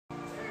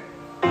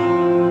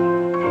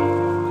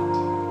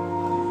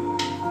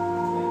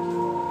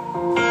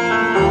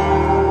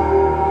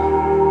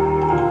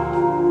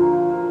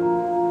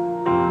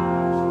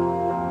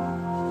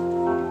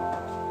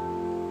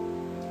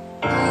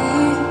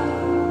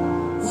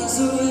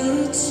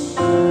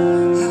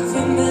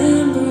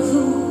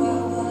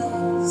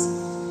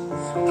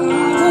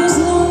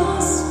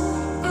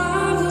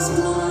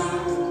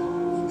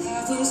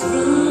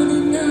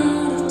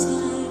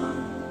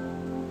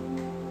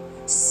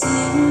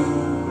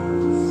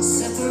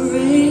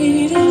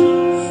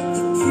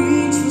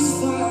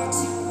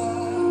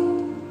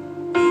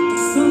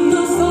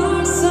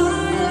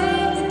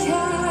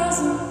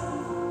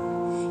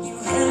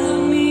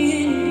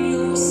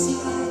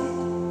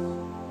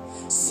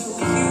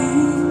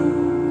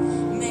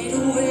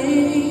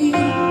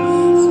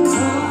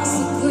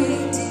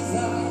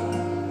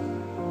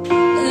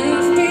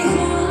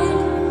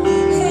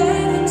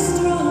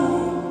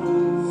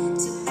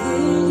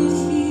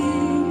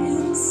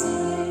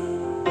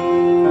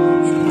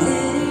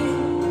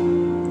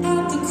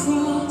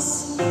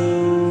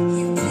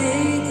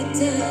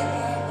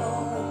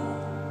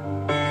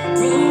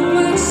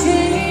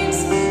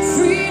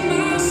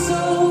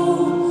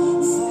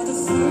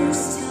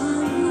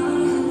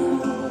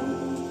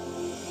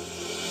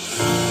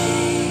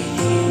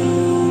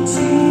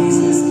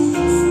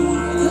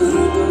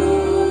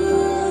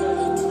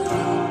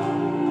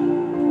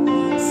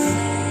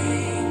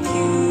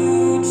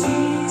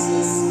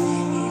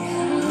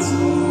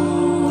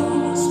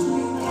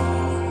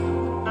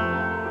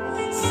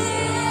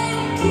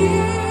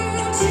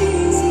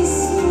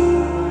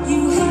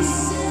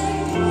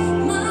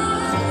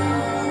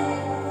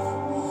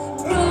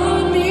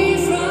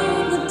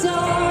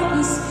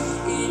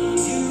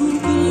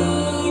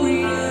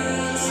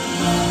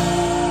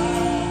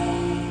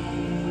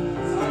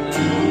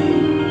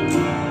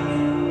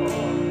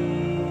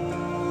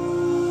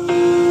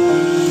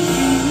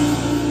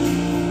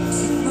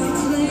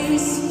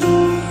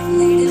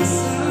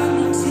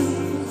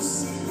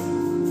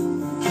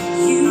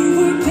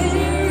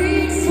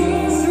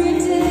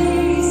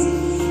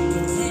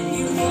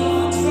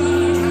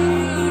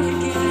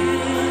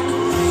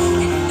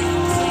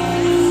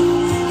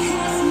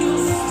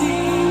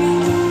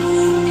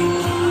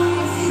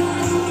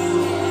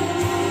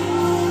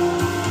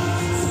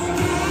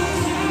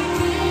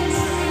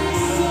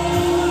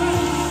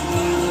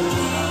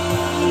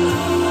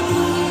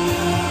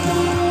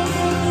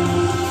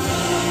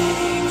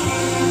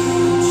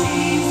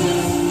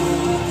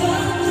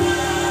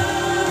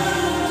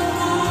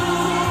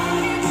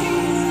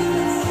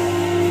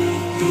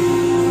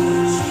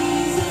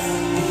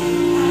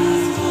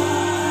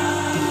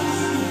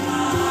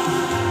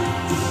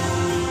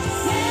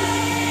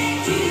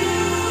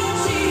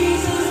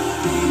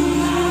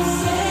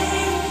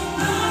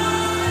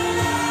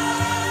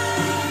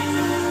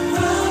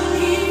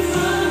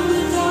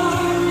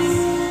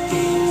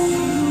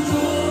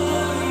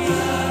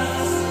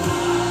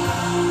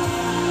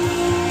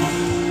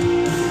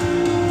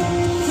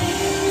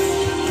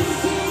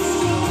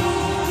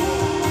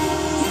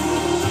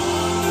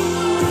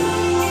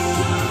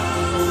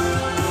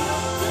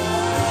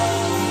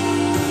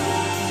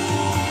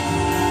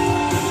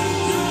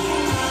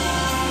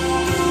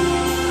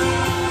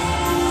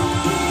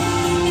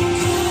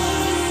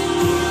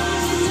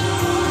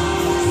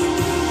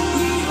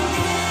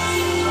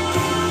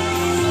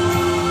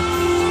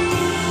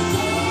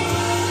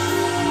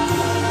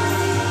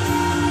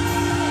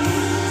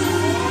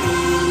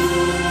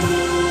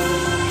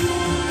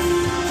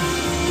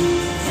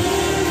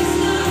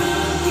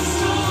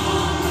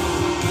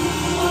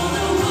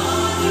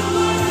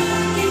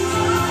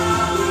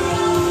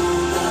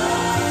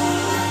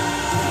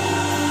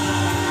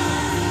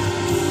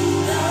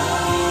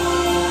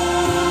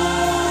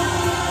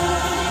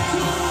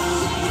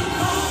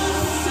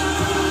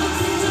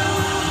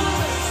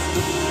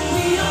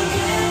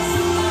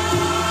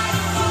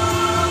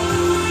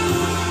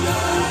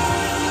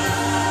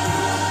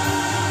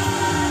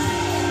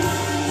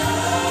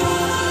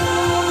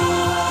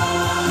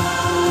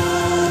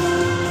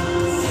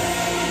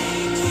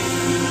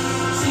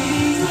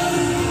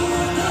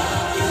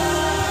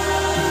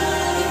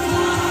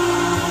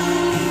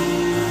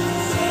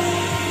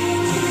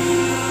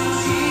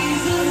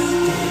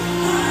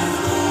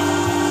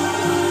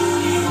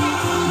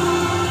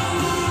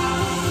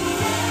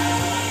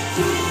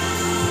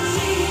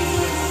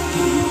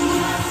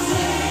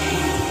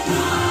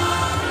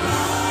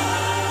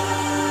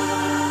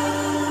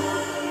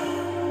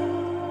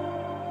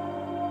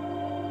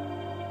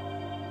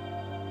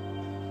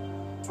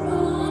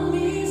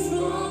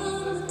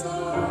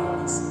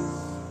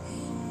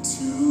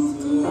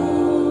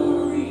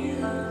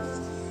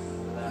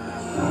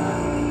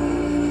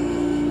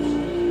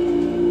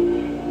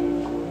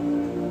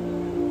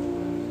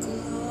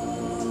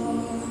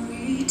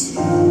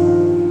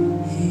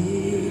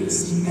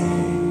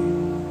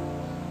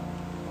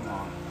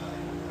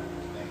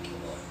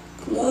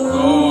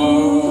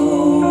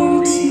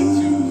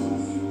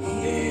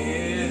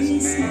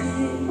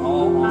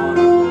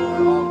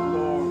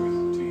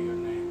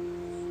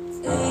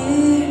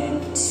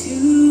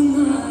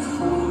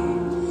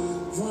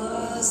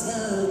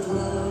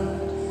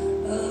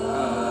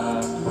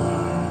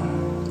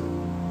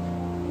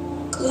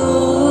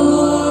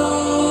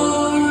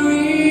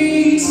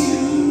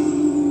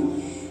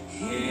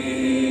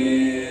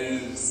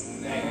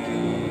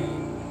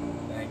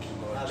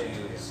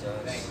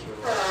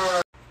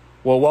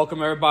Well,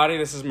 welcome everybody.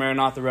 This is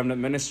Maranatha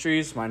Remnant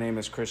Ministries. My name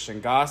is Christian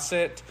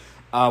Gossett.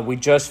 We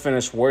just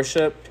finished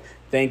worship.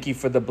 Thank you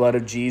for the blood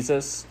of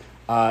Jesus.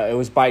 It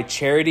was by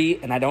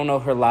Charity, and I don't know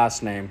her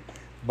last name,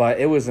 but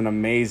it was an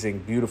amazing,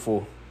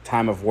 beautiful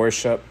time of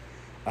worship,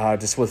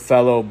 just with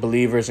fellow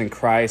believers in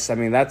Christ. I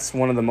mean, that's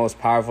one of the most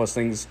powerful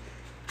things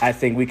I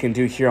think we can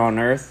do here on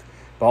earth.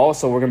 But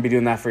also, we're going to be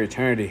doing that for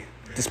eternity.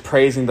 Just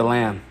praising the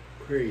Lamb.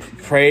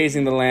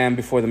 Praising the Lamb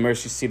before the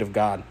mercy seat of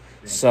God.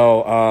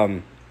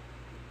 So,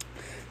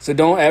 so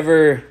don't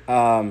ever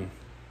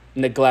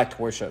neglect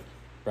worship,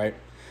 right?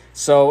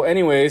 So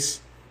anyways,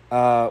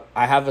 I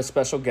have a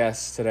special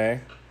guest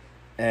today,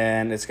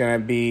 and it's going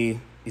to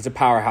be, he's a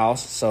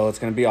powerhouse, so it's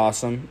going to be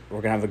awesome.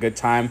 We're going to have a good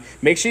time.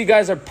 Make sure you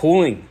guys are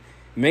pulling.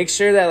 Make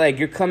sure that like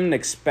you're coming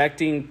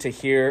expecting to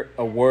hear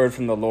a word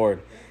from the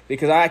Lord.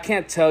 Because I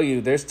can't tell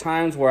you, there's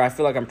times where I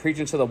feel like I'm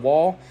preaching to the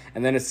wall,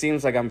 and then it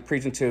seems like I'm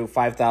preaching to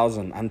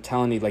 5,000. I'm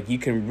telling you, like, you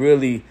can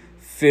really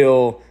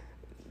feel,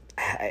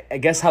 I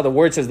guess how the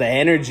word says, the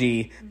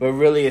energy, but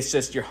really it's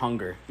just your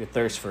hunger, your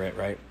thirst for it,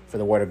 right? For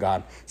the word of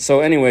God.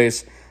 So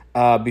anyways,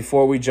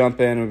 before we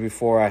jump in or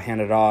before I hand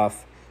it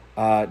off,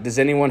 does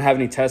anyone have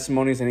any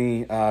testimonies,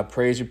 any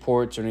praise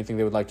reports, or anything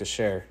they would like to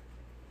share?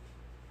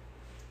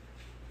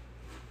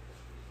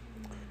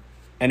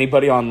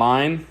 Anybody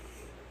online?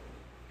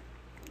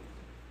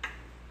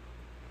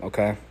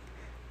 Okay.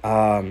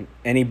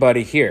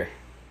 Anybody here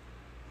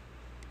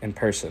in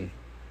person?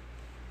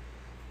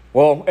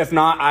 Well, if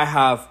not, I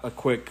have a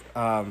quick,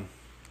 I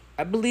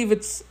believe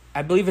it's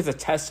a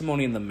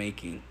testimony in the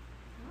making.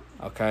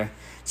 Okay.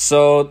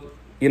 So,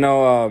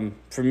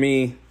 for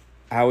me,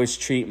 I always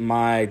treat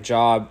my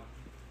job,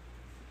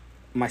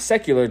 my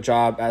secular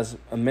job, as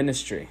a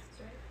ministry.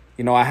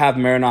 I have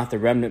Maranatha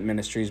Remnant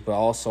Ministries, but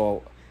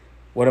also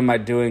what am I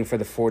doing for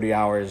the 40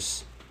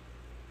 hours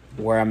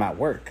where I'm at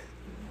work?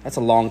 That's a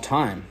long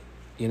time,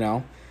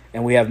 and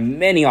we have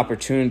many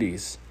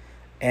opportunities.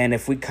 And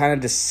if we kind of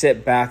just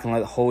sit back and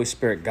let the Holy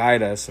Spirit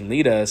guide us and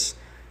lead us,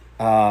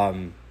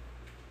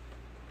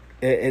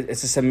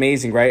 it's just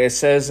amazing, right? It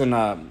says in,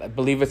 I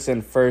believe it's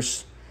in 1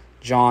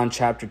 John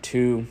chapter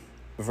 2,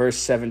 verse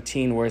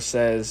 17, where it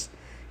says,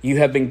 you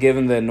have been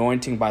given the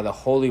anointing by the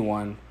Holy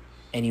One,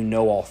 and you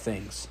know all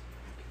things.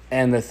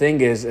 And the thing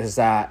is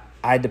that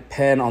I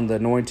depend on the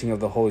anointing of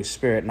the Holy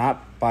Spirit,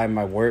 not by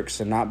my works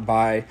and not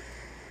by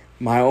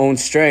my own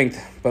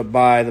strength, but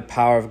by the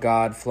power of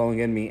God flowing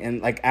in me.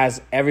 And like,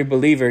 as every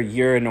believer,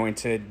 you're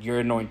anointed, you're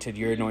anointed,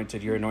 you're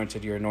anointed, you're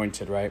anointed, you're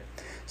anointed, right?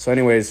 So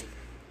anyways,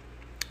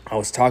 I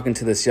was talking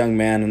to this young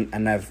man,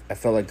 and I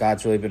felt like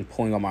God's really been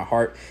pulling on my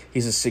heart.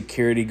 He's a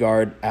security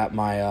guard at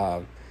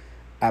my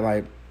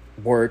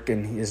work,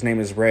 and his name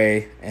is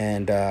Ray,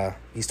 and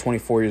he's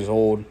 24 years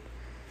old.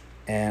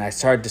 And I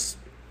started just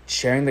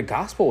sharing the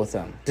gospel with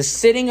him, just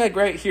sitting like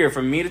right here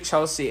from me to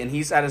Chelsea, and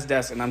he's at his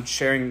desk, and I'm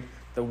sharing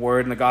the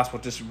word and the gospel,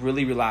 just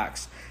really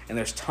relaxed. And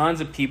there's tons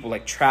of people,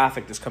 like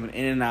traffic, just coming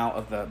in and out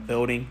of the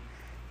building.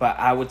 But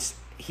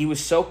he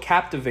was so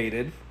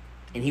captivated,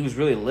 and he was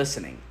really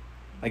listening.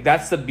 Like,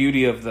 that's the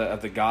beauty of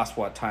the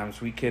gospel at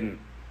times. You don't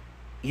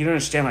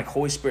understand, like,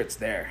 Holy Spirit's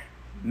there.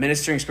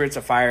 Ministering spirits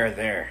of fire are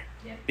there.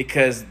 Yeah.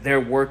 Because they're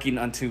working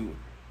unto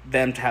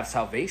them to have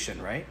salvation,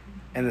 right?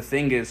 And the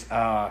thing is,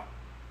 I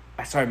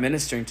started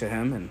ministering to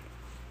him,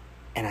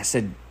 and I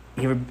said,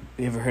 you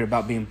ever heard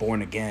about being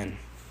born again?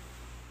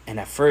 And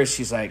at first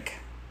he's like,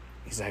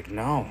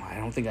 no, I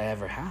don't think I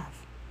ever have.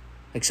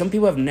 Like, some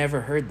people have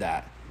never heard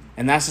that.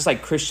 And that's just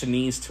like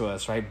Christianese to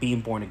us, right? Being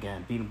born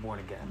again.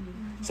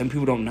 Mm-hmm. Some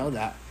people don't know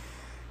that.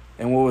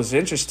 And what was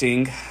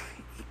interesting,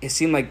 it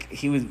seemed like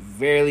he was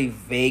very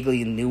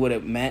vaguely knew what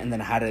it meant, and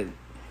then how to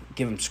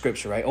give him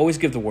scripture, right? Always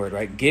give the word,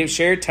 right?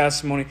 Share your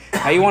testimony.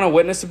 How you want to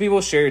witness to people,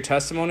 share your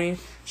testimony,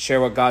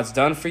 share what God's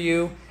done for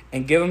you,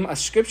 and give them a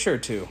scripture or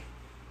two.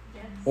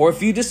 Or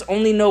if you just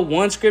only know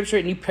one scripture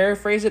and you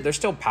paraphrase it, there's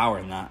still power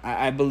in that.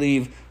 I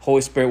believe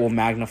Holy Spirit will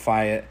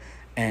magnify it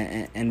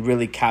and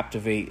really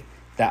captivate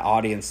that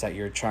audience that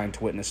you're trying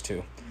to witness to.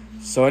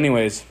 Mm-hmm. So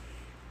anyways,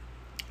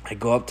 I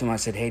go up to him, I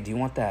said, hey, do you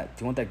want that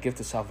gift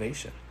of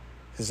salvation?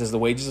 It says the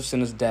wages of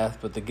sin is death,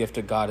 but the gift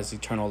of God is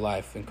eternal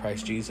life in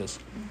Christ Jesus.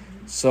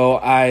 Mm-hmm. So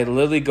I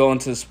literally go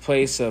into this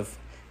place of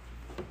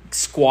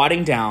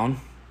squatting down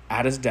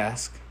at his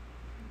desk,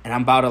 and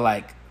I'm about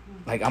to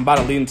I'm about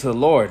to lead him to the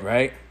Lord,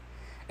 right?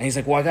 And he's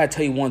like, well, I got to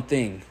tell you one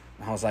thing.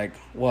 And I was like,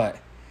 what?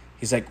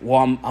 He's like,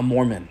 well, I'm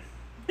Mormon.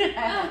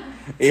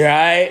 Right?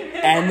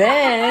 And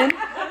then,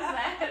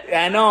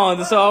 I know.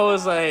 And so I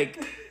was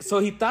like, so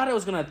he thought it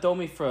was going to throw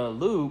me for a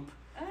loop.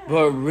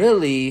 But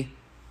really,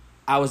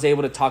 I was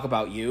able to talk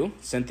about you,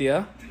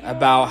 Cynthia,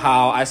 about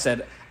how I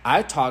said,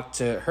 I talked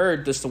to her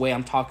just the way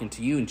I'm talking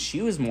to you. And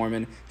she was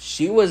Mormon.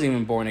 She wasn't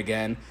even born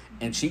again.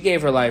 And she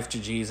gave her life to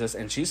Jesus.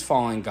 And she's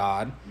following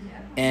God.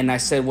 And I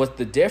said, what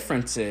the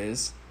difference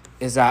is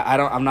that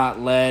I'm not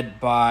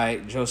led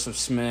by Joseph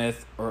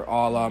Smith or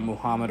Allah,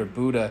 Muhammad, or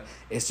Buddha.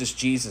 It's just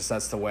Jesus.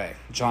 That's the way.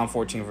 John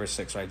 14, verse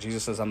 6, right?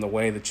 Jesus says, I'm the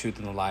way, the truth,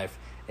 and the life,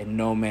 and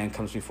no man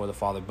comes before the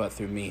Father but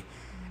through me.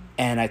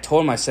 And I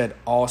told him, I said,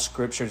 all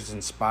scripture is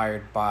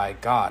inspired by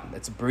God.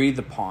 It's breathed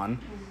upon.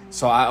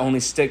 So I only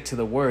stick to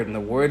the word, and the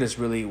word is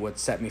really what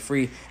set me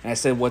free. And I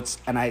said,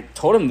 and I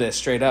told him this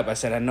straight up. I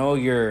said, I know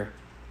you're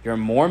a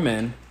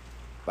Mormon,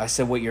 but I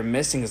said, what you're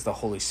missing is the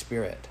Holy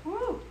Spirit.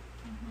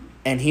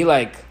 And he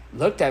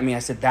looked at me. I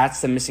said,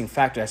 that's the missing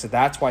factor. I said,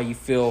 that's why you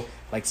feel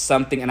like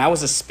something. And I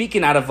was just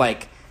speaking out of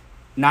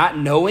not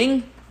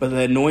knowing, but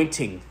the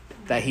anointing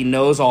that he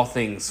knows all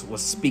things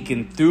was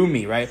speaking through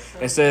me, right?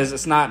 It says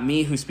it's not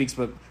me who speaks,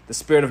 but the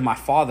Spirit of my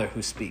Father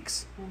who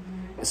speaks.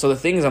 So the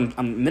thing is,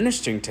 I'm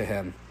ministering to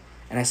him,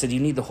 and I said, you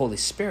need the Holy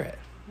Spirit.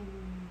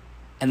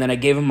 And then I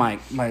gave him my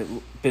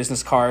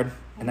business card,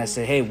 and I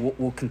said, hey,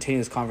 we'll continue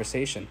this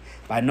conversation.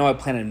 But I know I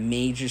planted a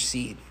major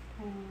seed.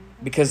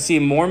 Because, see,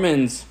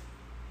 Mormons,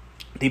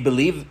 they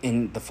believe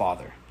in the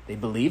Father. They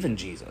believe in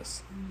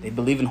Jesus. They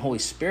believe in Holy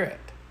Spirit.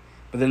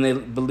 But then they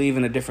believe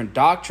in a different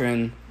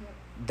doctrine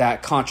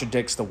that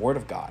contradicts the Word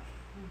of God.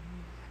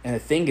 And the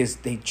thing is,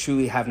 they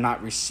truly have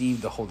not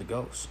received the Holy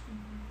Ghost.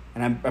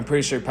 And I'm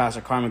pretty sure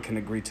Pastor Carmen can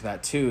agree to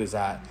that too, is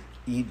that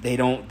they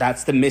don't,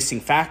 that's the missing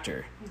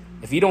factor.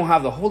 If you don't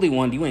have the Holy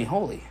One, you ain't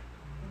holy.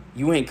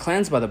 You ain't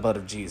cleansed by the blood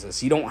of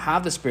Jesus. You don't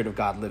have the Spirit of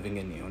God living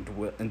in you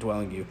and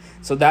dwelling you.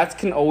 So that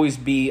can always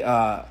be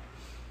a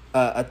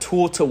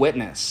tool to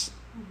witness,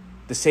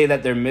 to say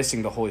that they're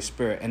missing the Holy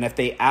Spirit. And if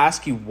they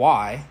ask you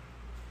why,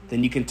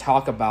 then you can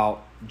talk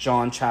about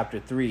John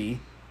chapter 3,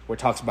 where it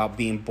talks about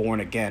being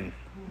born again,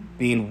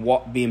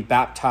 being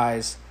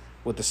baptized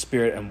with the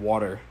Spirit and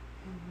water.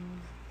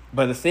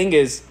 But the thing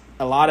is,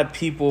 a lot of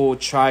people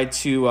try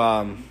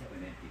to,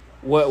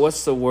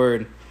 what's the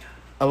word?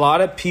 A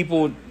lot of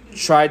people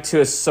try to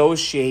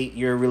associate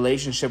your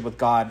relationship with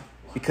God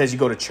because you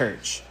go to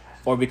church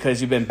or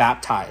because you've been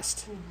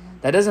baptized.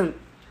 That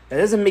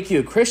doesn't make you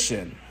a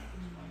Christian.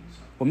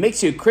 What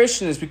makes you a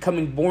Christian is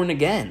becoming born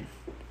again.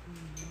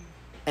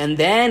 And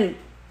then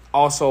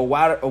also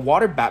a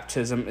water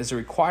baptism is a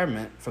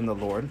requirement from the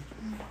Lord.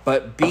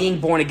 But being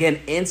born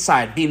again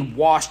inside, being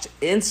washed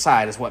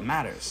inside is what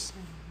matters.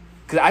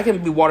 Because I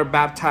can be water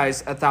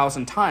baptized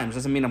 1,000 times.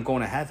 Doesn't mean I'm going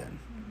to heaven.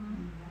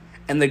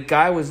 And the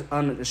guy was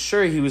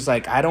unsure. He was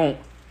like, I don't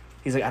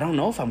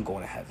know if I'm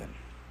going to heaven.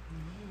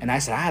 And I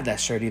said, I have that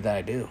surety that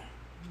I do.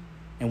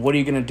 And what are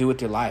you going to do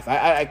with your life?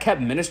 I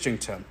kept ministering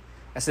to him.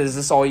 I said, is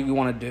this all you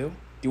want to do?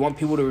 Do you want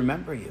people to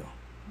remember you?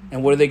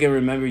 And what are they going to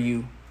remember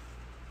you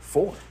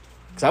for?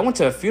 Because I went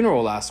to a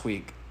funeral last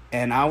week.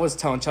 And I was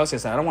telling Chelsea, I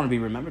said, I don't want to be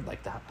remembered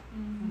like that.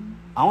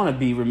 I want to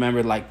be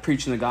remembered like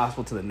preaching the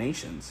gospel to the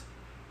nations.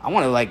 I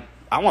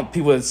want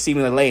people to see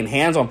me laying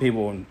hands on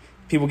people and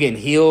people getting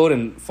healed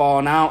and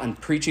falling out and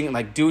preaching and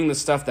like doing the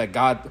stuff that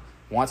God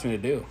wants me to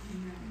do.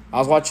 I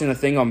was watching a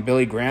thing on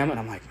Billy Graham and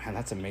I'm like, man,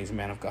 that's an amazing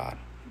man of God.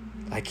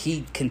 Like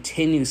he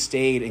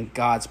stayed in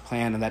God's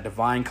plan, and that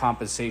divine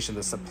compensation,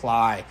 the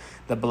supply,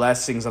 the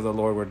blessings of the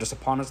Lord were just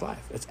upon his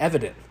life. It's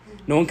evident.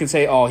 No one can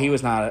say, oh, he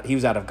was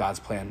out of God's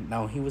plan.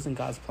 No, he was in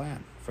God's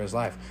plan for his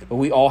life. But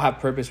we all have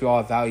purpose. We all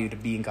have value to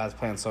be in God's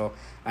plan. So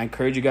I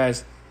encourage you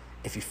guys,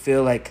 if you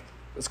feel like,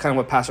 it's kind of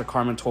what Pastor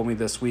Carmen told me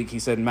this week. He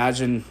said,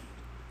 imagine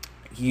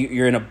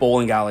you're in a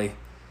bowling alley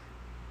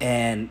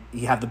and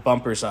you have the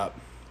bumpers up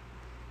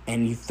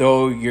and you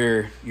throw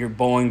your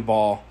bowling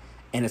ball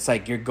and it's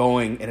like you're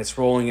going and it's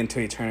rolling into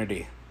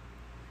eternity.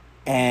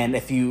 And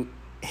if you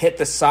hit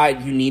the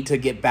side, you need to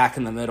get back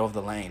in the middle of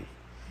the lane.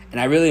 And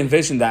I really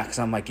envisioned that because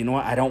I'm like, you know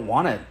what? I don't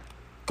want to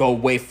go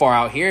way far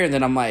out here. And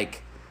then I'm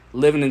like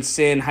living in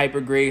sin, hyper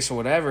grace or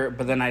whatever.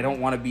 But then I don't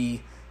want to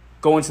be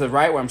going to the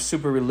right where I'm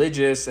super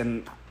religious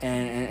and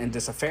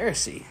just a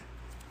Pharisee.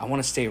 I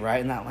want to stay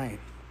right in that lane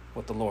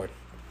with the Lord.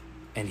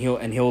 And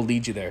he'll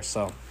lead you there.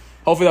 So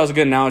hopefully that was a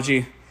good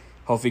analogy.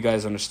 Hopefully you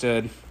guys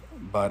understood.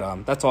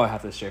 But that's all I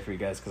have to share for you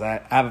guys, because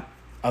I have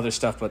other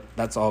stuff, but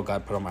that's all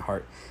God put on my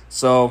heart.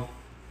 So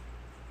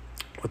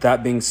with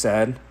that being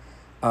said,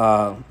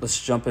 let's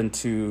jump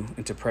into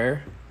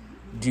prayer.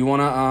 Do you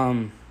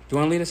wanna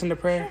lead us into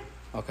prayer?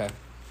 Okay.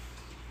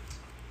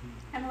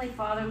 Heavenly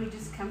Father, we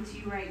just come to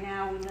you right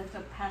now. We lift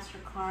up Pastor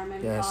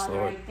Carmen. Yes, Father,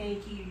 Lord. I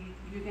thank you.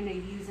 You're going to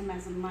use him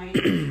as a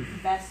mighty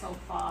vessel,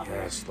 Father.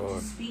 Yes, Lord.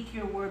 To speak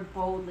your word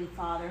boldly,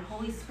 Father.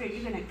 Holy Spirit,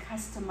 you're going to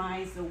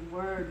customize the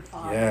word,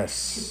 Father.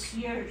 Yes. To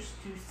pierce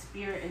through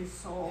spirit and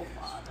soul,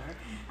 Father.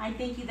 I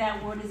thank you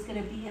that word is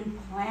going to be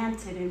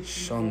implanted in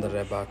people.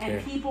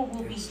 And people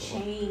will be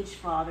changed,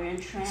 Father, and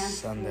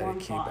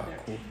transformed, Father.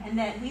 And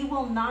that we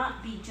will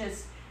not be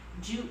just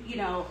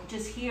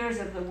hearers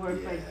of the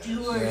word, but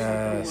doers of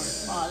the word,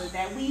 Father.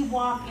 That we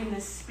walk in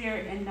the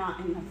spirit and not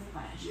in the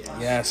flesh,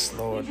 Father. Yes,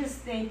 Lord. We just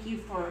thank you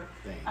for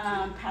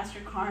Pastor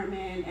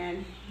Carmen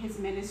and his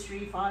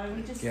ministry, Father.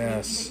 We just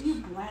thank you that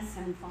you bless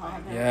him,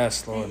 Father.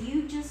 Yes, Lord. That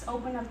you just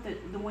open up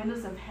the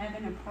windows of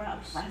heaven and pour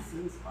out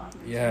blessings, Father.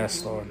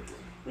 Yes, Lord.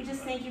 We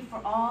just thank you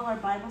for all our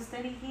Bible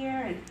study here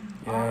and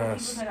all the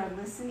people that are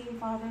listening,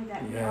 Father,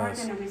 that we are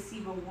going to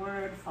receive a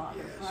word,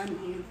 Father, from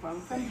you, from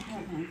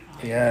heaven,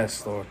 Father.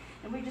 Yes, Lord.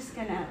 And we're just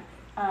going to,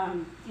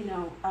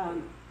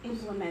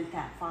 implement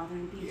that, Father,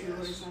 and be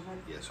doers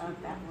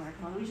of that word,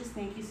 Father. We just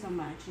thank you so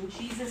much. In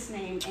Jesus'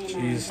 name, amen.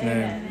 In Jesus'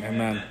 name,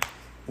 amen.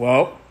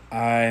 Well,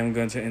 I am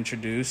going to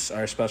introduce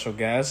our special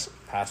guest,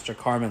 Pastor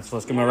Carmen. So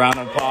let's give him a round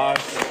of applause.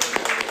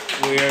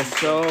 We are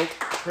so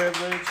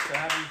privileged to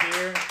have you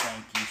here.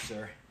 Thank you,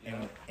 sir.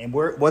 And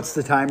what's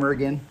the timer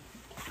again?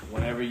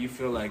 Whenever you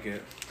feel like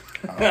it.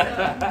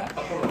 A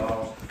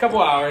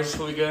couple hours.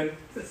 Will be good.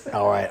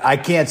 All right. I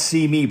can't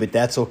see me, but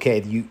that's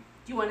okay. You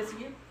you want to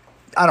see it?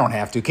 I don't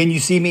have to. Can you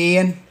see me,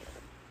 Ian?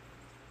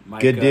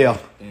 Good deal.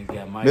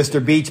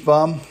 Mr. Beach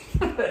Bum.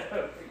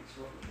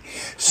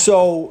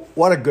 So,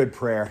 what a good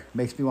prayer.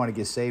 Makes me want to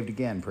get saved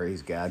again,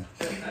 praise God.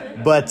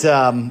 But,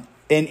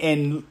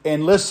 and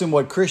listen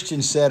what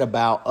Christian said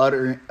about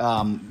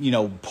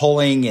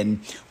pulling.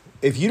 And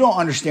if you don't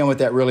understand what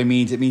that really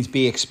means, it means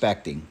be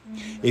expecting.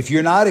 If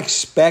you're not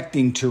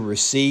expecting to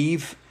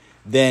receive,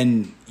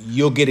 then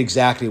you'll get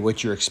exactly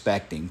what you're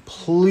expecting.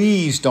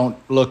 Please don't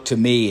look to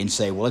me and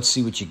say, well, let's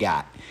see what you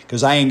got,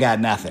 because I ain't got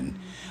nothing.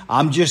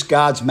 I'm just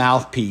God's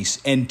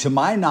mouthpiece. And to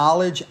my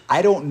knowledge,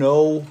 I don't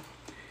know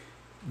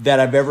that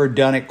I've ever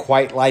done it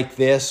quite like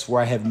this,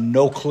 where I have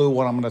no clue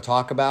what I'm going to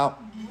talk about.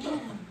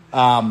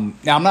 Now,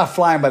 I'm not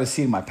flying by the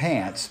seat of my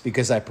pants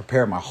because I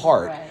prepare my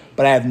heart,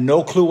 but I have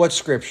no clue what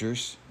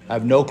scriptures. I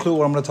have no clue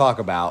what I'm going to talk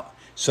about.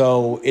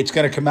 So it's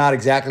going to come out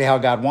exactly how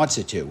God wants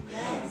it to.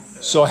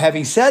 Yes. So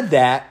having said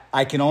that,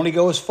 I can only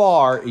go as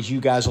far as you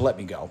guys will let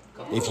me go.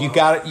 If you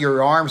got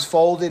your arms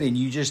folded and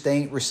you just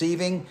ain't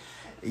receiving,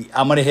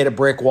 I'm going to hit a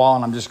brick wall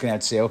and I'm just going to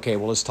have to say, okay,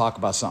 well, let's talk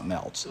about something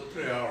else.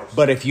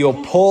 But if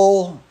you'll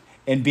pull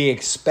and be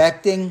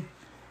expecting,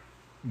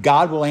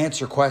 God will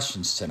answer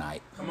questions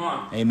tonight. Come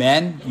on.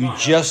 Amen. Come on.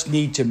 Just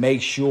need to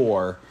make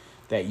sure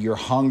that you're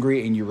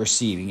hungry and you're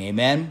receiving.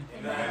 Amen.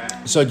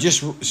 Amen. So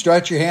just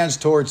stretch your hands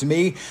towards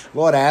me.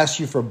 Lord, I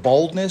ask you for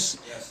boldness,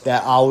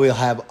 that I will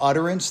have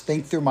utterance,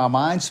 think through my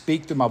mind,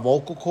 speak through my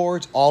vocal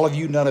cords, all of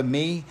you, none of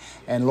me.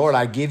 And Lord,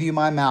 I give you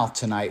my mouth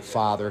tonight,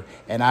 Father,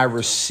 and I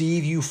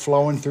receive you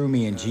flowing through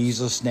me in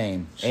Jesus'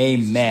 name.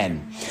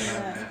 Amen.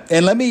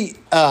 And let me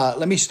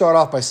start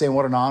off by saying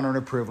what an honor and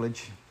a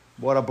privilege.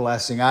 What a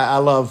blessing. I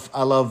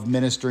love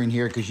ministering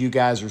here because you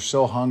guys are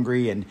so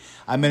hungry, and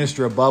I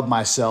minister above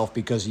myself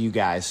because of you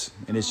guys,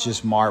 and it's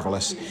just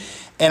marvelous.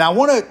 And I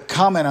want to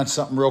comment on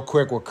something real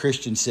quick, what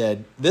Christian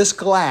said. This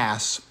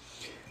glass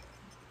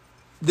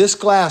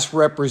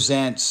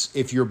represents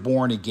if you're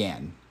born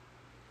again.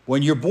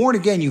 When you're born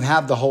again, you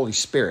have the Holy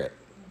Spirit,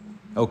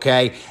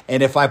 okay?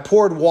 And if I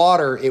poured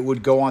water, it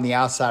would go on the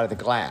outside of the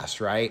glass,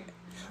 right?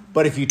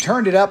 But if you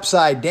turned it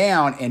upside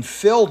down and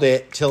filled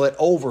it till it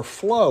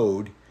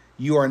overflowed,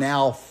 you are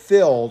now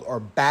filled or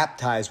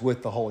baptized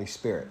with the Holy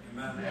Spirit.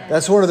 Amen.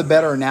 That's one of the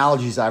better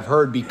analogies I've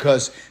heard,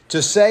 because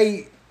to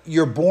say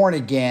you're born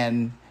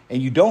again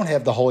and you don't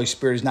have the Holy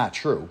Spirit is not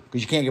true,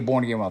 because you can't get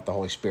born again without the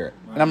Holy Spirit.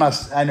 And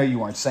I know you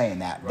weren't saying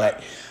that,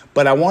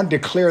 but I wanted to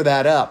clear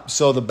that up.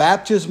 So the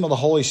baptism of the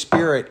Holy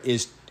Spirit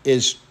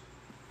is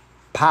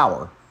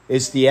power.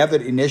 It's the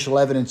initial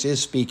evidence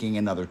is speaking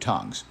in other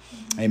tongues.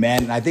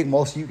 Amen. And I think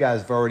most of you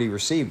guys have already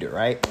received it,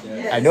 right?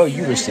 Yes. I know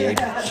you received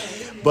it.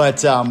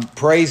 But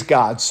praise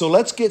God. So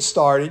let's get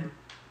started.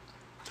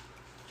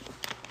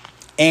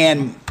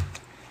 And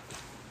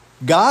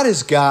God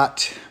has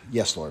got,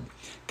 yes, Lord,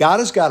 God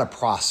has got a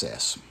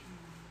process.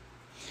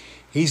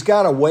 He's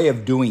got a way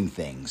of doing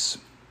things.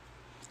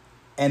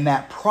 And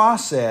that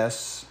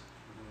process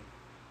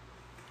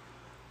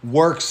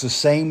works the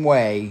same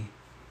way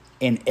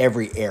in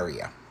every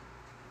area.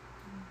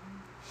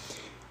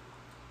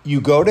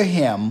 You go to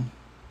Him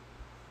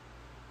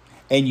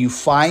and you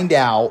find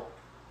out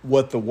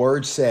what the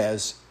Word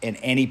says in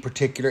any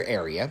particular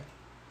area,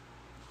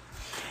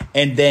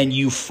 and then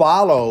you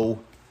follow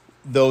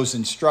those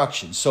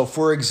instructions. So,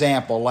 for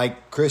example,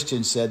 like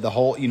Christian said, the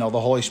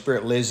Holy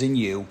Spirit lives in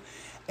you,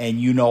 and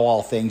you know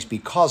all things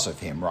because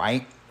of Him,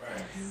 right?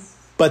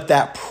 But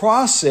that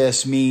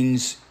process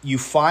means you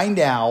find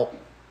out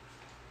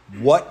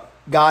what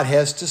God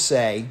has to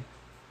say,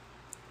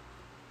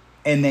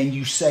 and then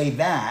you say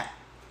that,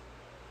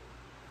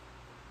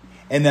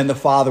 and then the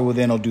Father will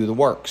do the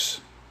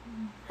works.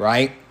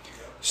 Right?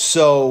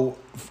 So,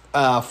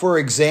 for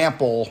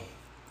example,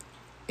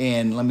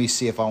 let me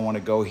see if I want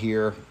to go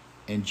here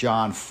in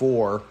John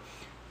 4,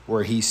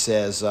 where he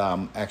says,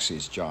 actually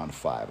it's John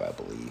 5, I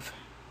believe.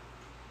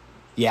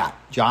 Yeah,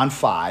 John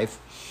 5.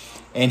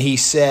 And he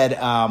said,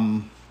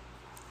 and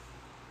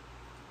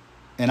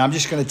I'm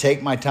just going to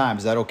take my time.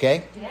 Is that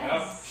okay?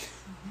 Yes.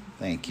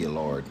 Thank you,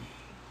 Lord.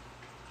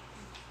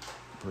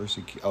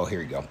 Oh,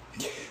 here you go.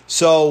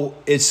 So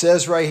it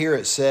says right here,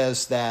 it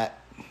says that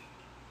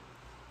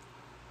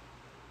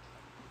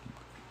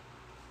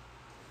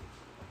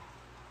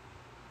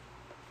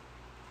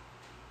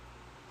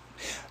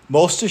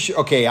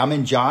I'm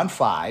in John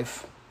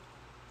 5,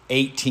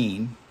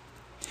 18.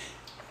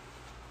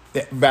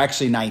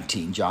 Actually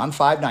 19. John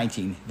 5,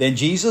 19. Then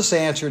Jesus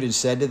answered and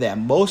said to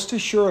them, most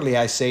assuredly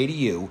I say to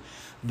you,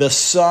 the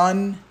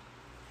Son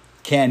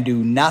can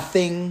do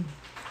nothing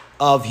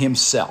of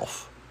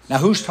himself. Now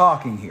who's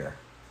talking here?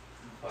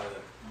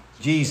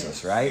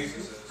 Jesus, right?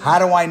 How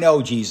do I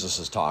know Jesus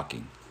is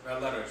talking?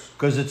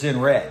 Because it's in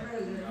red.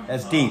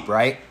 That's deep,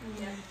 right?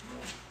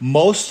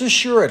 Most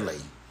assuredly.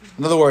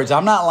 In other words,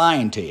 I'm not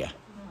lying to you.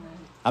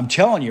 I'm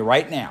telling you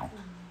right now.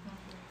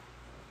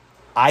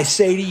 I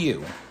say to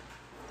you,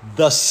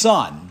 the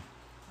Son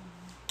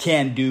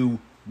can do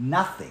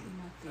nothing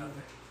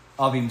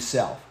of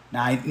himself.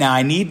 Now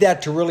I need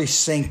that to really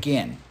sink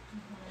in,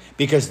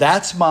 because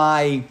that's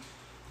my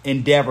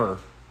endeavor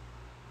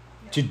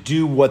to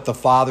do what the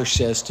Father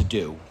says to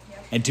do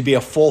and to be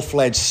a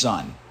full-fledged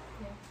son.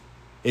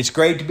 It's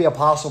great to be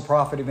apostle,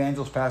 prophet,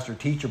 evangelist, pastor,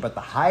 teacher, but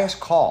the highest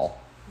call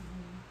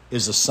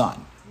is a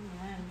son.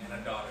 And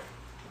a daughter.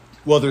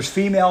 Well, there's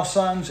female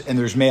sons and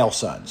there's male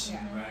sons.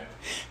 Yeah. Right.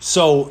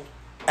 So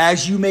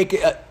as you make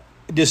a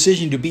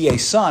decision to be a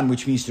son,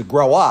 which means to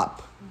grow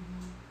up,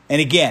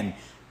 and again,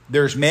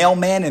 there's male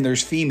men and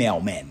there's female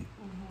men.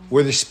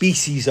 We're the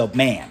species of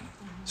man.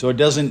 So it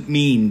doesn't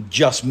mean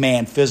just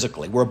man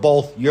physically. We're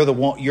both, you're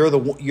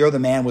the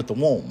man with the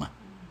womb.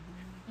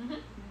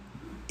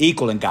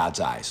 Equal in God's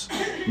eyes.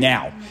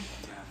 Now,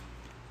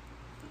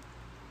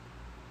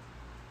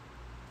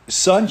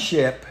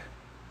 sonship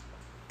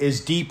is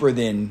deeper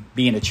than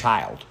being a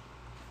child.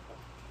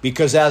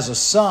 Because as a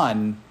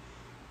son,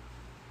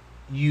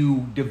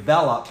 you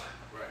develop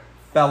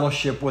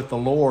fellowship with the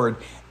Lord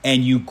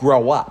and you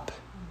grow up.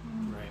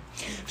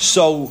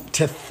 So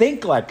to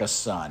think like a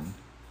son,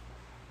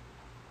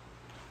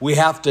 we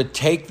have to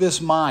take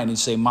this mind and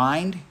say,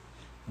 mind,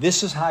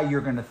 this is how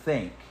you're going to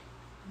think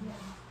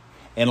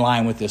in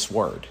line with this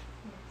word.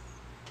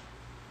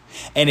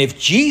 And if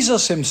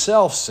Jesus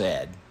himself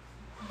said,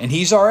 and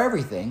he's our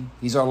everything,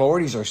 he's our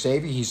Lord, he's our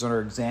Savior, he's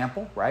our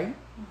example, right?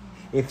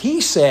 If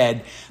he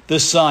said the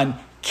son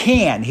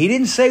can, he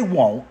didn't say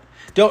won't.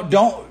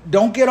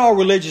 Don't get all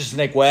religious and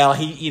think, well,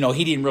 he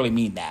didn't really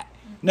mean that.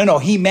 No,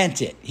 he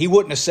meant it. He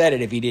wouldn't have said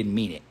it if he didn't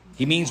mean it.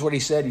 He means what he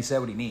said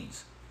what he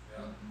means.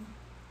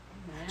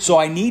 So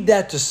I need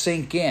that to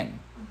sink in.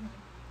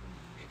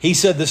 He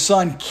said the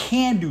son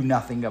can do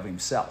nothing of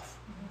himself.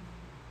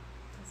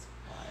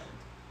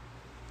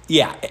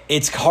 Yeah,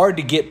 it's hard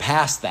to get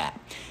past that.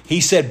 He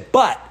said,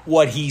 but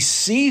what he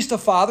sees the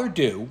Father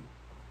do,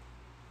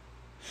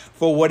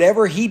 for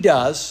whatever he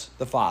does,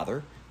 the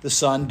Father, the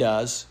Son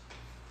does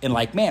in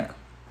like manner.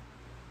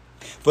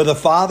 For the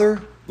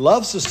Father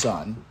loves the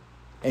Son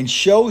and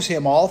shows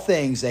him all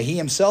things that he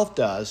himself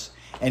does,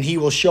 and he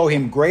will show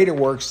him greater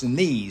works than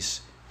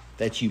these,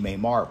 that you may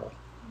marvel.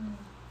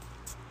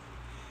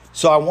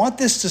 So I want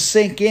this to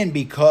sink in,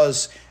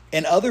 because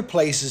in other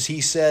places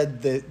he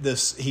said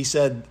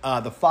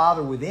the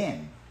Father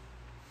within,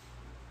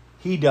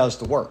 he does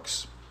the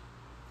works.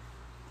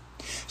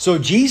 So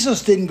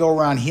Jesus didn't go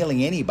around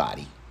healing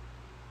anybody.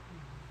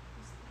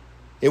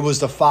 It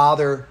was the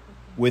Father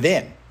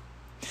within.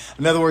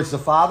 In other words, the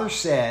Father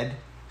said,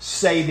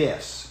 say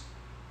this,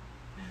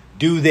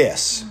 do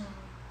this,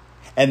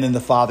 and then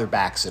the Father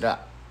backs it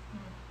up.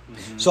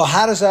 So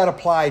how does that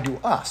apply to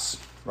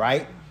us,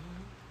 right?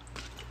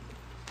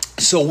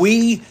 So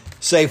we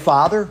say,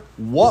 Father,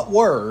 what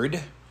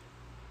word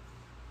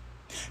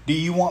do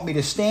you want me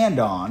to stand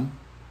on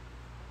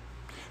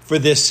for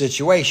this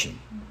situation?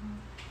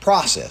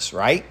 Process,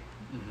 right?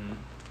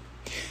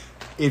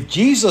 If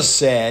Jesus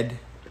said,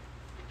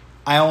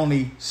 I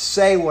only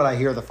say what I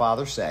hear the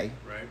Father say.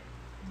 Right.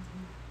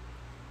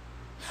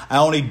 I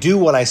only do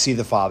what I see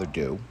the Father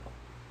do.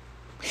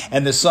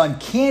 And the Son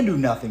can do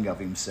nothing of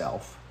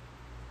himself,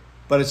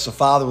 but it's the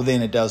Father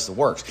within that does the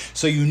works.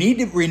 So you need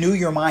to renew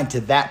your mind to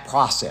that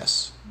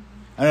process.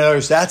 In other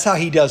words, that's how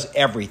he does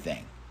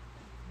everything.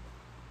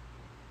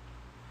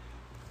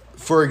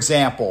 For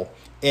example,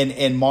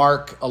 in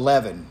Mark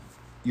 11,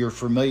 you're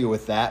familiar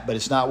with that, but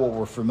it's not what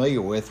we're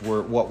familiar with.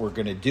 What we're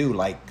going to do,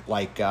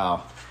 like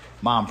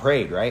Mom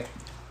prayed, right?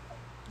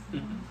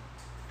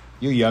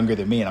 You're younger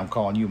than me, and I'm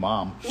calling you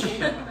Mom.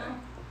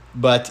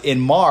 But in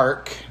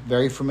Mark,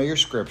 very familiar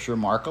scripture,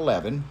 Mark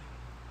 11,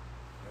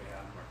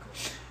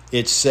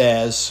 it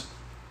says,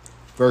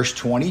 verse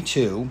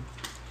 22,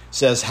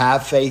 says,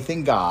 have faith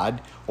in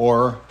God,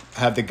 or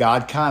have the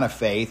God kind of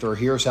faith, or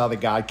here's how the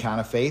God kind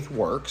of faith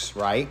works,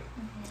 right?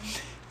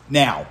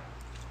 Now,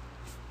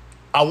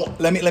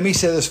 let me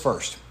say this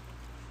first.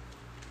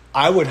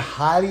 I would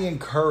highly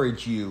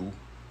encourage you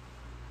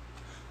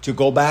to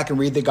go back and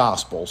read the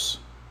Gospels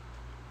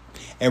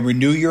and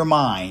renew your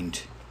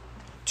mind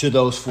to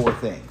those four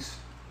things.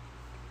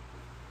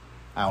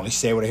 I only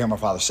say what I hear my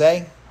Father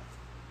say.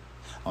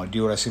 I only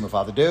do what I see my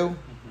Father do.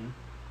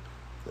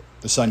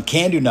 The Son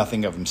can do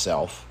nothing of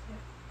himself,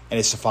 and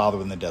it's the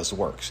Father that does the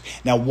works.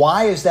 Now,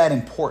 why is that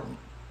important?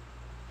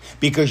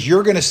 Because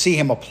you're going to see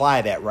him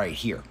apply that right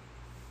here.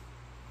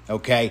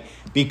 Okay?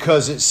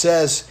 Because it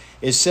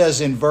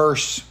says in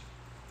verse,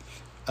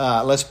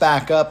 let's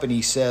back up, and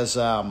he says,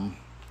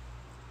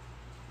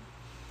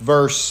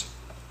 verse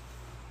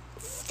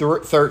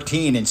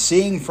 13, and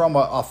seeing from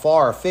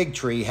afar a fig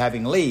tree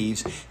having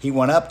leaves, he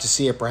went up to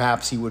see if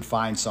perhaps he would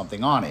find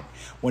something on it.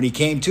 When he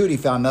came to it, he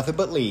found nothing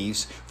but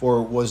leaves,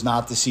 for it was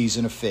not the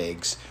season of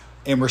figs.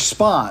 In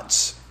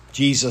response,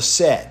 Jesus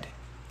said,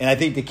 and I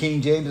think the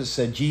King James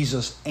said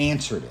Jesus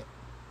answered it,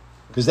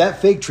 because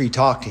that fig tree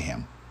talked to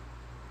him.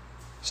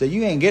 Said,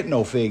 you ain't getting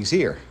no figs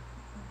here.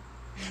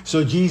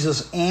 So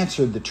Jesus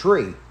answered the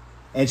tree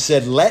and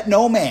said, let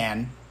no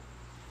man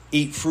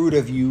eat fruit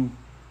of you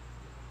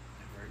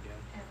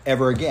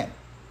ever again.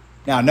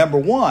 Now, number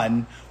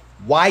one,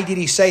 why did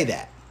he say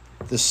that?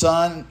 The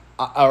Son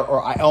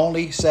I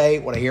only say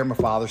what I hear my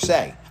Father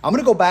say. I'm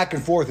going to go back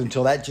and forth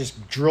until that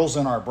just drills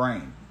in our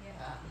brain.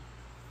 Yeah.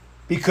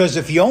 Because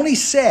if he only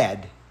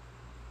said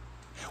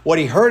what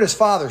he heard his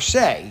Father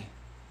say,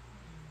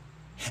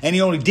 and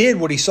he only did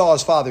what he saw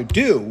his Father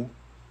do,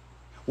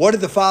 what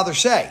did the Father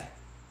say?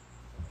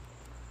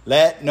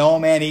 Let no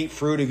man eat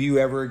fruit of you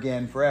ever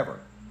again forever.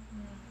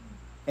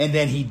 And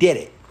then he did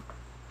it.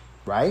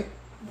 Right?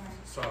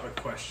 So I have a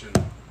question.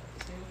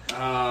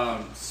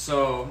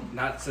 So,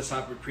 not to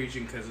stop with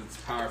preaching because it's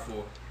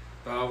powerful,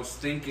 but I was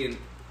thinking,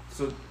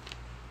 so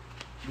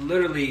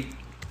literally,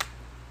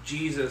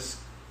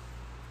 Jesus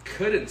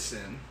couldn't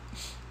sin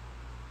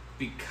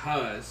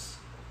because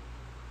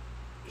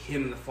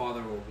him and the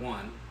Father were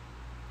one,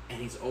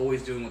 and he's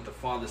always doing what the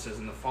Father says,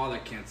 and the Father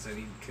can't sin,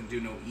 he can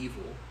do no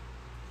evil.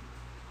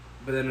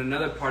 But then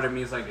another part of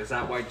me is like, is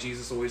that why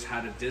Jesus always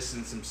had to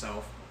distance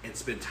himself and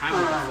spend time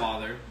with the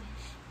Father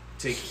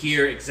to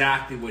hear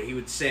exactly what he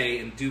would say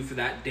and do for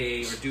that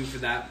day or do for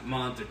that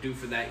month or do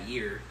for that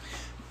year?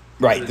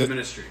 Right. The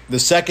ministry. The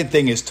second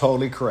thing is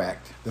totally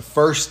correct. The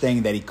first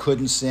thing that he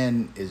couldn't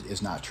sin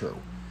is not true.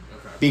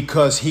 Okay.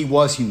 Because he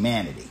was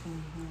humanity.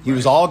 He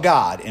was all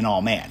God and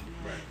all man.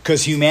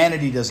 Because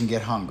humanity doesn't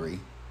get hungry.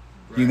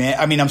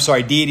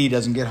 Deity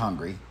doesn't get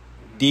hungry.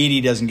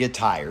 Deity doesn't get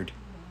tired.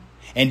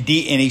 And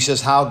he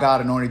says how God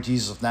anointed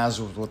Jesus of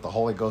Nazareth with the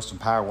Holy Ghost and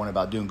power, went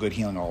about doing good,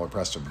 healing all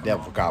oppressed of the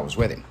devil, for God was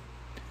with him.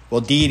 Well,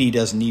 deity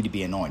doesn't need to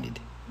be anointed.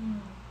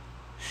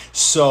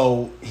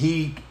 So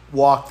he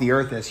walked the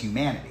earth as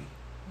humanity.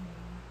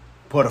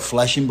 Put a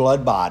flesh and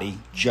blood body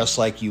just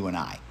like you and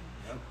I.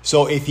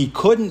 So if he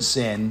couldn't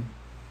sin,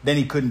 then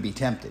he couldn't be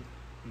tempted.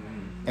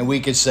 And we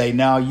could say,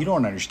 no, you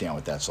don't understand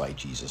what that's like,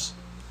 Jesus.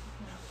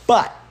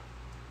 But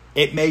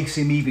it makes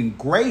him even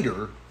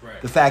greater,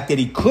 the fact that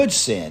he could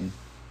sin,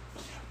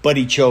 but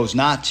he chose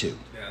not to. Yeah,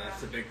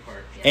 that's a big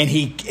part. And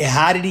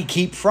how did he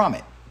keep from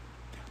it?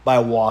 By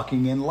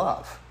walking in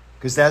love.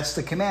 Because that's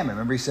the commandment.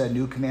 Remember he said,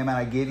 new commandment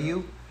I give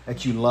you,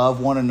 that you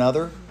love one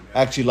another.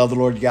 Actually, love the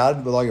Lord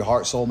God with all your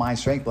heart, soul, mind,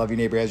 strength. Love your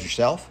neighbor as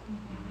yourself.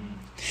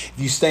 If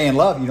you stay in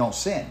love, you don't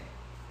sin.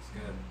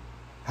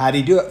 How do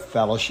you do it?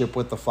 Fellowship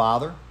with the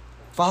Father.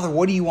 Father,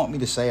 what do you want me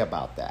to say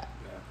about that?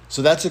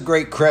 So that's a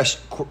great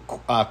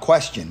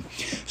question.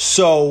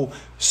 So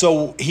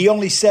he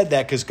only said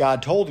that because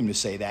God told him to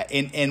say that.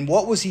 And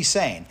what was he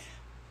saying?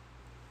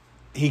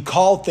 He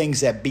called things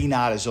that be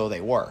not as though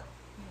they were.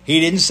 He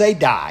didn't say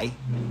die.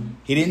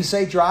 He didn't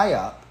say dry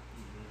up.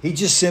 He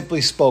just simply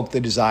spoke the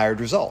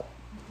desired result.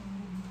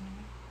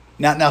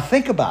 Now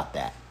think about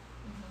that.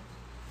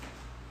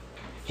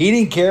 He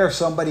didn't care if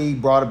somebody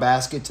brought a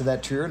basket to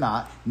that tree or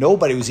not.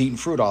 Nobody was eating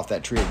fruit off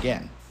that tree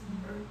again.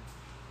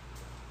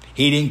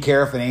 He didn't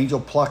care if an angel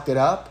plucked it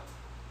up.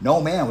 No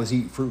man was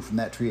eating fruit from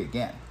that tree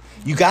again.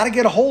 You got to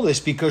get a hold of this,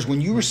 because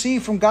when you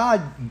receive from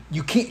God,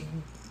 you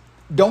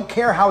don't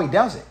care how he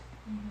does it.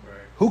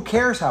 Who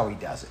cares how he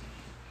does it?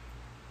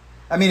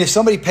 I mean, if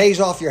somebody pays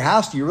off your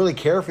house, do you really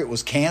care if it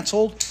was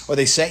canceled, or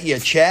they sent you a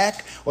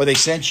check, or they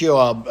sent you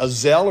a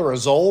Zelle or a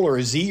Zoll or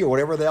a Z or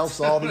whatever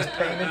else all these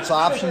payments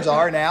options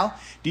are now?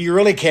 Do you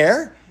really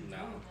care? No.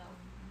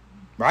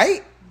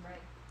 Right?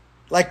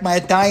 Like my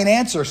Italian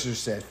ancestors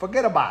said,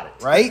 forget about it,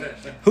 right?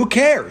 Who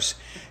cares?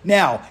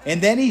 Now,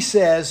 and then he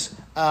says,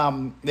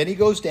 then he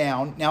goes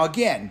down. Now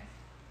again,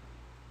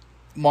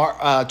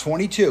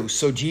 22.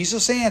 So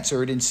Jesus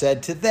answered and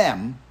said to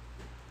them,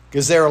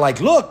 because they were like,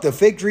 look, the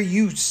fig tree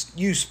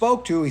you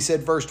spoke to, he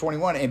said, verse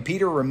 21, and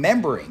Peter,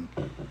 remembering,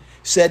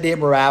 said to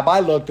him, Rabbi,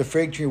 look, the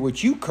fig tree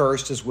which you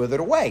cursed is withered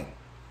away.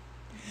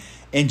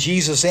 And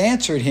Jesus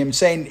answered him,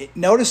 saying,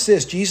 notice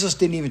this, Jesus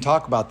didn't even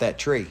talk about that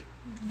tree.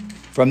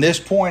 From this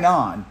point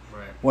on,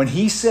 when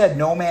he said,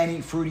 no man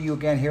eat fruit of you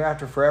again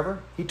hereafter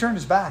forever, he turned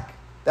his back.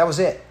 That was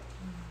it.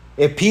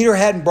 If Peter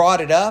hadn't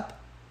brought it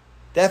up,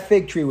 that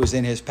fig tree was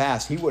in his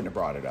past. He wouldn't have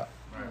brought it up.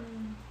 Right.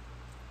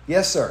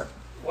 Yes, sir.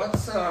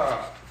 What's the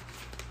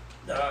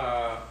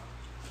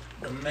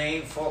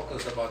main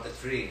focus about the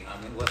tree?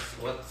 I mean, what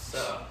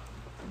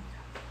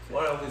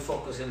are we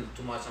focusing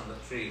too much on the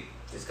tree?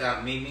 It's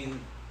got meaning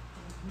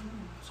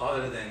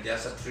other than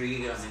just a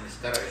tree. I mean, it's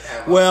got to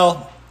have.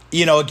 Well,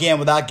 again,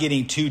 without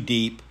getting too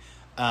deep,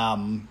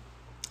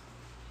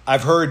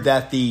 I've heard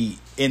that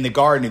in the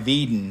Garden of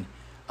Eden,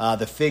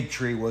 the fig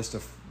tree was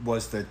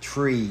the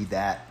tree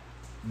that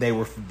they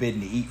were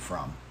forbidden to eat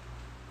from.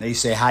 They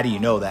say, how do you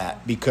know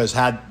that? Because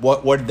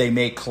what did they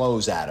make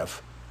clothes out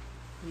of?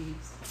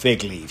 Leaves.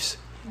 Fig leaves.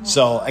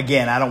 So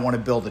again, I don't want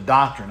to build a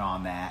doctrine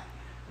on that.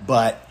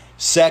 But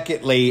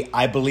secondly,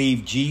 I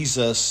believe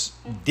Jesus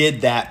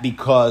did that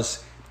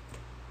because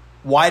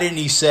why didn't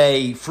he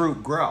say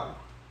fruit grow?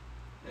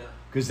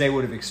 Because they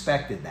would have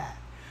expected that.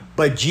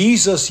 But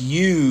Jesus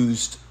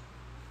used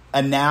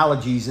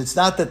analogies. It's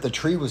not that the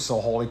tree was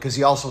so holy, because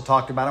he also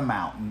talked about a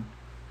mountain,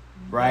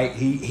 right?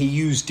 He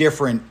used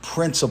different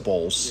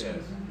principles. Yes.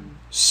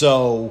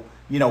 So,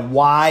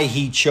 why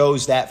he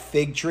chose that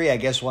fig tree, I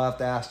guess we'll have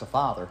to ask the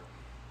Father,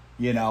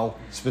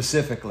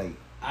 specifically.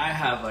 I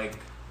have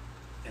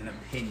an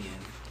opinion.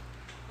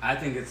 I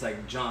think it's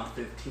like John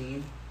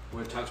 15.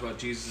 where it talks about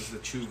Jesus is the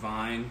true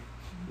vine,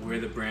 we're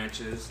the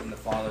branches, and the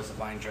Father is the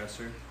vine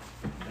dresser.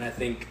 And I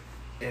think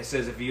it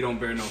says if you don't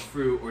bear no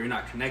fruit or you're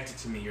not connected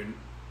to me,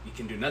 you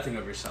can do nothing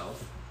of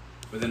yourself.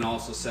 But then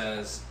also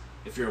says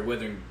if you're a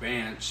withering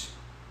branch,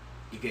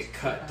 you get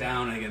cut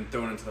down and again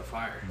thrown into the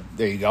fire.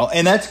 There you go.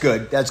 And that's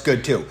good. That's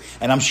good too.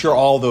 And I'm sure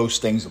all those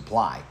things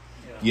apply,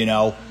 you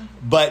know.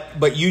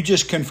 But you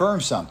just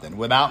confirmed something.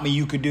 Without me,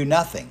 you could do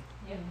nothing.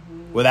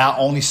 Without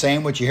only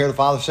saying what you hear the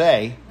Father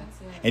say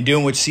and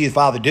doing what you see the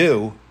Father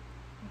do,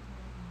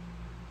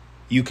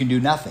 you can do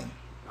nothing.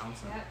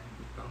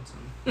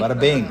 Bada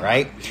bing,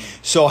 right?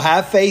 So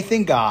have faith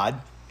in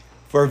God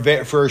for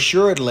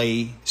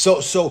assuredly.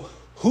 So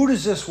who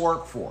does this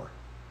work for?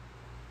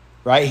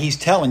 Right? He's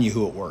telling you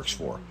who it works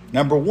for.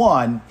 Number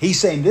one, he's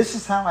saying this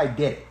is how I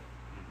did it.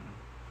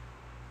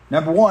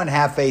 Number one,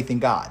 have faith in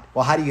God.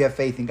 Well, how do you have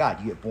faith in God?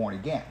 You get born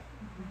again.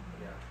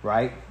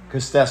 Right?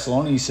 Because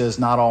Thessalonians says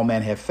not all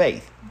men have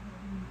faith.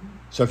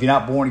 So if you're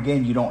not born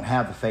again, you don't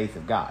have the faith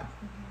of God.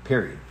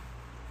 Period.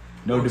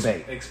 No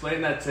debate.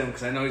 Explain that to him,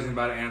 because I know he's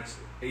about to answer.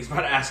 He's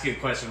about to ask you a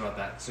question about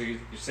that. So you're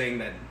saying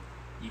that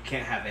you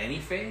can't have any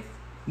faith?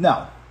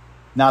 No,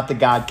 not the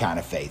God kind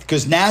of faith.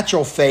 Because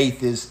natural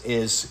faith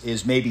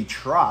is maybe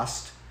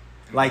trust.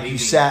 Like you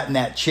sat in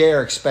that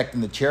chair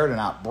expecting the chair to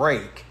not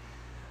break.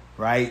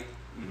 Right?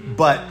 Mm-hmm.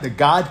 But the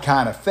God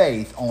kind of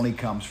faith only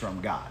comes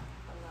from God.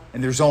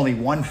 And there's only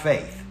one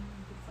faith.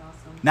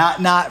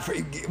 Not.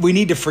 We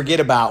need to forget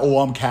about,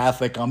 I'm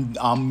Catholic,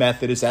 I'm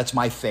Methodist, that's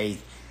my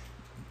faith.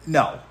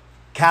 No,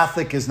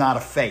 Catholic is not a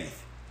faith.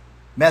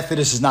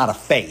 Methodist is not a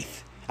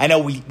faith. I know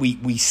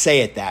we say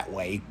it that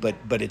way,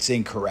 but it's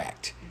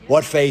incorrect.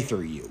 What faith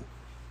are you?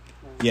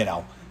 You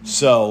know.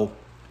 So,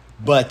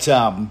 but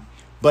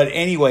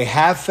anyway,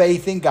 have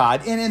faith in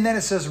God, and then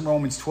it says in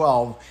Romans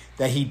 12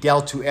 that He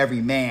dealt to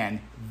every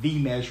man the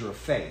measure of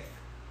faith.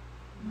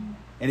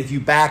 And if you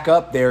back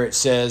up there, it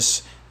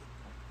says,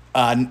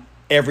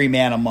 every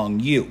man among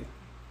you.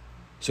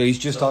 So he's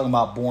just talking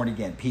about born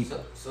again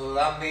people. So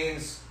that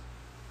means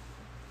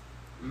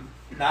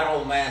not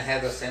all men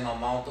have the same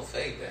amount of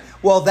faith then?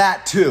 Well,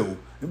 that too.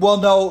 Well,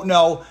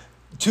 no.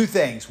 Two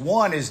things.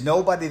 One is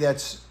nobody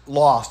that's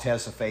lost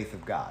has the faith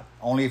of God.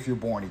 Only if you're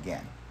born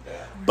again.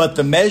 Yeah. But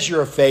the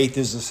measure of faith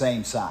is the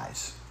same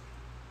size.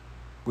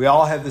 We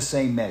all have the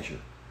same measure.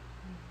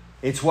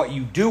 It's what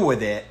you do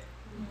with it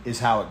is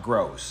how it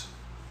grows.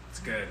 That's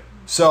good.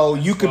 So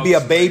you could be a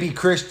baby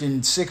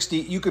Christian 60.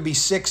 You could be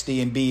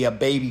 60 and be a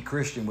baby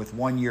Christian with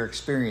 1 year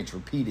experience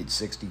repeated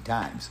 60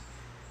 times.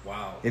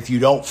 Wow. If you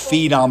don't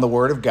feed on the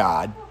Word of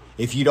God,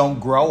 if you don't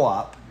grow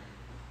up,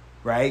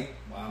 right?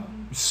 Wow.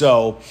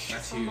 So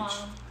that's huge.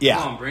 Yeah.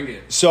 Come on, bring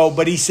it. So,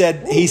 but he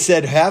said,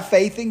 have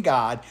faith in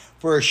God,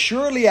 for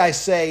surely I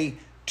say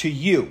to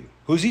you.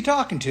 Who's he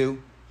talking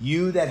to?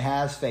 You that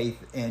has faith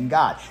in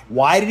God.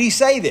 Why did he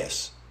say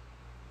this?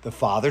 The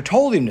Father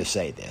told him to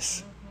say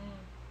this.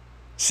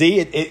 See,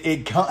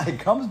 it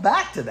comes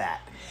back to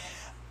that.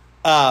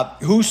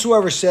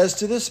 Whosoever says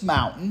to this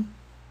mountain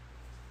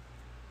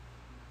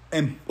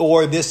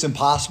or this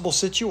impossible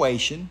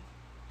situation,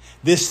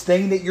 this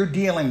thing that you're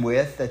dealing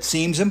with that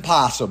seems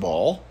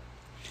impossible,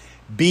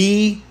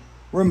 be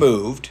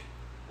removed.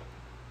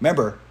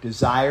 Remember,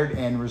 desired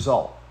end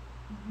result.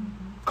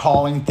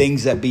 Calling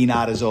things that be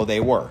not as though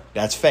they were.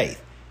 That's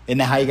faith. Isn't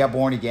that how you got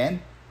born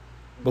again?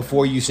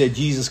 Before you said,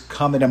 Jesus,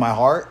 come into my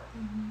heart,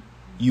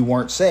 you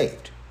weren't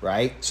saved.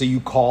 Right? So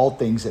you called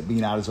things that be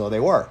not as though they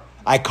were.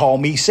 I call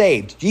me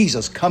saved.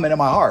 Jesus, come into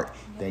my heart.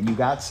 Then you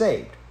got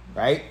saved.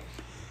 Right?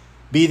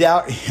 Be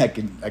thou... I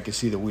can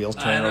see the wheels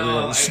turning over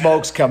there. The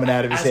smoke's coming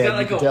out of his head.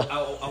 I've got like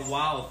a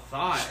wild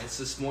thought. It's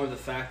just more the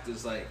fact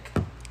is like...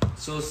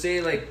 So say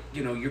like,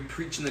 you're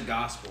preaching the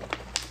gospel.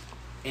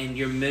 And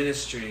you're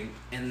ministering.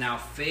 And now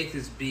faith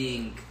is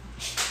being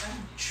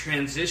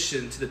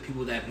transitioned to the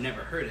people that have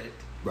never heard it.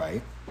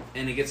 Right.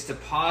 And it gets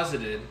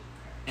deposited.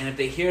 And if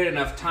they hear it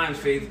enough times,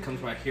 faith comes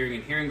by hearing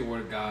and hearing the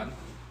word of God.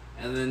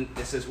 And then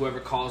it says, whoever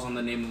calls on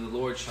the name of the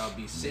Lord shall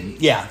be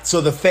saved. Yeah, so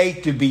the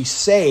faith to be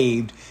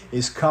saved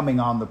is coming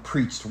on the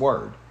preached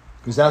word.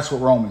 Because that's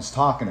what Romans is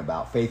talking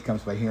about. Faith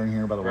comes by hearing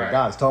by the word of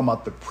God. It's talking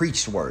about the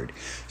preached word.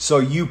 So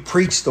you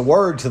preach the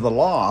word to the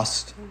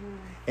lost,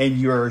 and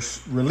you're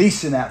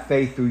releasing that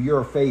faith through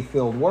your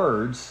faith-filled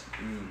words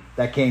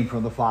that came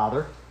from the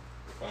Father.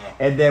 Wow.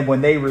 And then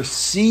when they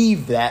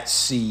receive that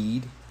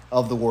seed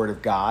of the word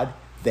of God,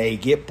 they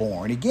get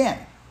born again.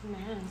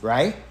 Amen.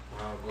 Right?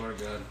 Wow, glory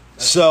to God.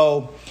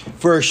 So,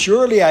 for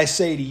surely I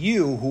say to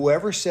you,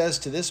 whoever says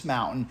to this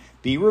mountain,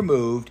 be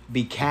removed,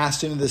 be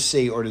cast into the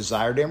sea, or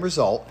desired end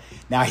result.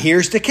 Now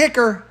here's the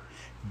kicker.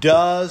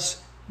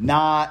 Does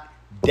not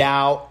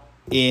doubt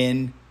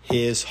in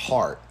his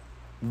heart.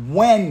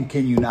 When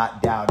can you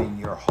not doubt in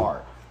your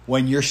heart?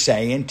 When you're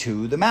saying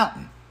to the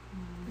mountain.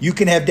 You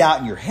can have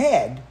doubt in your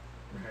head,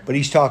 but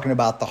he's talking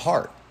about the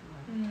heart.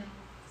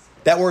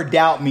 That word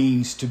doubt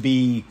means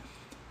to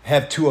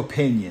have two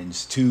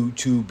opinions, to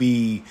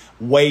be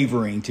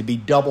wavering, to be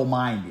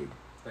double-minded.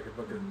 Like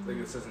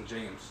it says in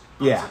James.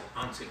 Yeah.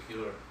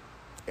 Unsecure.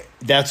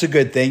 That's a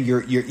good thing.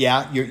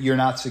 You're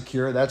not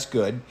secure. That's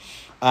good.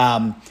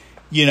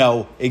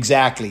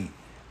 Exactly.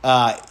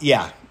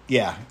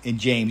 In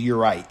James, you're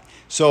right.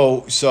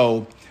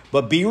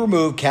 But be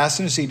removed, cast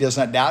into the sea, does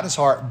not doubt in his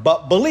heart,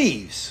 but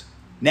believes.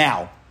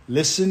 Now,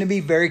 listen to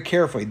me very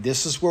carefully.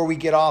 This is where we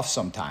get off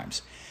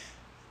sometimes.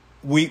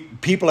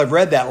 People have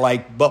read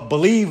that but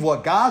believe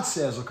what God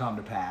says will come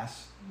to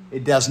pass.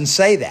 It doesn't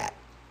say that.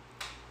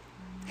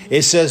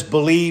 It says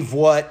believe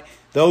what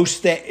those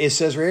things. It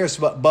says right here,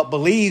 but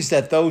believes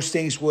that those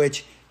things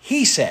which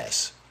he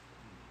says.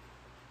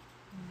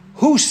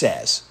 Who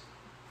says?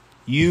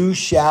 You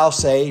shall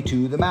say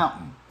to the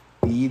mountain,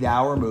 be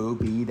thou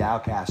removed, be thou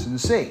cast in the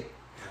sea.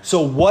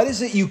 So what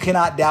is it you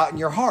cannot doubt in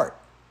your heart?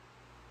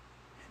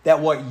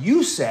 That what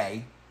you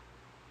say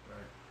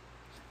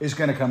is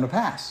going to come to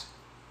pass.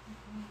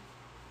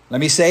 Let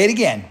me say it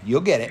again.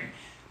 You'll get it.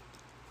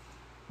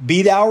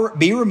 Be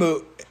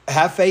removed,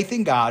 have faith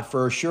in God,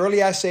 for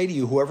surely I say to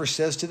you, whoever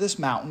says to this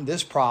mountain,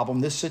 this problem,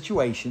 this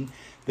situation,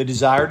 the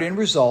desired end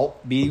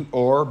result, be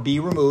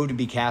removed and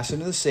be cast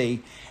into the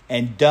sea,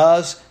 and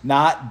does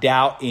not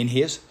doubt in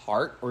his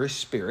heart or his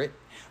spirit,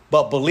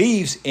 but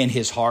believes in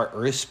his heart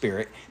or his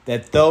spirit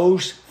that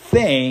those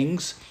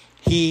things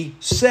he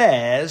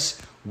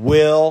says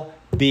will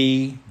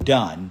be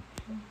done.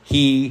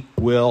 He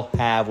will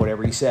have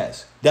whatever he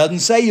says. Doesn't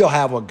say you'll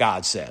have what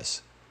God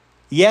says.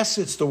 Yes,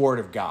 it's the word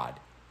of God.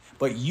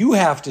 But you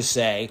have to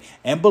say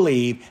and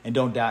believe and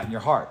don't doubt in your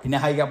heart. You know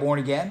how you got born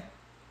again?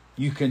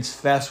 You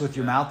confess with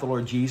your mouth the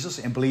Lord Jesus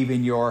and believe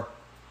in your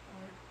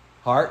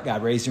heart.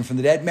 God raised him from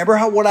the dead. Remember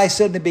what I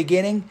said in the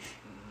beginning?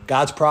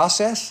 God's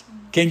process?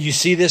 Can you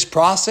see this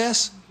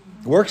process?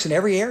 It works in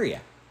every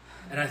area.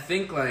 And I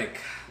think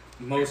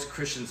most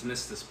Christians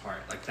miss this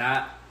part.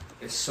 That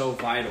is so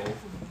vital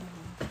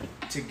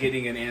to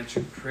getting an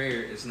answered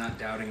prayer, is not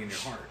doubting in your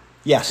heart.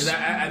 Yes.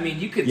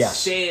 Because you could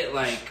say it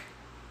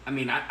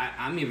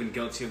I'm even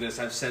guilty of this.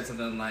 I've said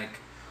something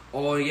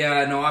oh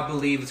yeah, no, I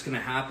believe it's going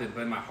to happen,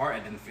 but in my heart I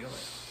didn't feel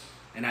it.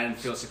 And I didn't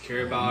feel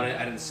secure about it.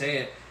 I didn't say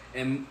it.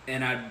 And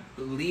I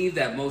believe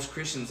that most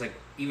Christians,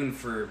 even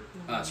for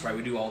us, right,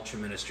 we do ultra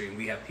ministry and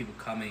we have people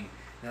coming,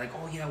 they're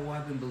oh yeah, well,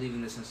 I've been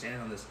believing this and standing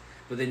on this.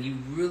 But then you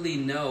really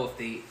know if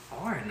they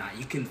are or not.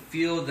 You can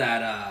feel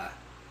that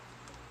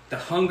the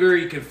hunger,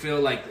 you can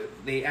feel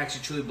they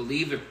actually truly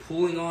believe, they're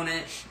pulling on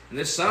it. And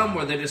there's some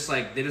where they're just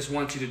they just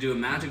want you to do a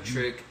magic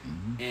trick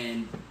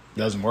and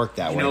doesn't work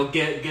that way.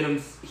 Get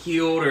them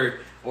healed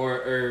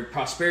or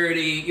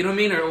prosperity, you know what I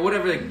mean? Or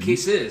whatever the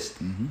case is.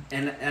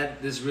 And that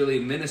has really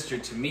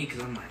ministered to me,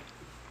 because I'm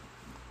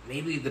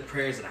maybe the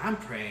prayers that I'm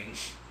praying,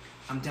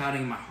 I'm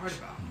doubting in my heart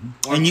about.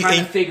 Or I'm trying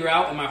to figure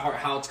out in my heart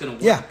how it's going to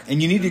work. Yeah,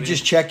 and you need to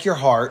just check your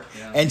heart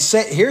and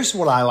say, here's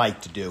what I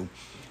like to do.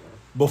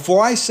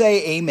 Before I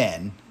say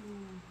amen,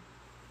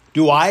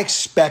 do I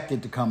expect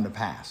it to come to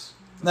pass?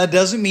 That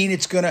doesn't mean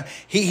it's going to...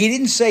 He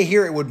didn't say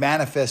here it would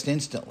manifest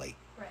instantly.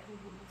 Right.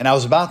 And I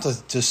was about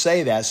to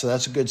say that, so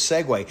that's a good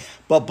segue.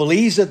 But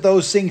believes that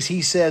those things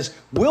he says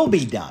will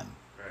be done.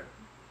 Right.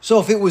 So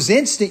if it was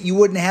instant, you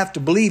wouldn't have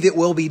to believe it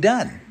will be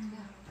done.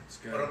 That's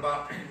good.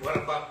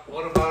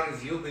 What about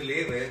if you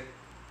believe it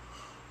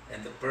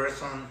and the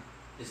person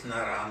is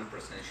not 100%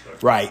 sure?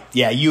 Right.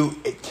 Yeah.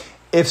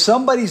 If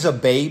somebody's a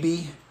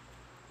baby,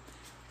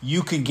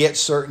 you can get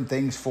certain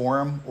things for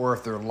them, or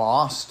if they're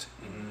lost.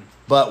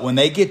 But when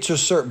they get to a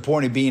certain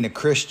point of being a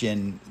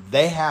Christian,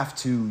 they have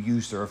to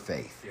use their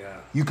faith. Yeah.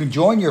 You can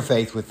join your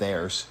faith with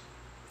theirs.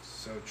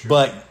 So true.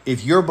 But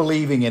if you're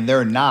believing and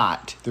they're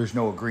not, there's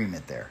no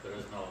agreement there.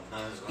 There's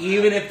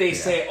even if they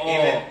say,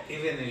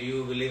 even if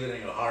you believe it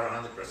in your heart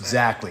 100%.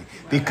 Exactly.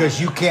 Because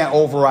you can't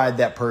override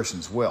that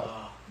person's will.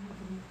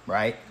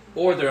 Right?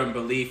 Or their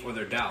unbelief or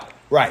their doubt.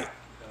 Right.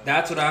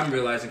 That's what I'm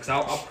realizing. Because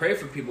I'll pray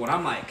for people and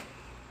I'm like,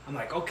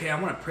 okay,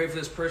 I want to pray for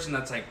this person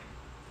that's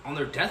on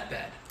their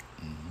deathbed.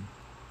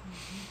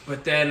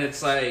 But then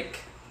it's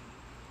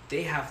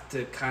they have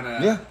to kind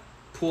of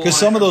pull. Because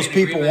some of those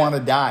people want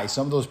to die.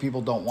 Some of those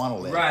people don't want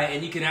to live. Right,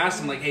 and you can ask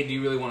them hey, do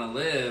you really want to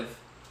live?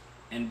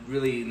 And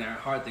really in their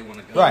heart they want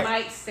to go. Right. They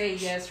might say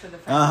yes for the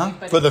family.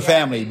 But for the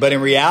family. But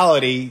in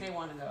reality, they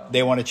want to go.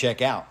 They want to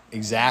check out.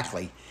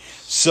 Exactly.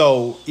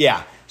 So,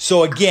 yeah.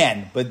 So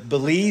again, but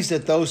believes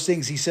that those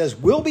things he says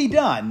will be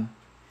done.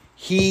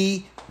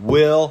 He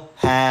will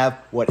have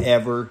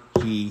whatever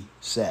he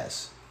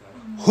says.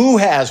 Who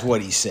has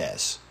what he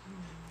says?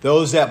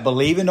 Those that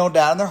believe and don't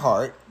doubt in their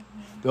heart.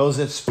 Those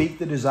that speak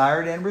the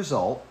desired end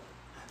result.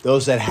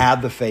 Those that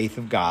have the faith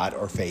of God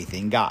or faith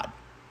in God.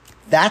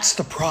 That's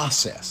the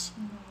process.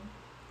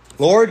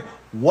 Lord,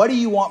 what do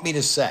you want me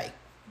to say?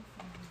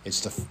 It's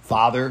the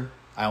Father.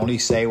 I only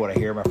say what I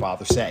hear my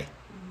Father say.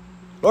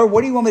 Lord,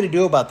 what do you want me to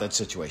do about that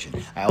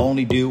situation? I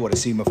only do what I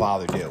see my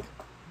Father do.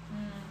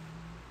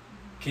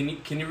 Can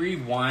you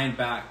rewind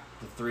back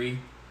the 3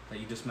 that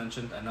you just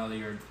mentioned? I know that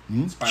you're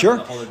inspired sure.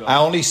 by the Holy Ghost. I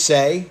only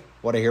say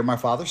what I hear my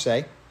Father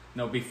say.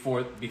 No,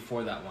 before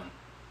that one.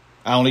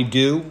 I only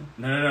do.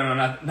 No,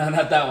 not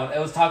that one. It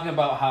was talking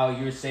about how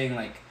you were saying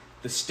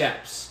the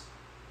steps.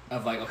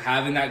 of like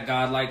having that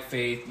godlike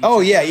faith.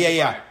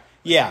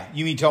 Yeah.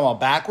 You mean talking about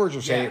backwards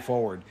or say it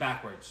forward?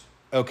 Backwards.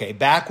 Okay,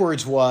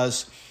 backwards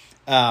was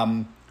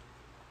the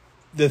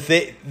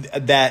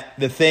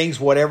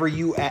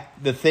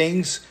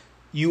things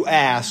you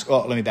ask.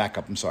 Oh, let me back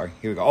up. I'm sorry.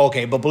 Here we go.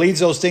 Okay, but believes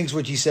those things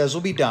which he says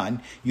will be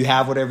done. You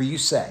have whatever you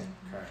say.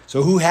 Okay.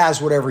 So who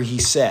has whatever he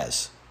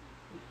says?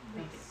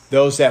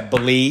 Those that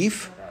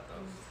believe,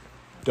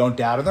 don't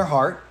doubt in their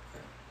heart,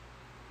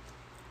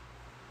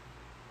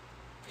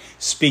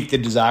 speak the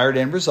desired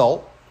end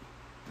result.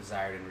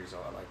 Desired end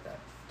result. I like that.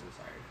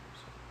 Desired end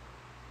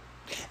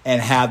result.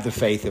 And have the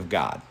faith of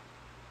God.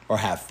 Or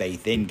have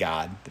faith in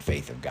God, the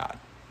faith of God.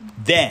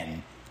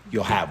 Then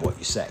you'll have what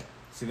you say.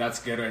 See,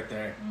 that's good right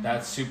there.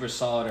 That's super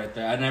solid right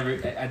there. I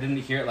didn't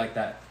hear it like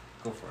that.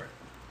 Go for it.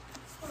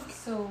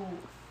 So,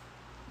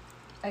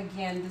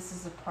 again, this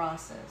is a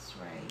process,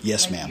 right?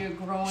 Yes, ma'am. You're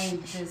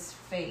growing this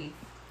faith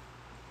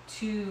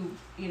to,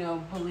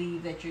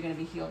 believe that you're going to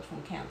be healed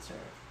from cancer.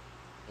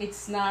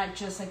 It's not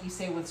just like you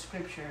say with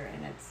scripture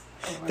and it's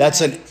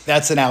overnight.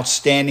 That's an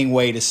outstanding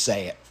way to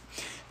say it.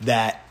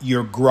 That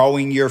you're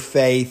growing your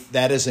faith.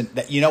 That isn't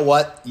that. You know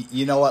what?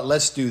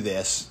 Let's do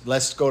this.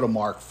 Let's go to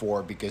Mark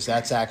 4 because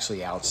that's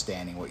actually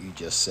outstanding what you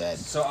just said.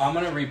 So I'm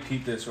gonna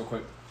repeat this real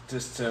quick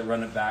just to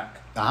run it back.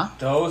 Uh-huh.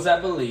 Those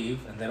that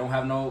believe and they don't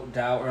have no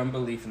doubt or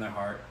unbelief in their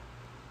heart,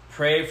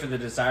 pray for the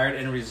desired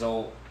end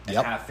result and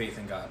have faith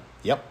in God.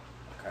 Yep.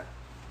 Okay.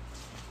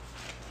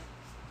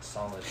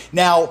 Solid.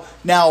 Now,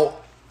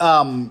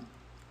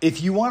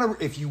 if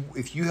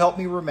you help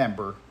me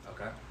remember.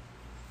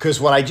 Because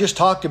what I just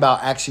talked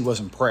about actually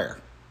wasn't prayer.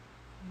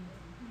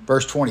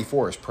 Verse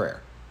 24 is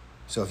prayer.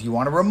 So if you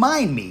want to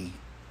remind me,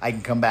 I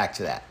can come back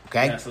to that.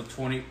 Okay? Yeah,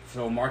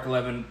 so Mark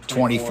 11,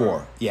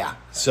 24. Yeah.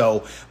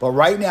 So, but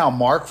right now,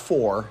 Mark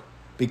 4,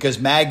 because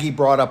Maggie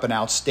brought up an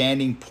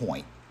outstanding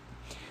point.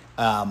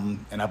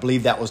 And I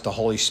believe that was the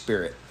Holy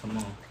Spirit. Come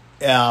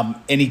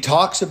on. And he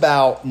talks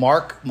about,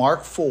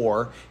 Mark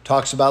 4,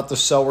 talks about the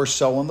sower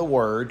sowing the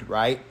word,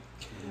 right?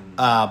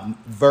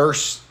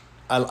 Verse...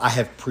 I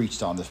have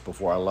preached on this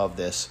before. I love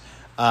this.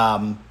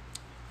 And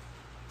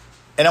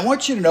I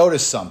want you to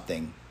notice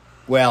something.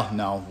 Well,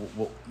 no,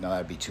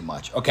 that'd be too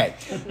much. Okay.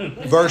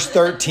 Verse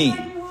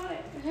 13.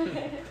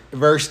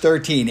 Verse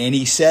 13. And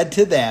he said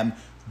to them,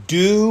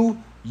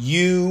 do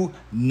you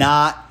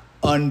not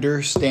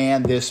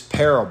understand this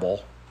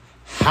parable?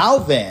 How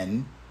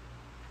then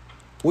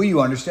will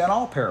you understand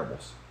all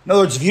parables? In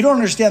other words, if you don't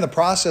understand the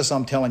process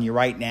I'm telling you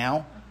right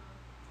now,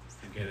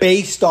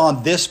 based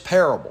on this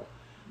parable,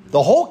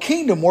 the whole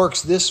kingdom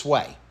works this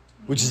way,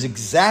 which is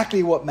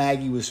exactly what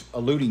Maggie was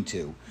alluding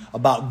to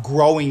about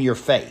growing your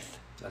faith.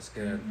 That's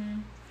good. Mm-hmm.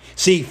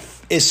 See,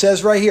 it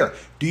says right here,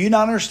 do you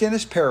not understand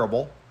this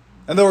parable?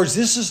 In other words,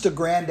 this is the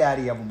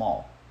granddaddy of them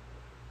all.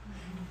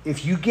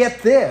 If you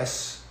get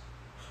this,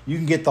 you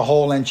can get the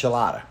whole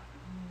enchilada.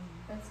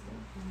 That's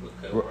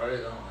good.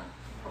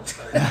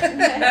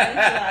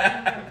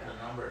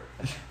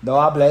 No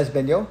hables,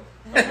 Benyo.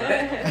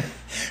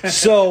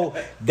 So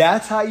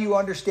that's how you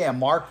understand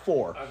Mark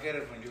 4. I'll get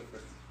it from you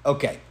first.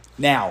 Okay.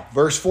 Now,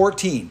 verse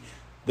 14.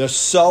 The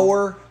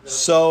sower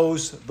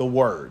sows the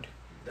word.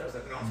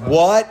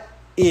 What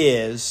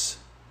is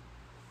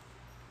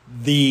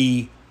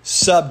the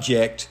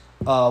subject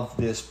of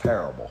this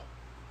parable?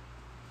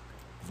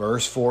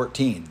 Verse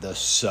 14. The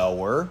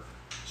sower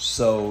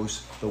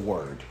sows the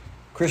word.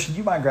 Christian, do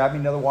you mind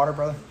grabbing another water,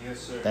 brother?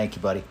 Yes, sir. Thank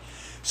you, buddy.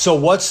 So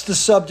what's the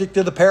subject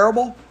of the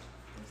parable?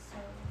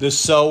 The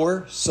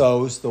sower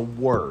sows the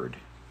word.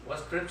 What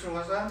scripture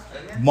was that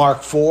again?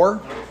 Mark 4,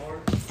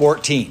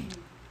 14.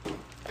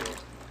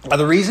 Now,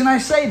 the reason I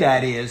say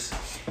that is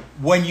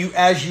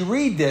as you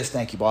read this,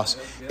 thank you, boss,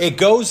 it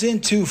goes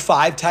into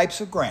 5 types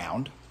of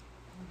ground.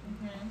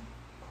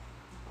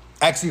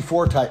 Actually,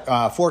 4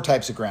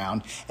 types of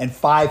ground and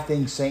 5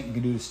 things Satan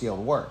can do to steal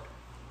the word.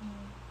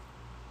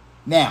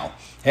 Now,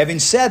 having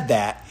said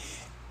that,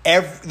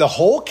 the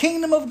whole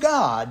kingdom of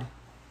God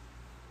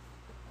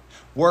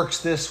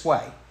works this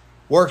way.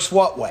 Works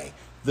what way?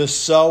 The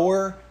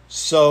sower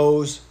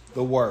sows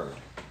the word.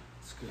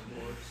 That's good,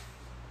 boys.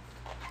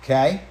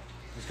 Okay?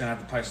 Just going to have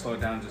to probably slow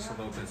it down just a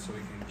little bit so we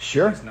can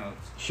Sure. take his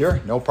notes.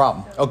 Sure, no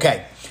problem.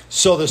 Okay,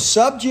 so the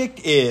subject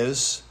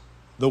is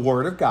the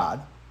word of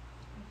God.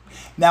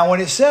 Now,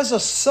 when it says a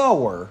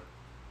sower,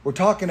 we're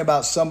talking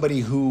about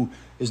somebody who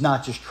is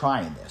not just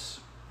trying this.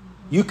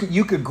 You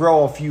could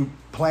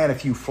plant a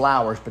few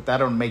flowers, but that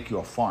don't make you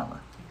a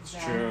farmer. It's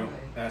true.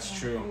 That's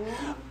true.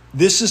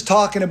 This is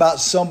talking about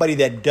somebody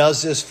that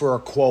does this for a,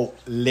 quote,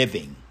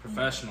 living.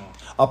 Professional.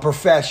 A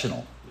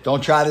professional.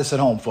 Don't try this at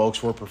home,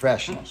 folks. We're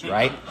professionals,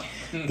 right?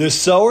 The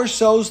sower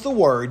sows the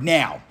word.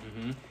 Now,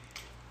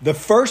 the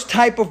first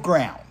type of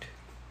ground,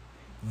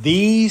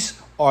 these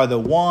are the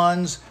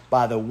ones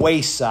by the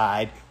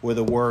wayside where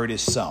the word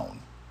is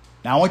sown.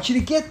 Now, I want you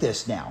to get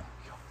this now.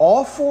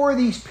 All 4 of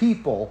these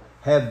people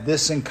have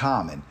this in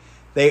common.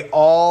 They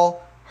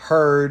all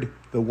heard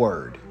the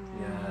word.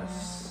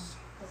 Yes.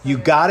 You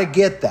got to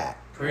get that.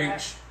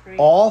 Preach.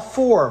 All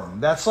four of them.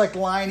 That's like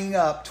lining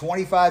up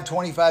 25,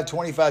 25,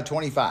 25,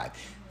 25.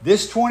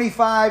 This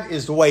 25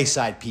 is the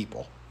wayside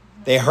people.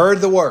 They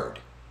heard the word.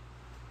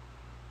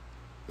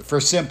 For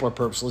simpler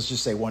purpose, let's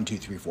just say 1, 2,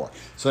 3, 4.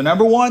 So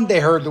number 1, they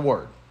heard the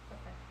word.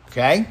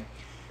 Okay?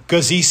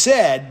 Because he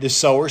said the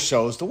sower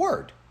sows the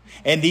word.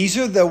 And these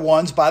are the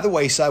ones by the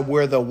wayside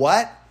where the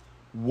what?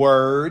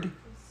 Word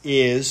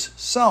is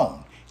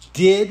sown.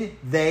 Did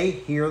they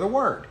hear the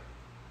word?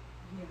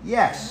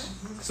 Yes.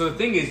 So the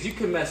thing is, you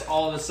can mess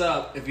all this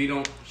up if you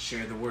don't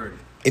share the word.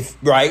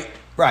 Right.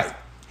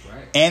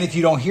 And if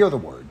you don't hear the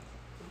word.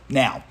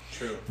 Now,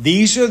 true.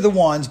 These are the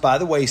ones by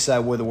the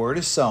wayside where the word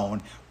is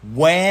sown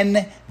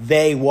when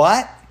they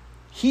what?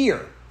 Hear.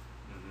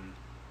 Mm-hmm.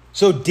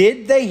 So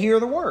did they hear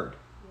the word?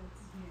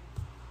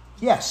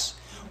 Yes.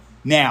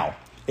 Now,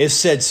 it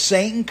said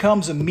Satan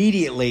comes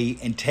immediately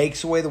and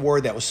takes away the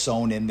word that was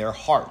sown in their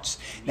hearts.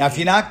 Now, if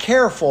you're not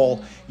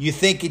careful, you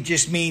think it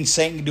just means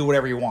Satan can do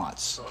whatever he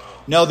wants.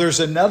 No, there's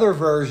another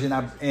version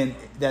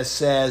that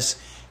says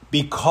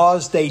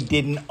because they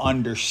didn't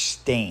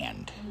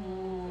understand.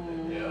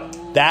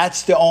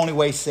 That's the only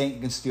way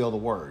Satan can steal the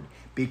word.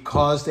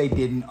 Because they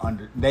didn't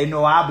they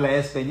no habla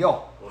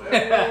español.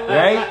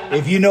 Right?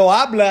 If you know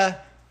habla,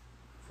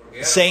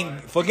 Satan,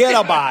 forget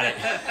about it.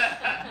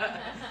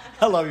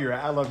 I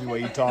love the way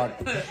you talk.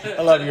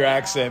 I love your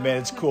accent, man.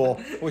 It's cool.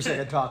 I wish I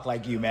could talk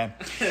like you, man.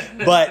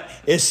 But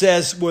it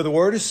says where the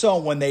word is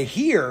sown, when they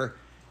hear,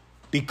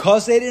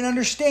 because they didn't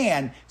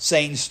understand,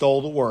 Satan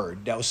stole the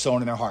word that was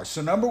sown in their hearts.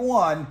 So number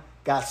 1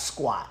 got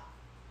squat.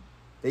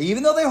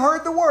 Even though they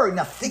heard the word.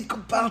 Now think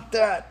about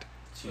that.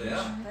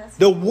 Yeah.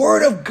 The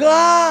word of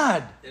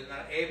God. They're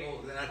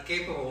not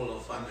capable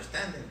of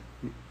understanding.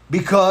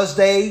 Because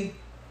they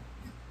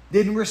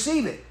didn't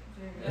receive it.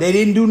 They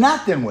didn't do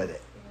nothing with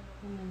it.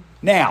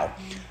 Now,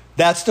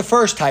 that's the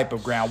first type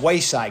of ground,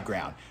 wayside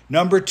ground.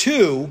 Number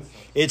 2,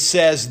 it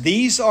says,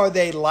 these are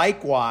they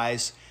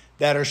likewise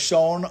that are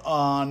sown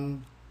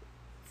on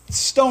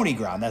stony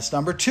ground. That's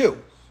number 2.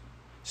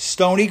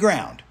 Stony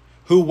ground.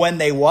 Who, when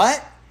they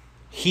what?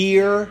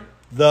 Hear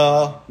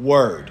the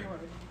word.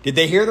 Did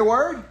they hear the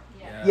word?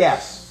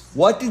 Yes.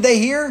 What did they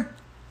hear?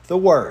 The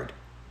word.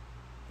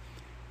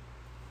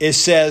 It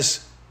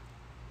says,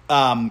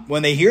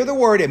 when they hear the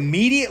word,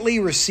 immediately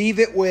receive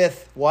it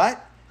with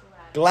what?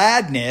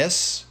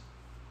 Gladness,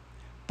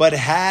 but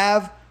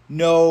have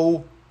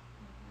no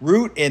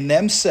root in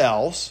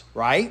themselves,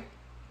 right?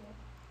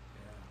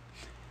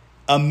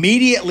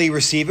 Immediately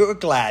receive it with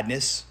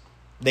gladness.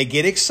 They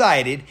get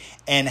excited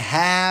and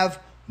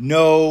have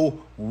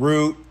no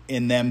root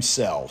in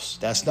themselves.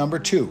 That's number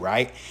 2,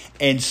 right?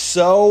 And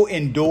so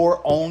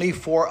endure only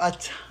for a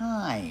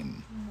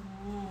time,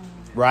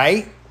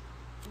 right?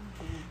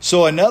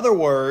 So in other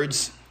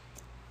words,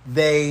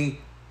 they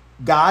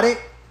got it.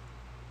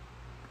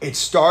 It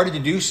started to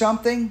do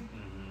something,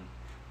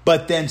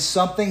 but then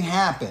something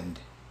happened.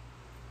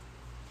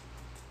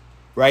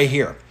 Right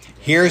here.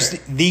 Here's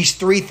these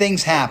 3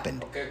 things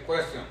happened. Okay,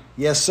 question.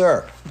 Yes,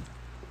 sir.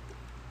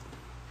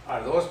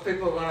 Are those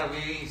people going to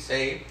be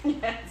saved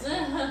at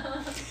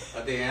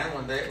the end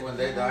when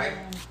they die?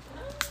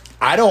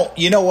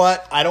 You know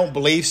what? I don't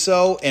believe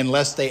so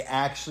unless they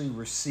actually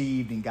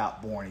received and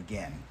got born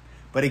again.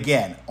 But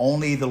again,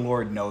 only the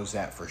Lord knows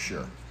that for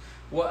sure.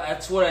 Well,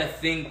 that's what I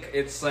think.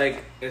 It's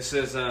like, it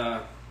says,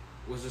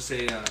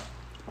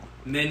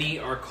 many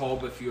are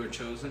called, but few are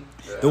chosen.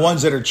 The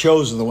ones that are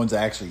chosen are the ones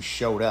that actually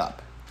showed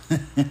up.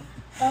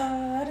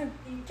 I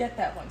didn't get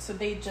that one. So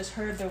they just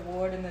heard the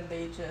word and then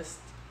they just,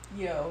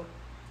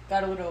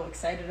 got a little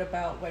excited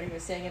about what he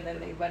was saying and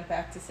then they went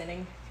back to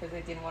sinning because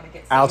they didn't want to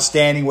get saved.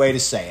 Outstanding way to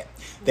say it.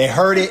 They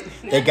heard it,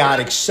 they got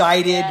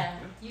excited,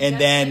 and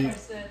then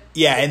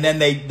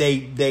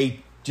they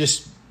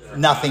just,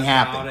 nothing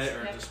happened.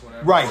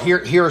 Right,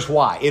 here's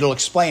why. It'll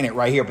explain it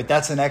right here, but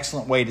that's an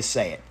excellent way to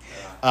say it.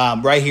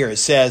 Right here, it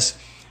says,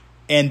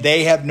 and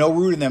they have no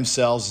root in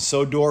themselves, and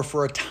so endure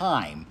for a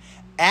time.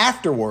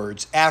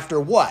 Afterwards, after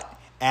what?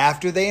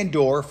 After they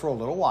endure for a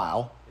little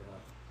while,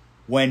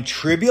 when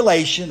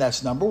tribulation,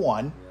 that's number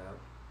 1,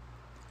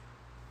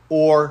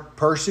 or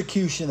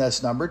persecution,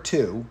 that's number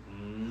 2,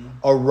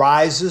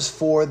 arises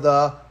for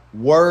the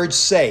word's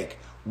sake.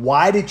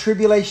 Why did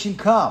tribulation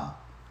come?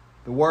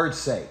 The word's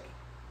sake.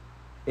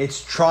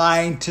 It's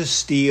trying to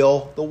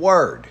steal the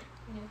word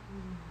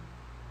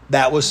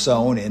that was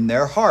sown in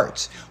their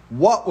hearts.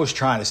 What was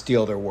trying to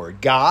steal their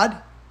word?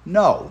 God?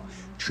 No.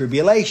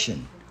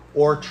 Tribulation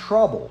or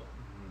trouble,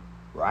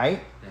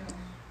 right?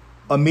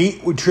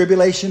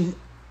 Tribulation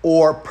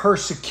or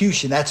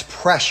persecution, that's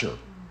pressure.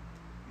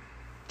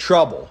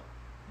 Trouble.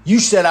 You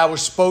said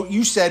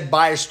you said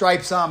by his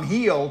stripes I'm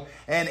healed,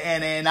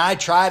 and I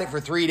tried it for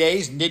 3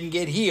 days and didn't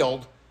get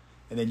healed,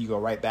 and then you go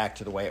right back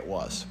to the way it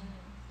was.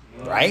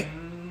 Right?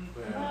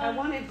 I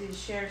wanted to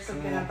share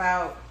something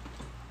about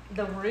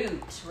the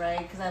root, right?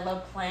 Because I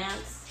love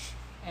plants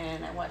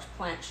and I watch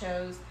plant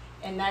shows,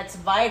 and that's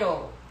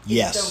vital.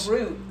 Yes. The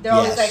root. They're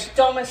always like,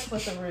 don't mess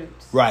with the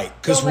roots. Right.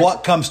 Because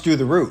what comes through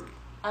the root?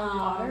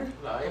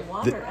 The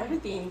water,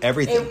 everything.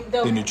 Everything.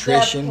 The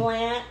nutrition. The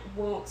plant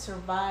won't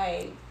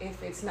survive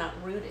if it's not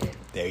rooted.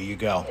 There you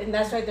go. And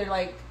that's why they're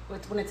like,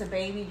 when it's a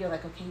baby, you're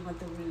like, okay, you want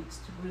the roots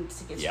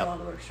to get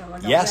stronger.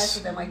 Don't yes. mess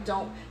with them. Like,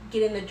 don't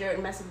get in the dirt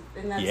and mess with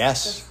them. And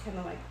that's kind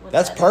of like what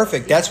that's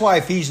perfect. That's why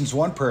Ephesians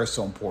 1 prayer is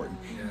so important.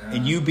 Yeah.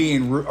 And you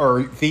being,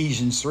 or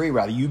Ephesians 3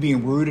 rather, you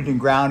being rooted and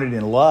grounded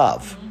in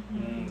love.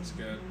 That's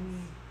good.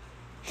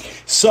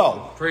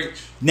 So,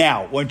 preach.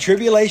 Now, when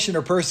tribulation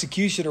or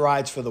persecution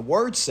arises for the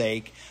word's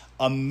sake,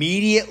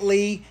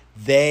 immediately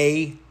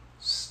they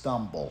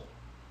stumble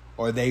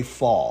or they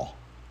fall.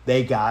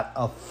 They got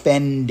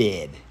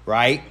offended,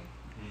 right?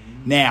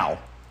 Mm-hmm. Now,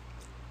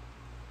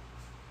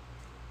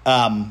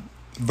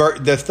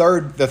 the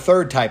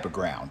third type of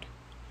ground.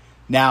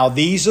 Now,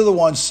 these are the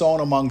ones sown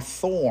among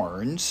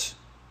thorns.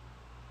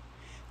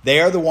 They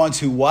are the ones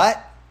who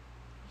what?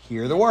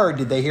 Hear the word.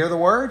 Did they hear the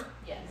word?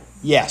 Yes.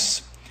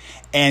 Yes.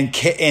 And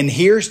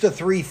here's the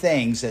three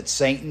things that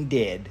Satan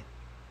did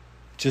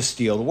to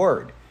steal the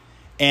word.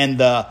 And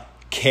the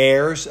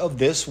cares of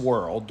this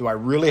world. Do I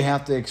really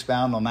have to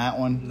expound on that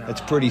one? No.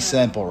 It's pretty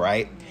simple,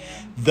 right?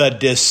 Yeah. The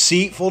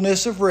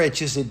deceitfulness of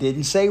riches. It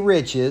didn't say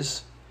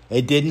riches.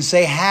 It didn't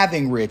say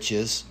having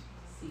riches.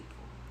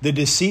 The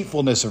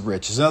deceitfulness of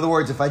riches. In other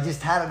words, if I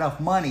just had enough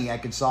money, I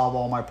could solve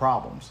all my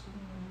problems.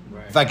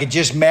 Right. If I could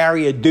just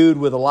marry a dude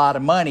with a lot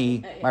of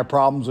money, my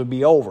problems would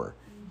be over.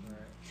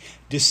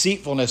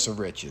 Deceitfulness of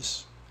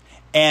riches,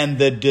 and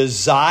the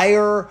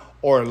desire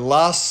or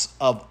lust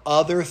of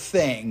other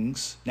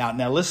things.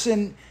 Now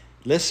listen,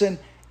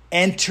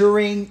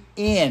 entering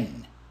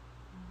in.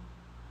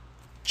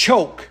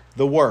 Choke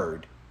the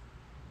word,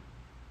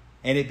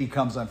 and it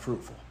becomes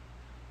unfruitful.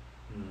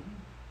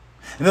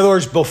 In other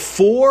words,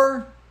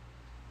 before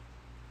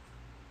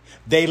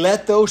they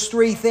let those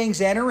three things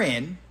enter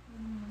in,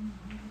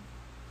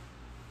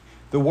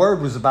 the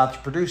word was about to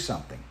produce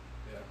something.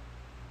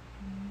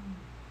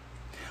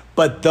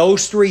 But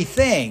those three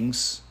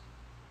things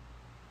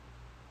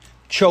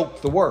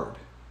choke the word.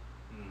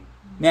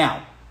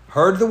 Now,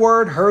 heard the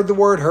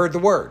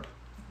word.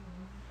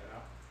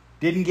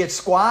 Didn't get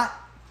squat.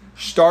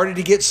 Started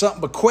to get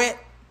something but quit.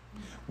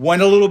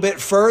 Went a little bit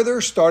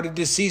further. Started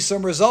to see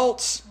some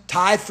results.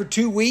 Tithed for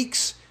 2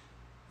 weeks.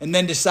 And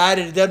then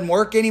decided it doesn't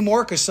work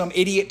anymore because some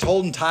idiot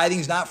told him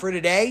tithing's not for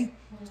today.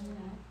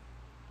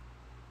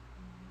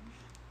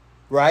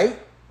 Right?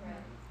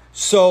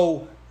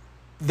 So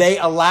they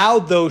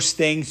allowed those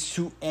things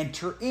to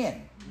enter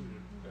in.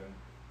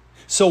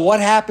 So what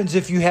happens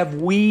if you have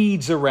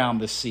weeds around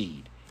the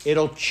seed?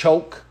 It'll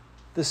choke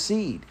the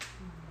seed.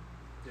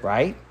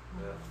 Right?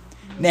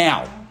 Yeah.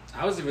 Now,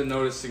 I was even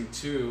noticing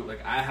too,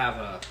 like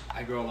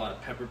I grow a lot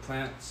of pepper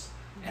plants,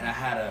 and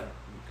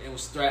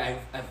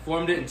I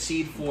formed it in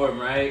seed form,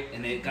 right?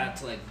 And it got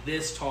to like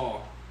this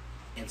tall.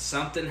 And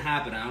something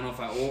happened. I don't know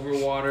if I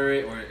overwater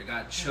it or it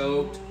got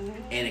choked,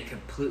 and it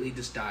completely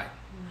just died.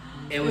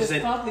 It was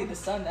probably the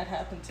sun that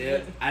happened to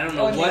me. I don't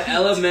know what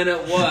element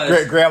it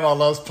was. Grandma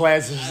loves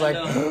plants. It's just like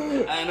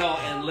I know,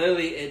 and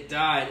literally it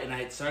died. And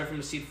I started from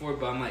a seed forward,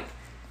 but I'm like,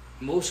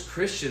 most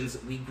Christians,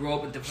 we grow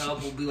up and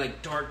develop, will be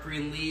like dark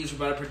green leaves,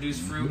 we're about to produce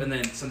fruit, and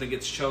then something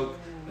gets choked,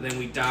 and then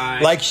we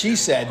die. Like she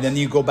said, then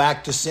you go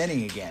back to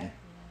sinning again.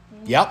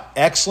 Yep,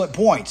 excellent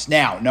points.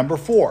 Now, number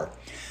 4.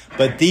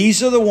 But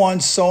these are the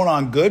ones sown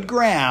on good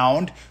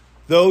ground,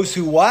 those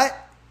who what?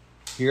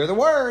 Hear the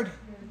word.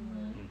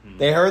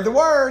 They heard the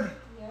word.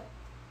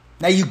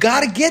 Now you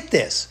got to get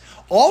this.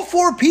 All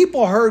 4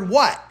 people heard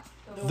what?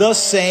 The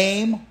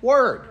same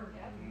word.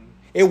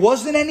 It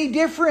wasn't any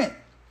different.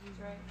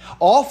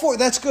 All 4,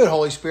 that's good,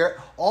 Holy Spirit.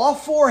 All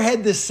 4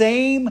 had the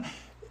same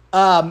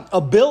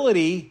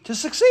ability to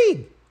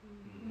succeed.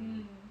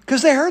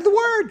 Because they heard the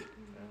word.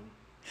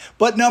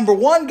 But number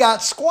 1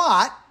 got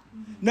squat.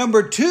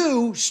 Number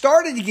 2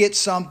 started to get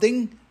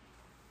something.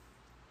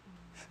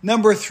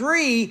 Number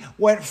 3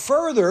 went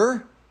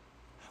further,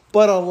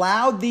 but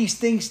allowed these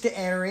things to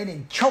enter in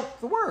and choke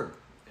the word.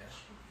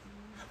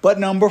 But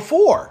number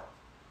 4,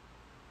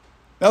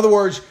 in other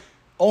words,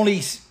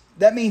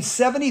 that means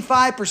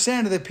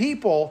 75% of the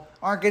people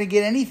aren't going to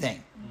get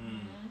anything.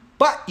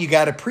 But you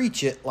got to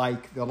preach it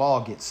like the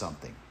law gets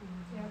something.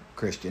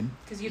 Christian.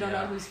 Because you don't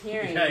know who's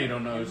hearing. Yeah, you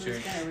don't know who's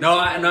hearing. No,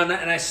 and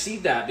I see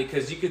that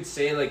because you could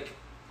say like,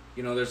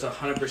 there's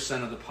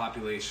 100% of the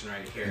population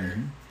right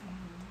here,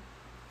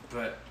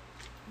 but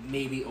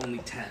maybe only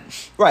 10.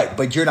 Right,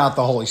 but you're not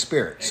the Holy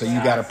Spirit, exactly. So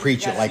you got to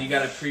preach it like. You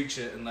got to preach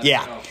it and let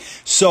it go.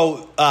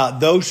 So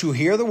those who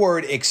hear the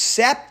word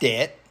accept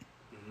it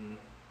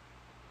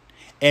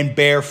and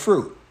bear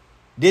fruit.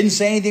 Didn't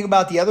say anything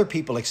about the other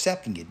people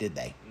accepting it, did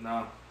they?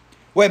 No.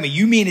 Wait a minute,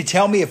 you mean to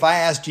tell me if I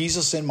ask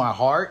Jesus in my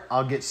heart,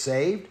 I'll get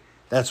saved?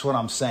 That's what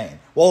I'm saying.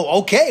 Well,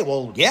 okay,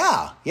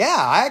 yeah,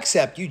 I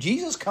accept you.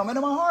 Jesus, come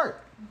into my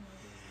heart.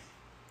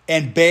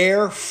 And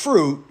bear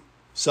fruit,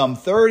 some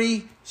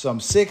 30, some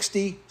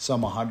 60,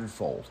 some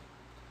 100-fold.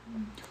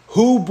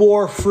 Who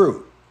bore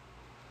fruit?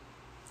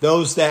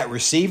 Those that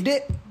received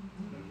it?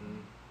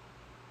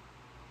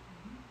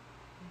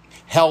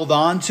 Held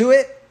on to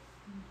it?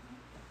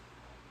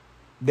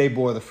 they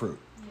bore the fruit.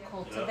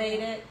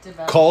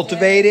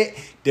 Cultivate it,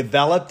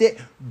 Developed it,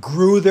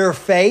 grew their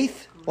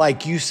faith,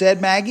 like you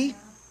said, Maggie.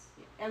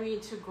 I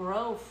mean, to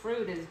grow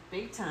fruit is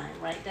big time,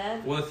 right,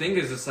 Dad? Well, the thing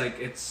is,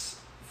 it's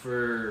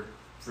for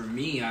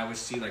me, I always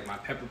see like my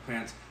pepper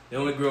plants, they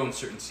only grow in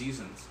certain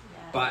seasons. Yeah.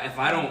 But if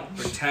I don't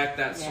protect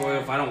that soil,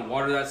 if I don't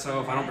water that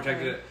soil, if I don't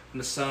protect it from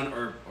the sun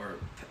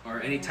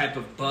or any type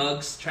of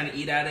bugs trying to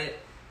eat at it,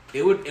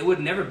 it would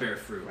never bear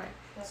fruit.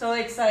 Right. So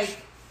it's like,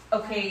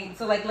 okay,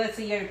 so like let's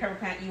say you have your pepper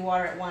plant, you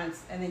water it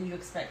once, and then you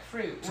expect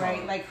fruit,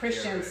 right? Like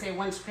Christians say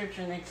one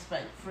scripture and they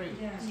expect fruit.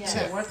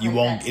 Yeah. You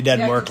won't. It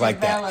doesn't work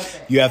like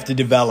that. You have to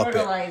develop it.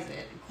 Fertilize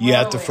it. You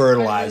have to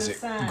fertilize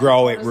it,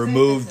 grow it,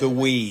 remove the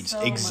weeds.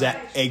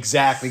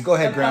 Exactly. Go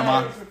ahead,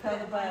 Grandma.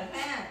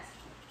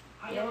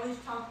 I always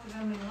talk to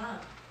them in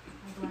love.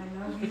 I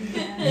love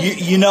you.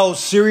 You know,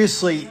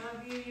 seriously. I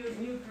love you.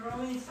 You're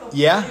growing so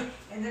Yeah. pretty.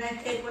 And then I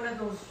take one of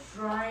those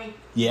dry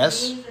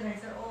Yes. leaves and I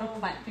say, oh,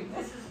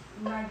 this is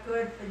not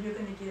good, but you're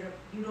going to get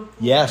a beautiful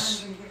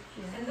Yes. plant.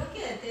 And look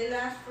at it. They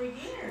last for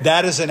years.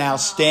 That is an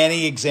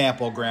outstanding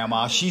example,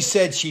 Grandma. She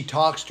said she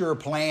talks to her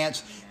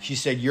plants. She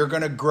said, you're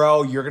going to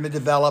grow, you're going to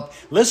develop.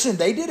 Listen,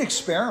 they did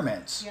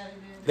experiments.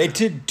 They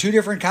did 2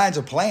 different kinds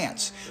of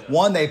plants.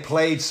 One, they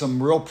played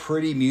some real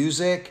pretty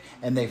music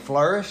and they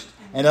flourished.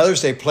 And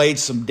others, they played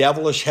some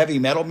devilish heavy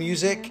metal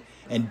music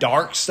and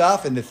dark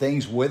stuff and the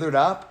things withered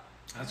up.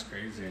 That's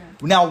crazy.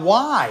 Now,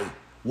 why?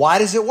 Why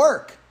does it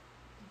work?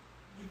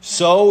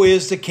 So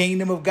is the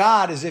kingdom of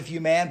God as if you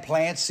man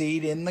plant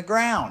seed in the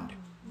ground.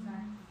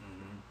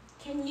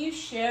 Can you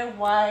share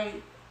why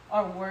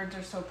our words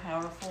are so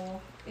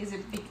powerful? Is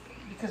it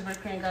because we're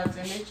creating God's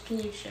image? Can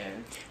you share?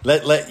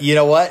 You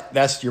know what?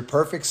 That's your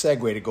perfect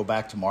segue to go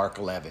back to Mark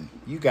 11.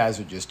 You guys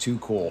are just too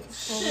cool.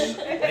 I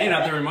didn't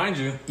have to remind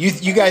you.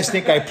 You guys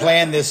think I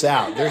planned this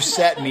out. They're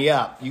setting me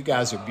up. You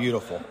guys are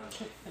beautiful.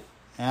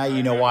 Now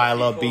you know why I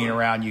love being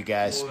around you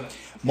guys.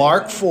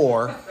 Mark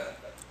 4.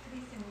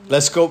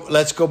 Let's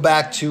go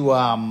back to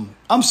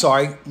I'm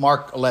sorry,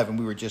 Mark 11.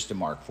 We were just in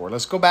Mark 4.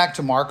 Let's go back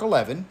to Mark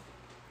 11.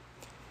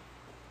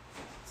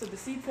 So the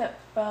seeds that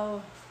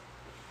fell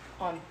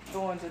on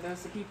thorns, are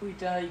those the people who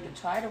either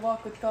try to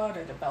walk with God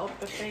or develop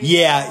the faith?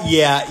 Yeah.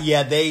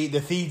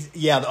 The seeds,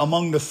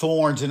 among the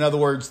thorns. In other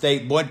words,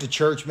 they went to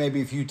church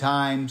maybe a few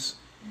times,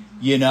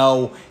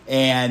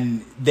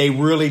 and they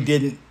really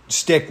didn't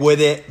stick with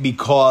it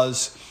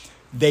because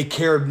they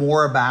cared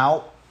more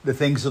about the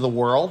things of the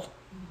world.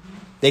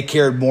 They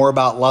cared more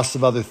about lust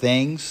of other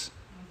things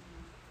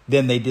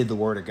than they did the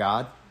Word of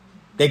God.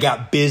 They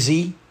got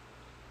busy.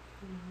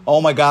 Oh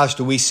my gosh,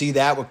 do we see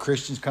that with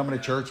Christians coming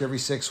to church every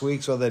 6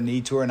 weeks, whether they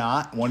need to or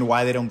not? Wonder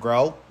why they don't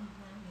grow?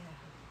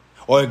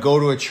 Or go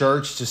to a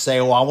church to say,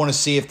 I want to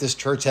see if this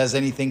church has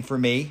anything for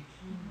me.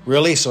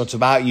 Really? So it's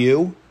about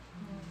you?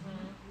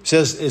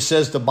 It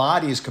says the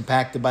body is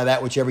compacted by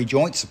that which every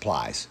joint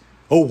supplies.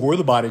 Oh, we're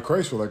the body of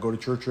Christ, whether I go to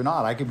church or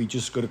not. I could be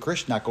just a good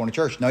Christian not going to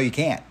church. No, you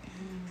can't.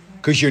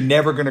 Because you're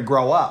never going to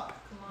grow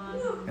up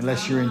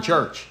unless you're in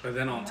church. But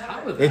then on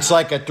top of that, it's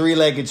like a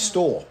 3-legged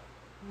stool.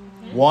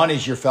 1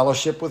 is your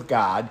fellowship with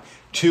God.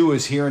 2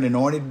 is hearing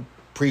anointed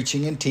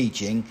preaching and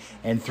teaching.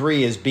 And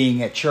 3 is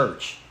being at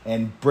church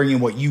and bringing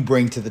what you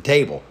bring to the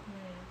table.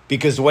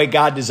 Because the way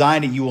God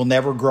designed it, you will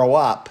never grow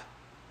up.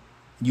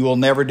 You will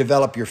never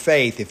develop your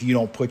faith if you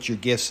don't put your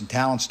gifts and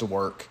talents to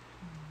work.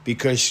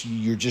 Because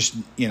you're just,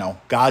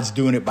 God's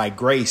doing it by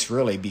grace,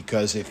 really.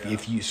 Because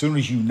if you, as soon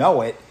as you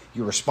know it,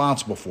 you're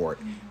responsible for it.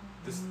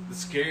 The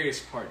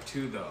scariest part,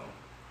 too, though,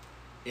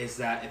 is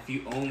that if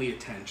you only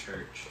attend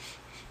church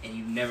and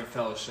you never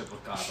fellowship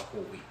with God the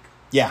whole week.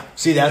 Yeah,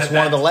 see, that's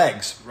one of the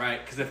legs.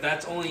 Right, because if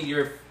that's only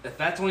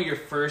your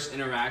first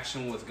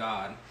interaction with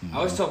God, I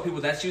always tell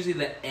people that's usually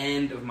the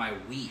end of my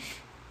week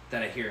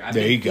that I hear. I've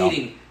been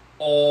eating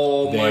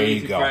all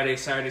Monday through Friday,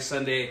 Saturday,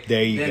 Sunday.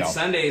 Then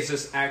Sunday is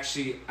just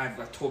actually,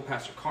 I've told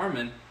Pastor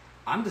Carmen,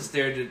 I'm just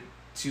there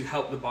to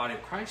help the body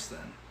of Christ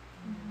then.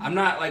 I'm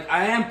not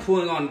I am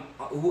pulling on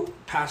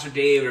Pastor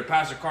Dave or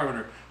Pastor Carmen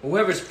or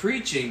whoever's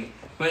preaching,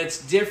 but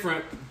it's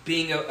different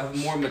being a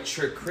more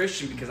mature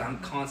Christian because I'm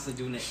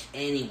constantly doing it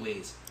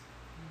anyways,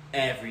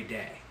 every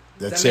day.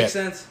 Does that make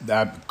sense?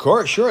 Of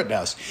course, sure it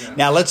does. Yeah.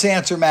 Now let's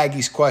answer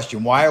Maggie's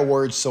question. Why are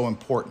words so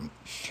important?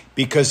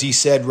 Because he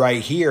said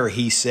right here,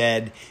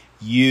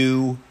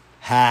 you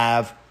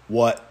have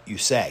what you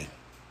say.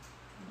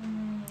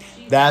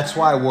 That's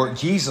why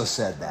Jesus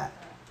said that.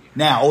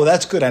 Now,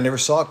 that's good. I never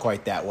saw it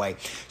quite that way.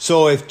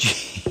 So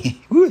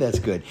that's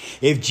good.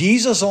 If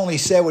Jesus only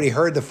said what he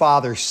heard the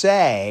Father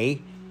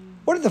say,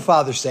 what did the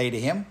Father say to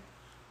him?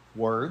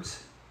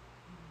 Words.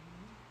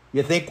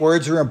 You think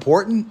words are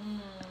important?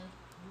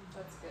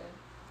 That's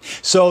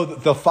good. So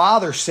the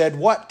Father said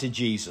what to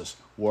Jesus?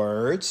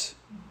 Words.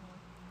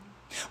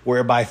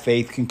 Whereby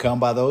faith can come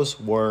by those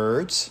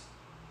words.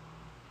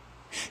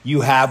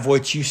 You have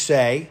what you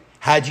say.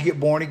 How'd you get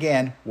born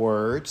again?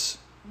 Words.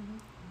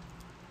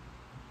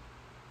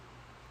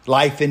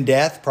 Life and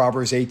death,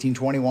 Proverbs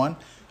 18:21.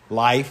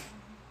 Life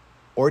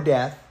or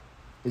death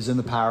is in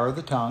the power of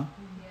the tongue.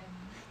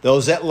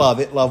 Those that love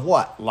it love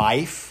what?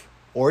 Life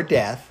or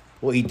death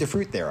will eat the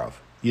fruit thereof.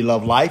 You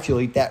love life,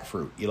 you'll eat that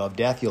fruit. You love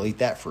death, you'll eat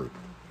that fruit.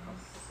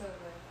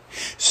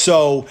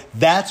 So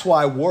that's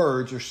why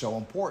words are so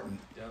important.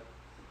 Yep.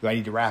 Do I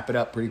need to wrap it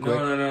up pretty quick?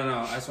 No.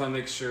 I just want to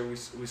make sure we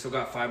still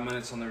got 5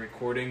 minutes on the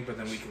recording, but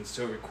then we can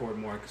still record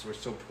more because we're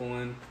still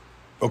pulling.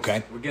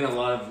 Okay. We're getting a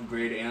lot of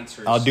great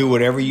answers. I'll do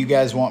whatever you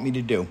guys want me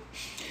to do.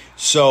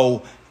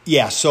 So,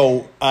 yeah.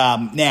 So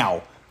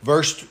now,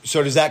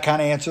 so does that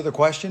kind of answer the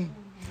question?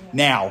 Yeah.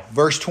 Now,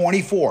 verse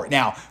 24.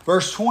 Now,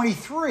 verse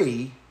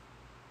 23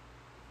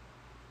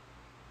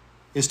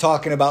 is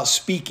talking about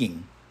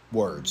speaking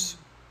words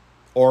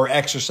or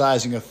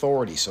exercising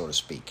authority, so to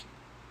speak.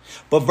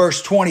 But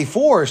verse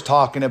 24 is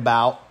talking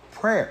about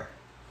prayer.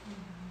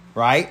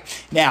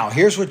 Right? Now,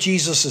 here's what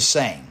Jesus is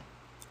saying.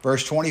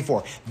 Verse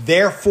 24.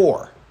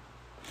 Therefore.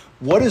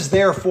 What does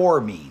therefore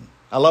mean?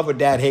 I love what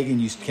Kenneth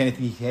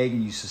E.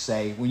 Hagin used to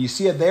say. When you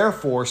see a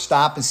therefore,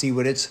 stop and see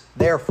what it's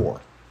there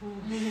for.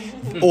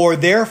 Or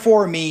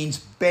therefore means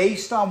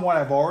based on what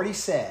I've already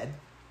said.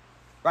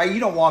 Right? You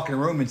don't walk in a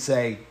room and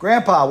say,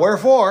 Grandpa,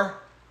 wherefore?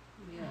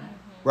 Yeah.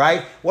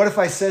 Right? What if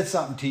I said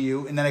something to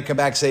you and then I come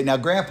back and say, now,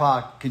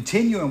 Grandpa,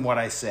 continuing what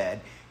I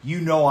said, you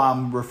know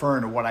I'm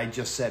referring to what I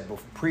just said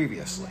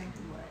previously.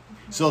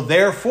 So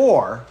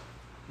therefore,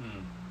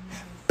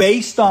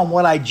 based on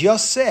what I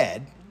just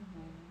said,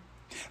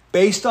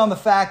 based on the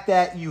fact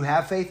that you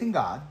have faith in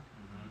God,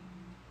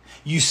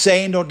 you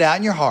say and don't doubt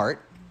in your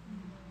heart,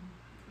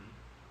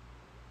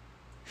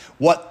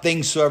 what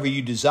things soever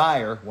you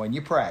desire when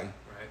you pray,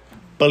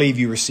 believe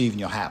you receive and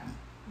you'll have them.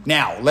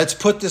 Now, let's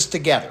put this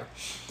together.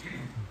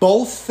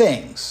 Both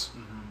things,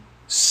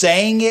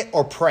 saying it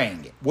or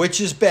praying it, which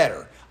is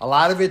better? A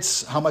lot of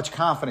it's how much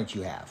confidence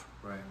you have.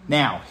 Right.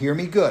 Now, hear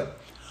me good.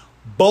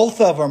 Both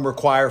of them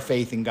require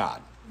faith in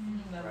God.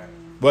 Right.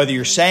 Whether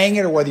you're saying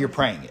it or whether you're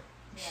praying it.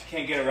 You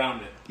can't get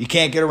around it. You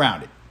can't get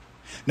around it.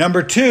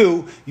 Number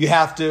two, you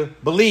have to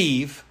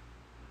believe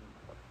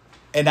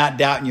and not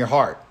doubt in your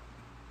heart.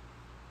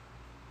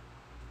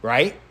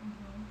 Right?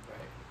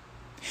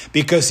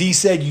 Because he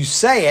said you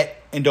say it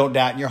and don't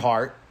doubt in your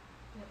heart.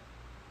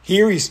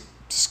 Here he's,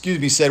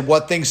 said,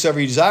 what things soever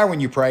you desire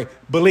when you pray,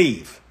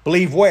 believe.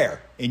 Believe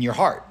where? In your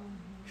heart.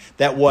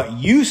 That what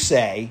you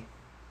say,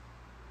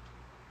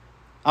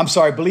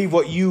 believe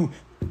what you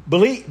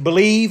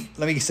believe.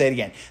 Let me say it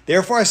again.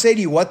 Therefore I say to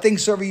you, what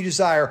things soever you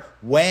desire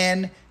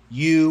when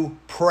you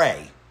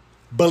pray,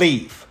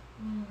 believe.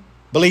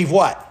 Believe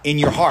what? In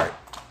your heart.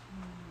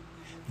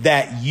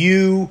 That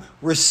you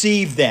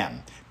receive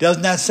them.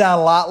 Doesn't that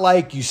sound a lot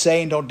like you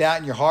say and don't doubt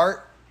in your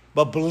heart?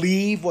 But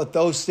believe what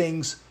those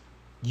things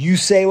you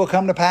say will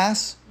come to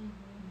pass?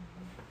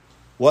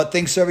 What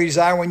things soever you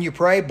desire when you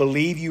pray,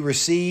 believe you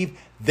receive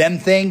them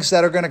things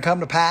that are going to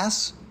come to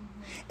pass?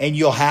 And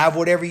you'll have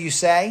whatever you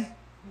say?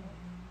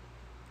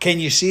 Can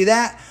you see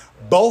that?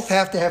 Both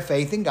have to have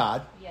faith in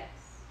God. Yes.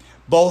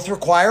 Both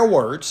require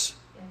words.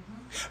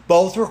 Mm-hmm.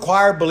 Both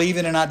require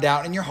believing and not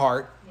doubting in your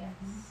heart. Yes.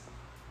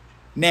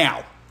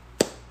 Now,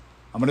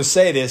 I'm going to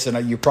say this,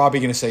 and you're probably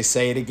going to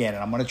say it again,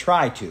 and I'm going to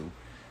try to.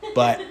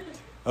 But,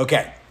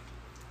 okay.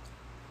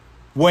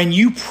 When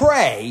you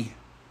pray,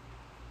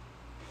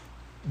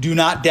 do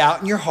not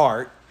doubt in your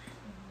heart,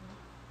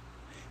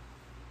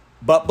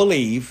 but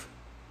believe.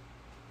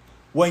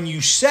 When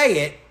you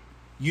say it,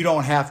 you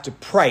don't have to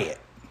pray it.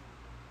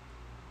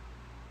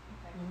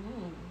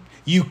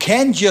 You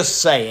can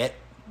just say it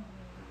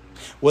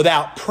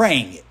without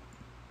praying it.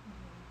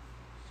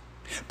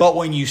 But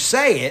when you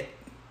say it,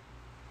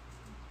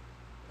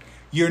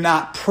 you're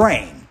not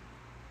praying.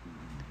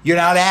 You're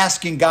not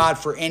asking God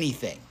for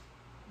anything.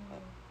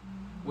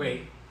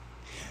 Wait.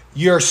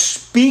 You're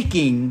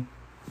speaking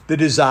the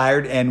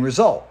desired end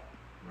result.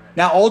 Right.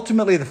 Now,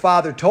 ultimately, the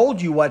Father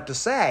told you what to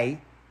say,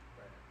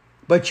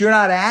 but you're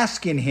not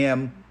asking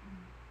Him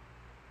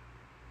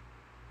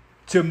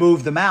to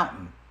move the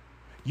mountain.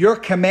 You're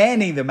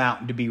commanding the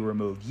mountain to be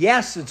removed.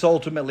 Yes, it's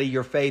ultimately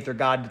your faith or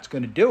God that's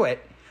going to do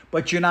it,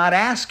 but you're not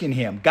asking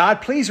Him,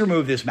 God, please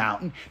remove this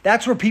mountain.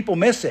 That's where people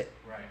miss it.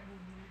 Right.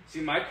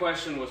 See, my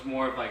question was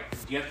more of like,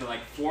 you have to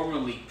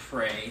formally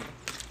pray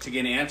to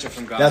get an answer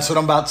from God. That's what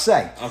I'm about to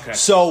say. Okay.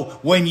 So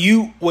when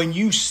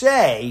you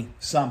say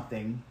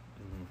something,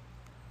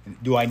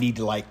 do I need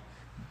to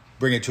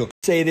bring it to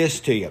say this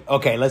to you?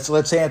 Okay, let's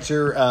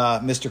answer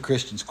Mr.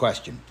 Christian's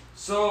question.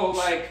 So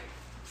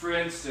for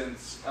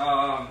instance,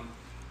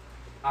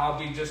 I'll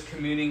be just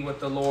communing with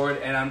the Lord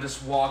and I'm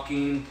just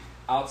walking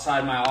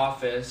outside my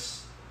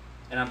office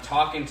and I'm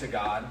talking to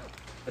God,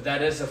 but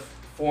that is a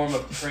form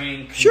of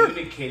praying,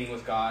 communicating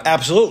with God.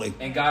 Absolutely.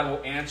 And God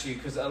will answer you,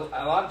 because a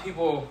lot of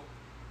people,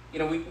 we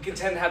can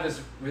tend to have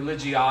this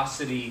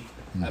religiosity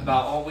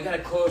about, we got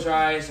to close our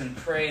eyes and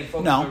pray and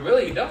focus. No. But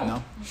really, you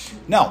don't.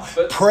 No.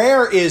 But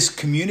prayer is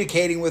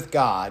communicating with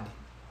God,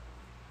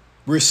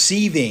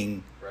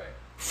 receiving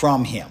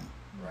from Him.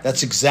 Right.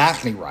 That's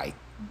exactly right.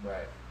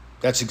 Right.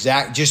 That's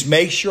exact. Just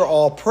make sure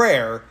all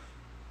prayer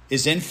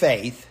is in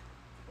faith,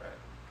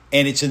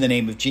 and it's in the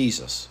name of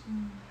Jesus.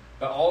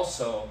 But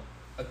also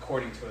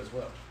according to His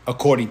will.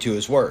 according to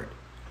his word.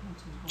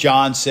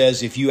 John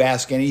says if you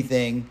ask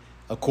anything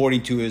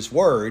according to his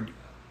word,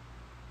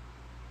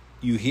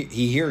 he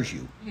hears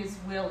you. His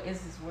will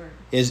is his word.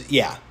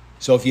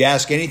 So if you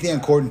ask anything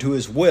according to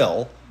his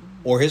will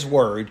or his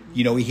word,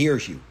 he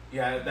hears you.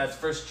 Yeah,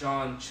 that's 1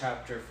 John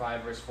chapter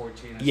 5, verse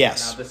 14.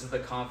 Yes. Now this is the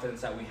confidence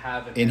that we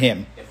have in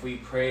him. If we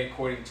pray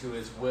according to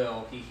his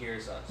will, he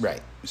hears us.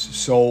 Right.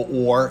 So,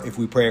 or if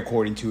we pray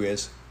according to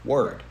his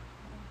word.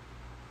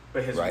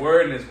 But his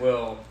word and his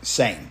will...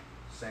 Same.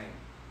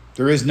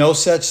 There is no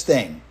such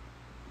thing.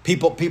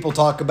 People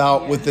talk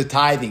about with the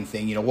tithing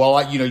thing,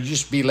 you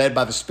just be led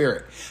by the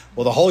Spirit.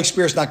 Well, the Holy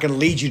Spirit's not going to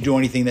lead you to do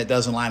anything that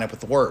doesn't line up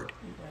with the Word.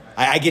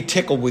 I get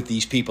tickled with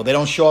these people. They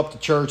don't show up to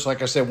church,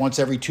 like I said, once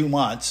every 2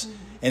 months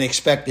and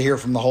expect to hear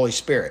from the Holy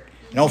Spirit.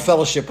 They don't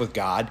fellowship with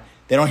God.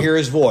 They don't hear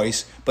his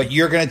voice. But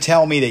you're going to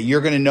tell me that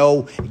you're going to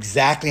know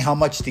exactly how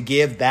much to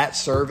give that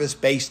service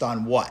based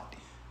on what?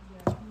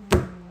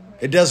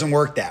 It doesn't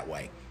work that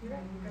way.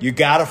 You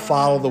got to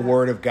follow the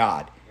Word of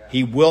God.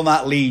 He will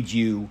not lead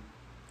you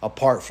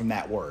apart from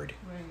that Word.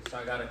 So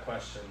I got a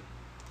question.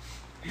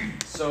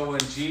 So when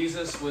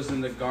Jesus was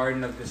in the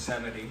Garden of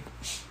Gethsemane,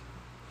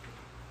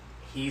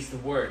 he's the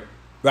Word.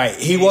 Right.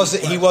 He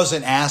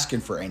wasn't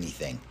asking for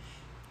anything.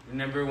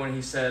 Remember when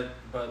he said,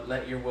 but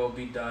let your will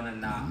be done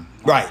and not mine.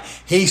 Right.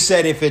 He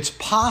said, if it's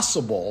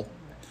possible,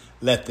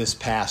 let this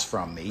pass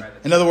from me. Right.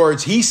 In other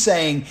words, he's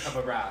saying, cup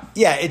of wrath.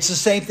 Yeah, it's the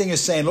same thing as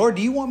saying, Lord,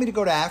 do you want me to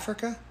go to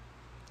Africa?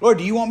 Lord,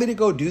 do you want me to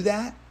go do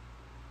that?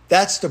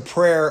 That's the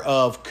prayer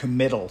of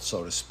committal,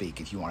 so to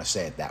speak, if you want to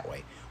say it that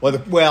way.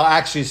 Well,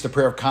 actually, it's the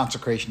prayer of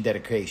consecration,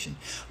 dedication.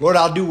 Lord,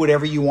 I'll do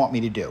whatever you want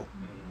me to do.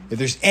 If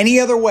there's any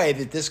other way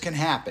that this can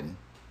happen,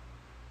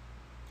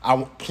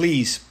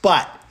 please,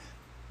 but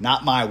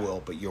not my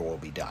will, but your will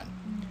be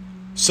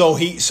done. So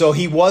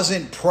he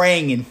wasn't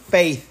praying in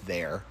faith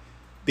there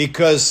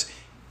because,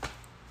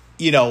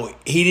 he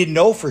didn't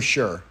know for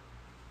sure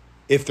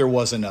if there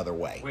was another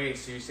way. Wait,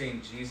 so you're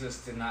saying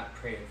Jesus did not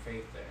pray in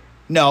faith there?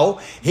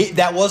 No,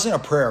 that wasn't a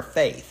prayer of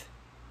faith.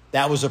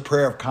 That was a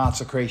prayer of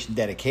consecration,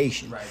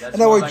 dedication. Right. That's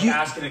in other words, like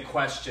asking a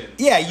question.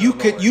 Yeah, you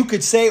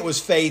could say it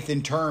was faith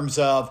in terms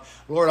of,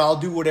 Lord, I'll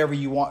do whatever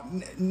you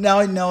want.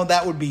 No,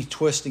 that would be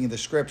twisting of the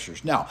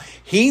scriptures. No,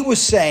 he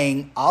was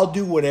saying, I'll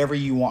do whatever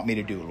you want me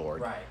to do,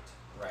 Lord. Right.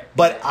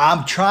 But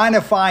I'm trying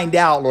to find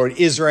out, Lord,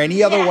 is there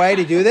any other way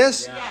to do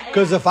this?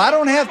 Because if I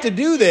don't have to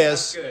do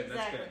this, that's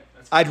good.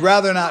 I'd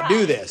rather not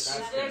do this.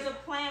 If there's a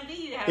plan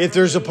B, if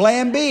there's a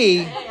plan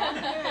B,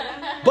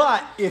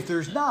 but if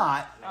there's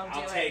not,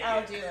 I'll take it.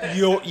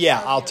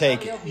 I'll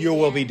take it. Your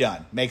will be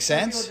done. Make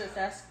sense?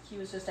 He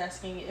was just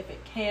asking if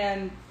it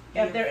can be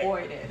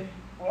avoided,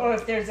 or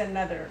if there's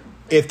another.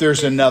 If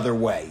there's another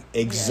way,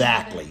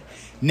 exactly.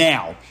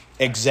 Now,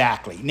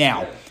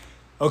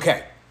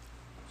 okay.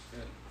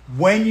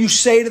 When you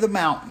say to the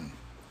mountain,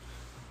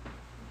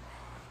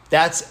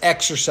 that's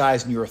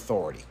exercising your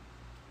authority.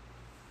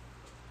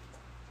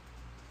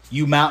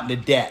 You mountain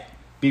of debt,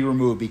 be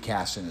removed, be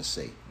cast in the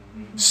sea.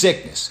 Mm-hmm.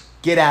 Sickness,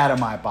 get out of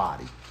my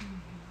body.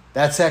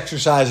 That's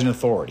exercising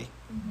authority.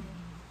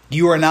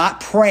 You are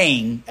not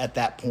praying at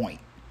that point.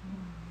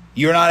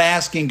 You're not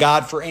asking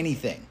God for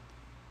anything.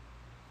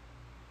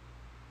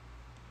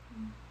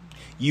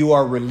 You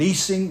are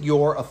releasing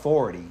your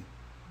authority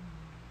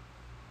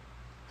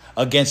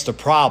against a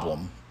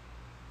problem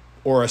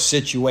or a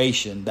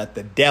situation that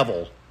the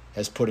devil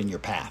has put in your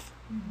path.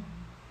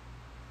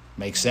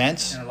 Make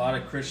sense? And a lot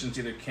of Christians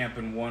either camp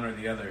in one or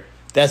the other.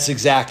 That's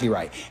exactly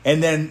right.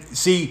 And then,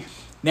 see,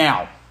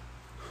 now,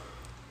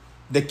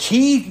 the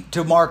key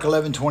to Mark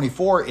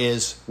 11:24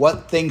 is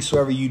what things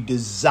soever you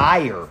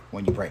desire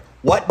when you pray.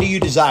 What do you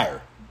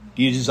desire?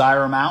 Do you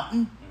desire a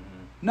mountain?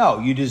 Mm-hmm. No,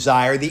 you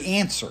desire the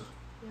answer.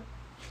 Yep.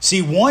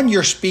 See, one,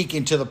 you're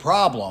speaking to the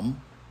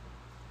problem.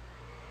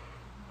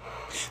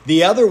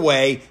 The other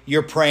way,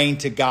 you're praying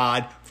to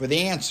God for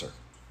the answer.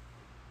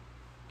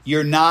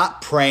 You're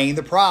not praying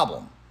the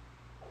problem.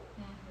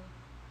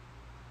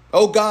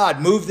 Oh God,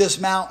 move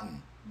this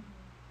mountain.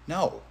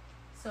 No.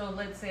 So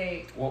let's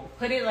say,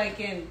 put it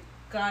like in,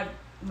 God,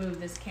 move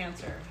this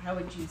cancer. How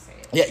would you say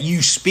it? Yeah,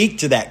 you speak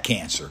to that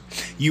cancer.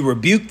 You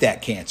rebuke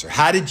that cancer.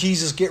 How did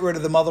Jesus get rid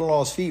of the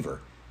mother-in-law's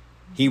fever?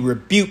 He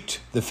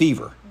rebuked the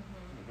fever.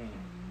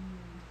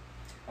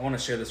 I want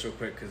to share this real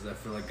quick because I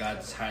feel like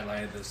God's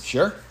highlighted this.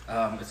 Sure.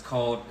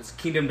 It's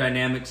Kingdom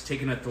Dynamics,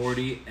 Taking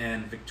Authority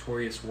and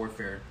Victorious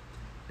Warfare.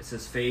 It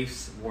says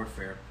Faith's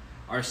Warfare.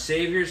 Our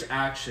Savior's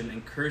action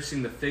in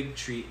cursing the fig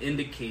tree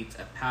indicates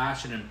a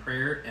passion in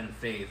prayer and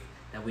faith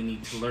that we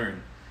need to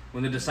learn.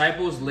 When the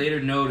disciples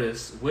later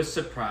noticed with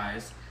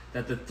surprise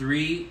that the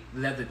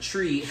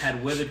tree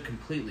had withered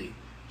completely,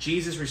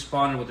 Jesus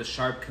responded with a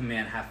sharp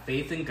command, have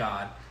faith in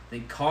God,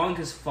 then calling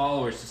his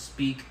followers to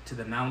speak to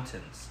the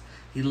mountains.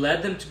 He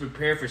led them to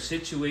prepare for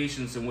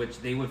situations in which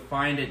they would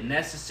find it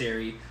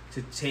necessary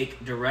to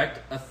take direct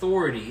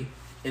authority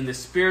in the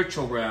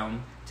spiritual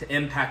realm to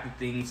impact the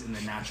things in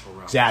the natural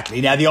realm.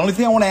 Exactly. Now, the only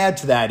thing I want to add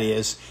to that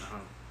is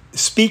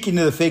speaking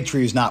to the fig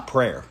tree is not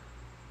prayer.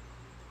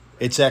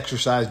 It's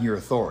exercising your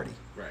authority.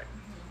 Right.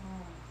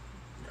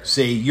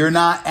 See, you're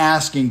not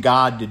asking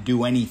God to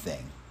do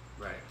anything.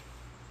 Right.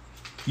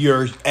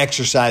 You're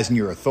exercising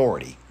your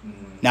authority.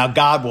 Now,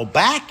 God will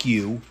back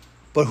you,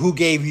 but who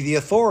gave you the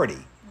authority?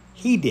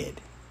 He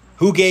did.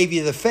 Who gave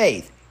you the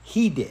faith?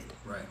 He did.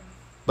 Right.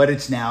 But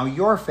it's now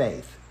your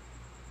faith.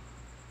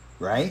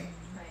 Right?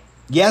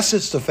 Yes,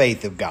 it's the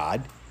faith of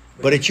God,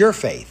 but it's your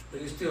faith.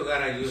 But you still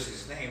gotta use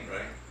His name,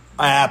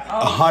 right?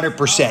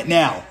 100%.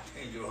 Now,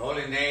 In your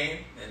holy name,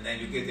 and then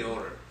you get the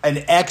order.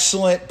 an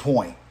excellent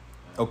point.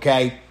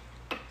 Okay?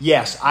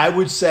 Yes, I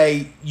would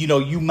say,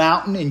 you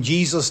mountain in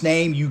Jesus'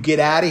 name, you get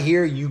out of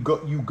here, you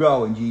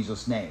go in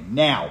Jesus' name.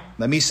 Now,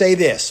 let me say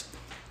this.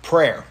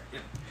 Prayer.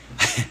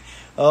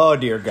 Oh,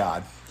 dear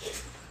God.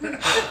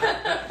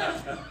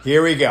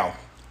 Here we go.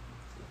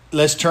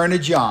 Let's turn to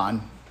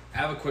John. I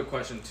have a quick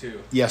question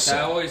too. Yes, sir.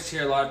 I always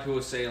hear a lot of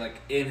people say like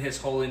in His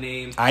holy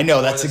name. I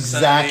know, that's or the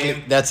exactly- Son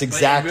name, that's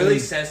exactly- But it really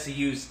says to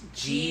use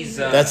Jesus.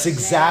 That's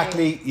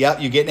exactly,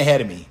 yep, you're getting ahead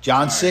of me.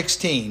 John right.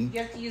 16. You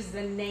have to use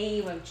the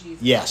name of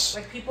Jesus. Yes.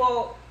 Like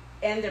people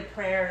end their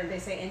prayer and they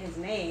say in His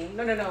name.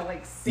 No.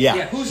 Like Yeah.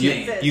 Yeah, whose you,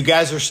 name? you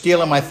guys are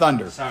stealing my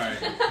thunder. Sorry.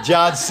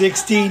 John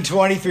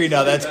 16:23.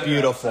 No, that's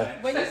beautiful.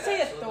 When you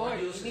say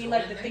authority, you mean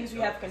like the things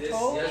we have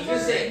control You over?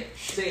 say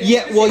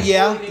Yeah, you well, say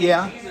yeah, holy name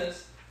yeah.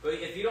 Jesus, but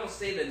if you don't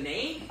say the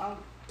name,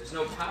 there's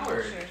no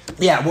power.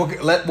 Yeah, we'll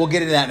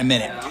get into that in a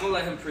minute. Yeah, I'm gonna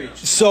let him preach.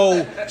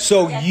 So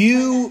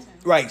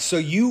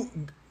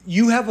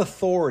you have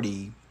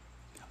authority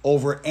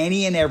over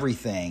any and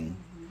everything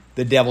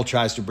the devil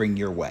tries to bring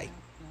your way.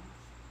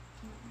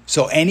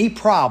 So any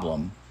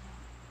problem,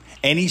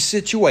 any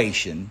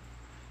situation,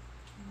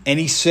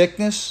 any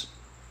sickness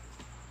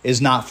is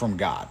not from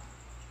God.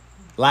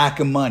 Lack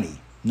of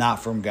money,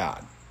 not from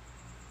God.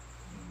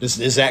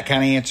 Does that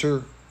kind of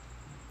answer?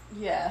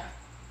 Yeah.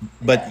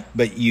 But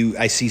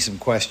I see some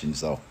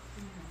questions though.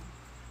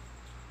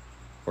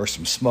 Or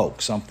some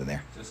smoke, something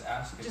there. Just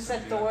ask. Just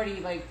authority,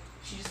 like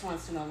she just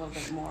wants to know a little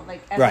bit more.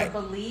 Like as Right. a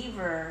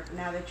believer,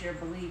 now that you're a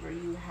believer,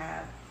 you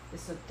have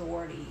this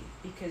authority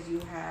because you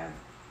have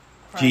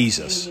Christ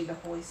Jesus. in you, the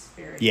Holy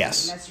Spirit.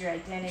 Yes. And that's your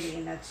identity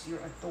and that's your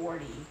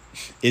authority.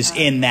 Is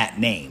in that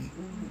name.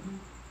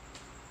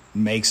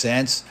 Makes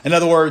sense? In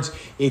other words,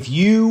 if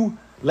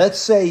let's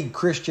say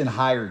Christian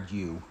hired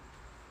you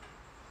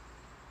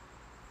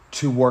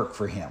to work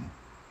for him,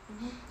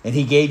 and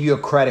he gave you a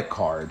credit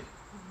card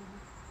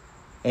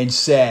and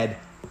said,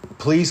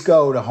 please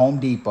go to Home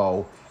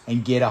Depot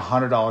and get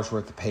 $100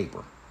 worth of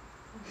paper.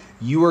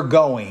 You are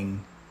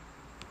going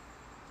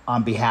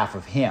on behalf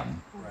of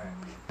him. Right.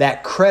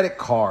 That credit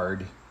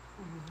card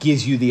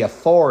gives you the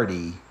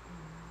authority,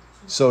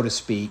 so to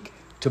speak,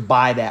 to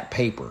buy that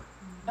paper.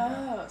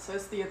 Oh, so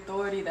it's the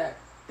authority that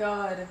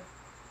God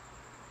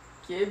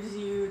gives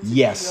you to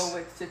Yes. deal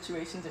with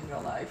situations in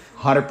your life.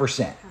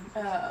 100%.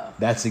 Oh.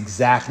 That's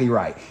exactly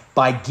right.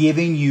 By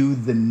giving you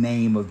the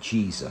name of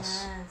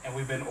Jesus. And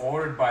we've been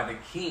ordered by the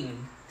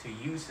King to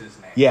use His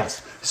name.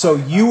 Yes. So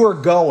you are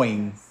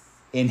going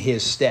in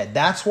His stead.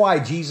 That's why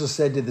Jesus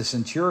said to the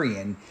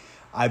centurion,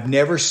 I've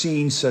never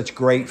seen such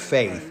great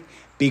faith,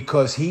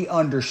 because he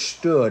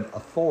understood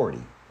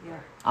authority. Yeah.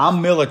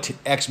 I'm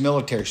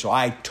ex-military, so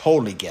I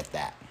totally get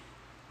that.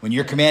 When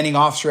your commanding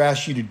officer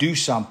asks you to do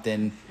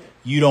something,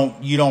 you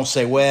don't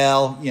say,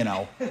 well,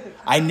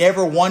 I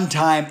never one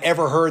time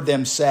ever heard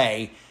them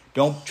say,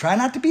 try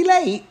not to be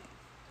late.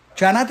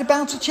 Try not to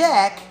bounce a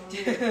check.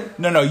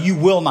 No, you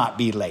will not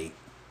be late,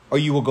 or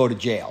you will go to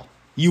jail.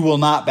 You will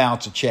not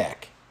bounce a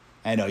check.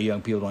 I know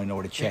young people don't even know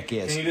what a check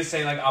is. Can you just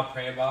say like, I'll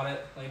pray about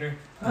it later?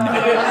 Let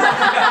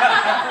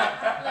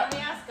me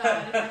ask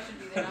God if I should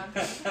be there on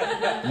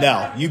time.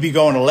 No, you be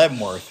going to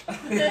Leavenworth.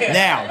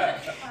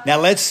 Now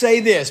let's say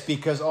this,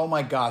 because, oh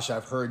my gosh,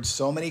 I've heard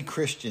so many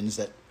Christians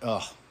that,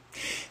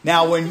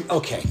 Now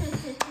okay.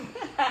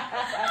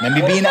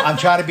 I'm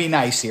trying to be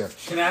nice here.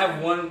 Can I have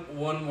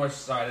one more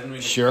slide? I didn't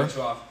mean to Sure. cut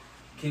you off.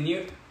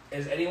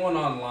 Is anyone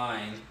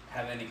online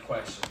have any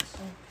questions?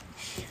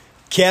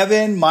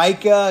 Kevin,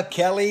 Micah,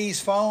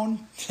 Kelly's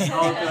phone.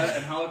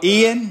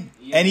 Ian,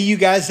 any of you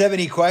guys have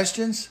any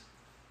questions?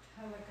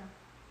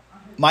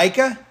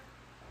 Micah?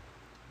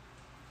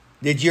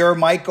 Did your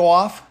mic go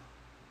off?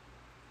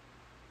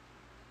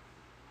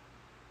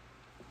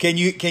 Can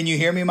you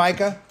hear me,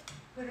 Micah?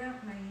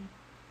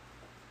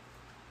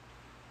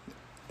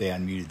 They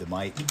unmuted the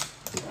mic.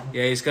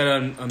 Yeah, he's got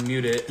to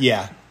unmute it.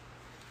 Yeah.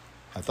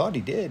 I thought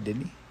he did,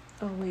 didn't he?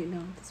 Oh, wait, no,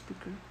 the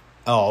speaker.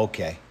 Oh,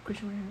 okay.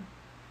 Christian, right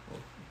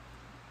here.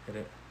 Hit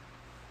it.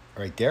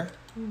 Right there?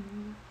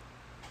 Mm-hmm.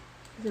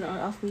 Is it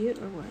off mute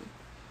or what?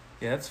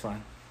 Yeah, that's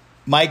fine.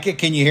 Micah,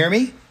 can you hear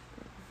me?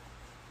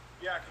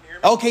 Yeah, can you hear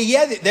me? Okay,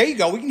 yeah, there you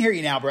go. We can hear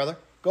you now, brother.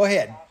 Go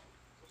ahead. Awesome.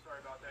 So sorry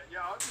about that. Yeah,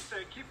 I was just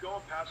saying, keep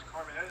going, Pastor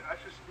Carmen.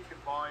 That's just speaking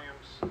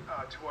volumes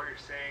to what you're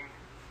saying.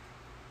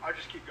 I'll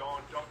just keep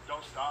going.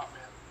 Don't stop,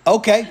 man.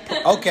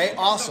 Okay,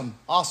 awesome.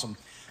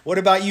 What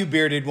about you,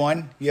 bearded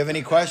one? You have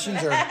any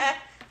questions? Or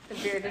The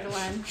bearded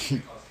one.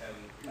 The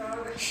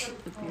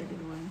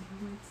bearded one.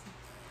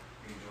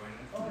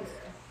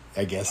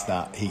 I guess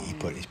not. He's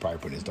probably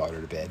putting his daughter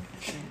to bed.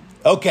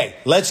 Okay,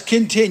 let's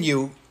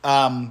continue.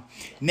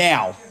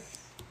 Now,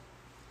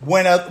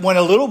 when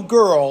a little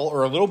girl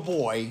or a little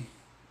boy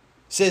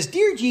says,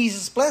 "Dear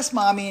Jesus, bless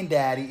mommy and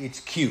daddy," it's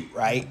cute,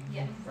 right?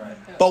 Yeah.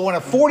 Right. But when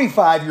a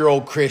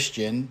 45-year-old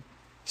Christian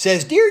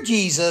says, "Dear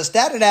Jesus,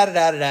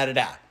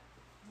 da-da-da-da-da-da-da-da,"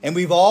 and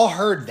we've all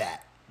heard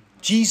that.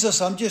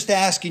 "Jesus, I'm just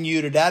asking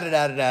you to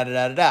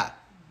da-da-da-da-da-da-da-da."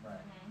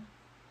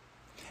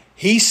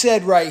 He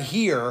said right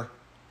here,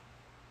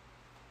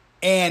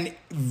 and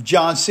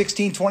John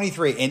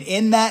 16:23, and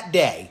in that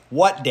day,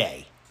 what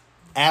day?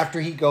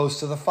 After he goes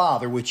to the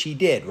Father, which he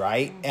did,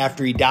 right?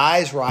 After he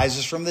dies,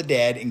 rises from the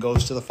dead, and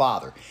goes to the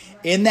Father.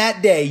 In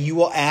that day, you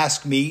will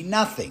ask me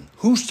nothing.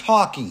 Who's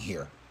talking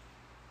here?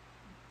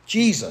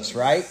 Jesus,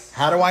 right?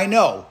 How do I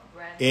know?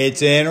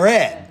 It's in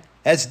red.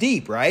 That's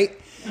deep, right?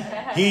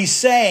 He's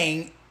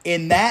saying,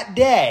 in that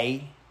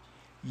day,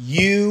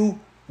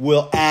 you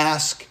will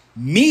ask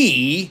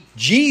me,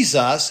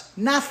 Jesus,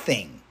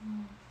 nothing.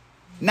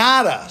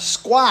 Nada,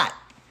 squat.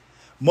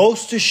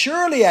 Most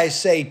assuredly I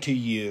say to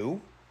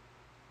you,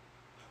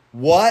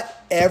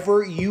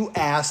 whatever you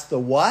ask the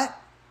what?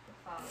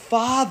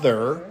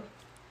 Father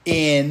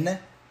in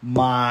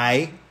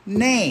my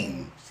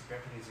name.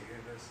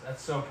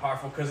 That's so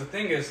powerful, because the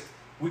thing is,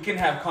 we can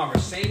have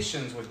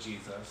conversations with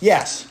Jesus.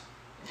 Yes.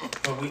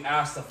 But we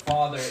ask the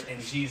Father in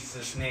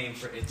Jesus' name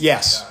for it to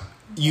Yes. be done.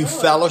 You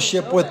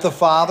fellowship with the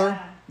Father.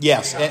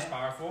 Yes. That's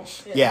powerful.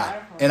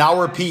 Yeah. And I'll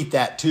repeat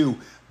that too.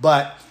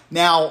 But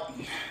now,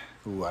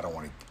 I don't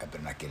want to, I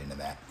better not get into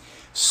that.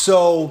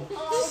 So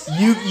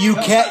you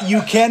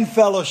can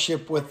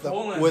fellowship with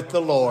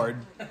the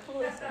Lord.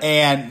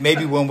 And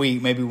maybe when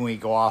we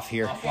go off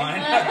here. Offline.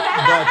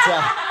 But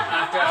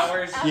After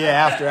hours.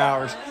 yeah, after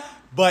hours.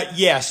 But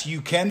yes, you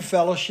can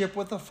fellowship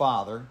with the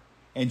Father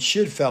and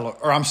should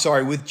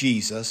with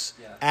Jesus.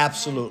 Yeah.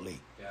 Absolutely.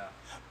 Yeah.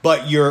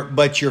 But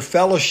your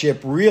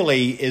fellowship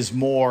really is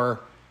more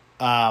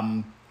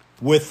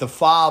with the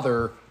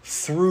Father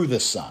through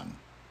the Son.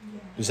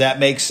 Does that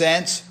make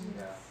sense?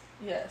 Yeah.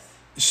 Yes.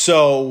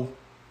 So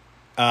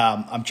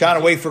I'm trying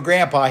to wait for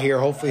Grandpa here.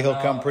 Hopefully he'll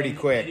come pretty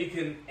quick.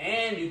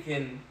 And you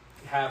can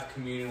have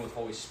communion with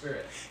Holy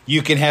Spirit.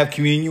 You can have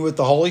communion with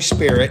the Holy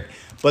Spirit,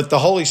 but the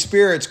Holy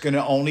Spirit's going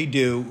to only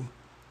do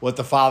what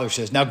the Father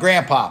says. Now,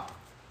 Grandpa,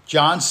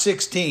 John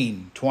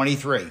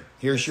 16:23.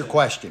 Here's your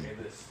question.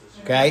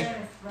 Okay?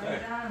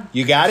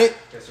 You got it?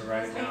 Just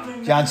write it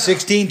down. John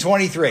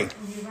 16:23.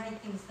 You write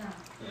things down.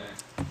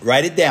 Yeah.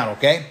 Write it down,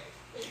 okay?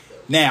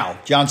 Now,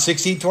 John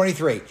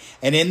 16:23.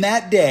 And in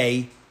that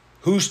day,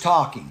 who's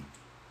talking?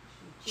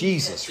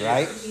 Jesus,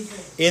 right?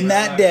 In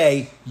that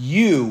day,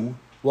 you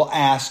will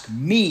ask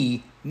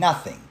me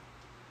nothing.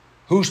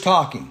 Who's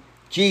talking?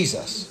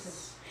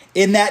 Jesus.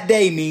 In that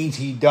day means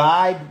he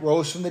died,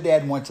 rose from the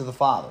dead, and went to the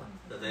Father.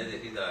 The day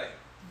that he died.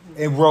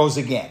 And rose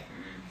again.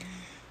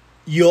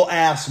 You'll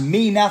ask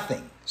me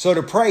nothing. So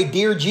to pray,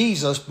 "Dear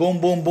Jesus," boom,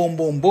 boom, boom,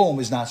 boom, boom,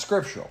 is not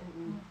scriptural.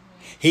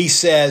 He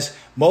says,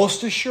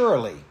 "Most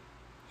assuredly,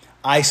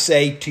 I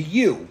say to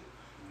you,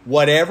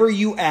 whatever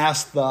you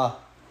ask the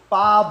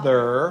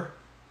Father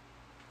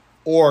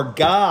or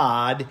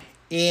God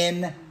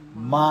in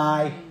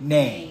my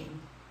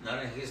name."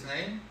 Not in his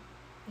name?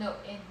 No,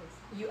 in his.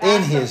 You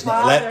In ask his the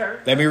name.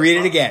 Father. Let me read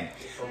it again.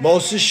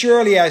 Most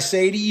assuredly, I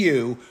say to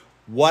you,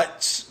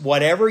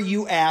 whatever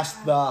you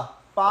ask the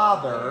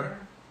Father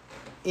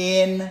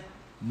in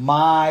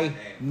my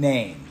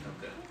name,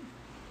 Okay.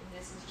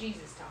 This is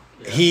Jesus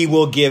talking. he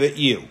will give it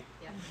you.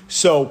 Yeah.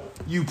 So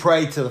you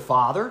pray to the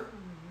Father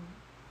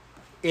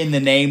in the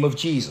name of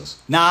Jesus.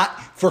 Not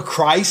for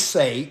Christ's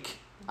sake,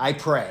 I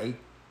pray.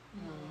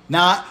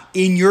 Not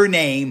in your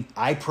name,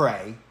 I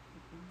pray.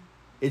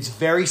 It's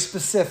very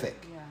specific.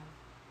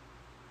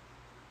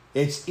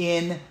 It's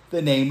in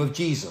the name of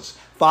Jesus.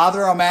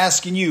 Father, I'm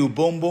asking you,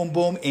 boom, boom,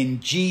 boom, in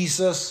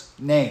Jesus'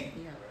 name.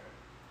 Yeah.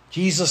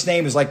 Jesus'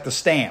 name is like the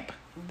stamp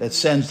that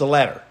sends the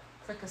letter.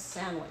 It's like a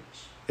sandwich.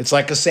 It's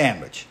like a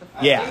sandwich.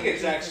 I Yeah. think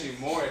it's actually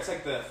more. It's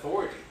like the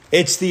authority.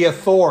 It's the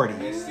authority.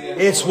 It's the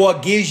authority. It's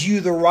what gives you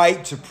the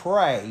right to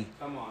pray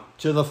Come on.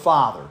 to the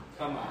Father.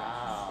 Come on.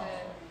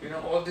 You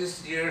know, all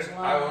these years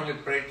I only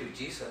prayed to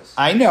Jesus.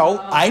 I know.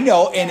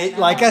 And it,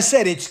 like I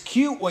said, it's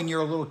cute when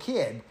you're a little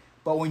kid,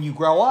 but when you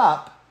grow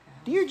up,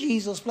 "Dear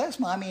Jesus, bless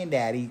mommy and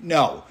daddy."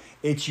 No,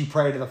 it's you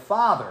pray to the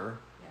Father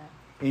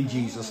in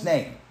Jesus'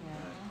 name.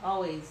 Yeah.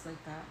 Always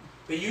like that.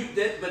 But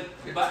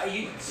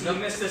you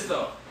missed this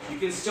though. You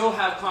can still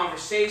have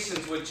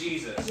conversations with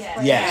Jesus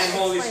Yes. and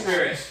Holy Explain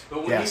Spirit. that.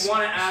 But when Yes. you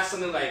want to ask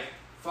something like,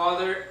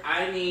 "Father,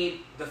 I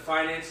need the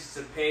finances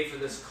to pay for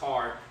this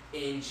car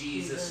in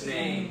Jesus'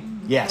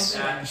 name," Yes.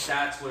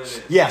 that's what it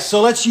is. Yes,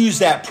 so let's use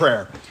that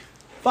prayer.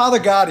 Father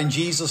God, in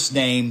Jesus'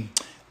 name,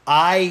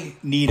 I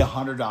need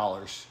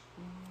 $100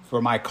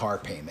 for my car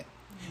payment.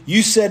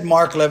 You said,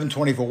 Mark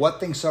 11:24, "What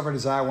things soever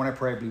desire when I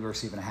pray, I believe I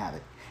receive and I have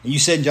it." And you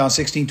said in John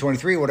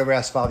 16:23, "Whatever I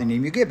ask Father in your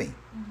name, you give me."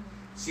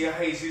 See how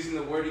he's using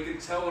the word? You can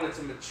tell when it's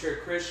a mature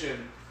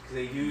Christian because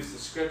they use the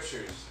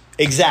scriptures.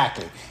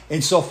 Exactly.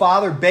 And so,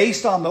 Father,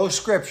 based on those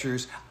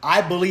scriptures,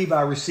 I believe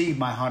I received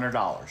my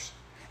 $100.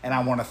 and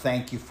I want to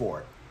thank you for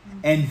it.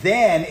 And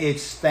then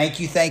it's thank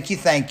you, thank you,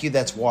 thank you.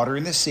 That's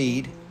watering the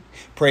seed.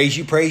 Praise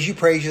you, praise you,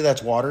 praise you.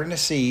 That's watering the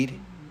seed.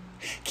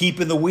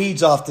 Keeping the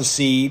weeds off the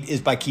seed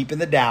is by keeping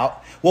the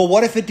doubt. Well,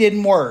 what if it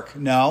didn't work?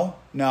 No.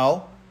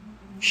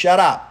 Shut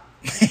up.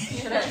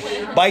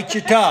 Bite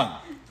your tongue.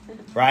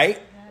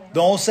 Right?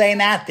 Don't say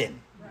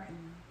nothing.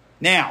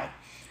 Now,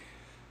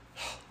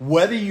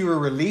 whether you're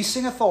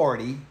releasing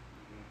authority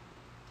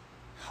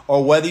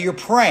or whether you're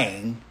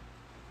praying,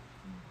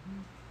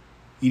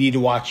 you need to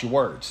watch your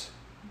words.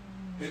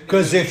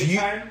 Because if you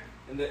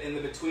in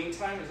the between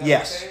time, is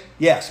that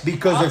yes,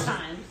 because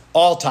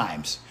all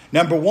times.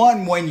 Number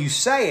one, when you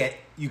say it,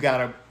 you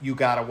gotta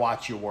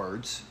watch your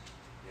words.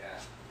 Yeah.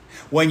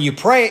 When you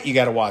pray it, you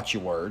gotta watch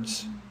your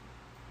words.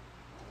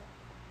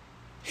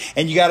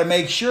 And you got to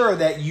make sure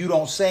that you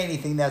don't say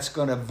anything that's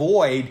going to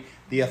void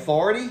the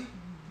authority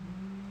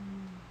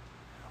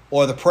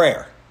or the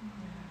prayer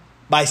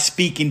by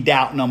speaking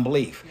doubt and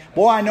unbelief.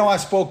 Boy, I know I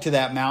spoke to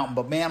that mountain,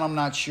 but man, I'm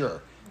not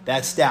sure.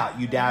 That's doubt.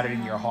 You doubted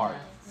in your heart.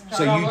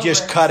 So you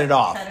just cut it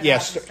off.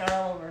 Yes.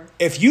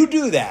 If you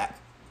do that,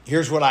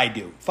 here's what I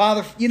do.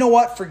 Father, you know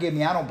what? Forgive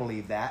me. I don't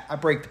believe that. I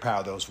break the power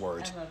of those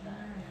words.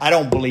 I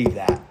don't believe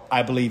that.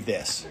 I believe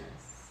this.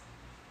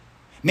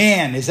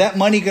 Man, is that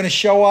money going to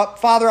show up?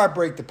 Father, I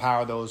break the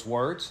power of those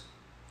words.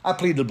 I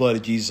plead the blood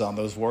of Jesus on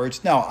those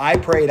words. No, I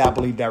prayed, I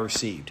believed, I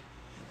received.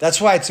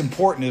 That's why it's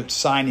important to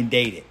sign and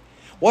date it.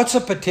 What's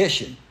a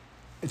petition?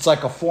 It's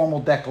like a formal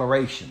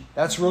declaration.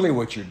 That's really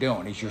what you're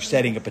doing, is you're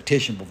setting a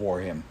petition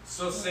before him.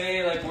 So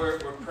say like we're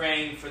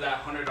praying for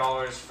that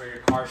 $100 for your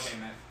car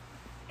payment,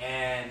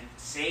 and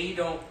say you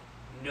don't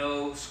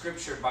know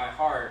scripture by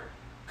heart.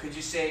 Could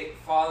you say,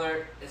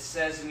 Father, it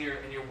says in your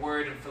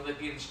word in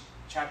Philippians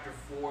chapter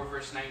 4,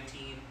 verse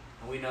 19,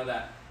 and we know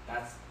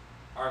that's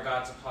our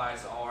God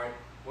supplies all right.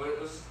 What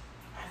was?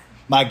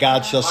 My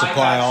God shall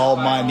supply all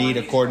my need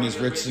according to his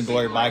riches and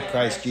glory by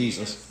Christ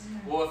Jesus.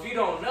 Well, if you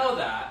don't know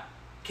that,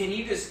 can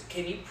you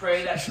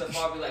pray that to the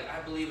Father? Be like, I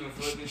believe in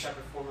Philippians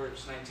chapter 4,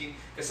 verse 19.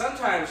 Because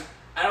sometimes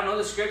I don't know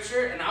the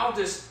scripture, and I'll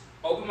just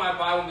open my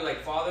Bible and be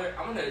like, Father,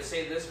 I'm going to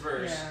say this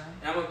verse,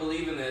 and I'm going to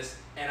believe in this,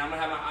 and I'm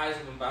going to have my eyes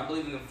open, but I'm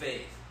believing in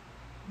faith.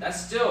 That's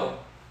still...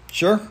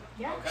 Sure.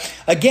 Yeah. Okay.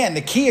 Again,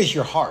 the key is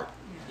your heart.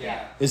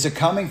 Yeah. Is it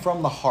coming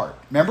from the heart?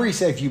 Remember he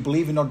said if you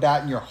believe and no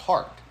doubt in your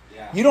heart.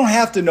 Yeah. You don't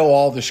have to know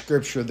all the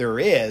scripture there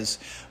is,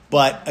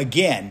 but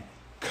again,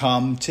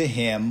 come to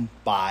him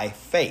by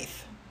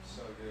faith.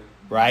 So good.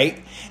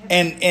 Right?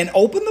 And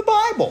open the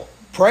Bible.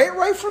 Pray it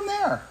right from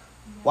there.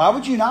 Why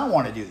would you not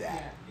want to do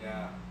that?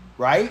 Yeah.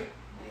 Right?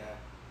 Yeah.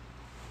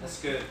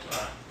 That's good.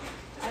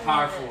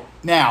 Powerful.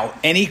 Now,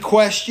 any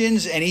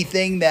questions?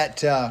 Anything that...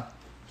 Can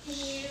you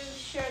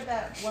share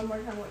that one more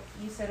time, what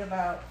you said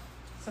about,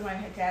 so my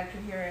dad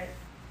could hear it,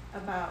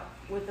 About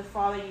with the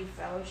Father you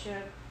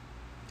fellowship.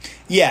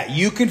 Yeah,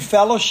 you can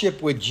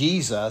fellowship with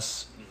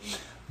Jesus,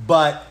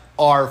 but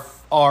our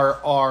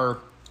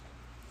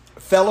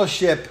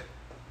fellowship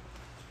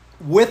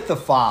with the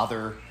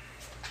Father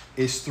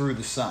is through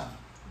the Son.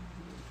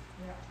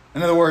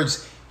 In other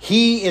words,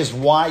 he is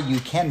why you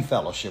can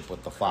fellowship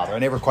with the Father. I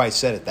never quite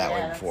said it that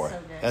way before. So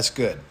good. That's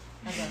good.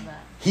 I love that.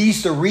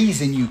 He's the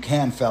reason you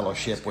can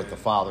fellowship with the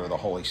Father or the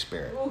Holy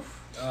Spirit. Oof.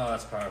 Oh,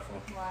 that's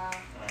powerful. Wow.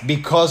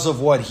 Because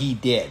of what he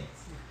did.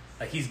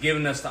 Like he's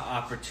given us the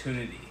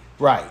opportunity.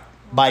 Right.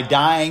 By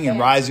dying and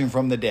rising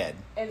from the dead.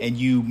 And- And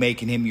you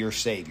making him your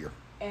Savior.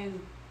 And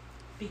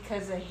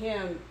because of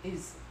him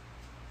is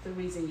the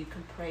reason you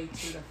can pray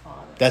to the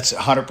Father. That's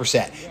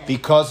 100%. Yeah.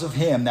 Because of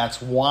him, that's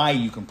why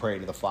you can pray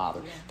to the Father.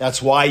 Yeah.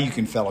 That's why you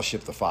can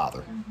fellowship the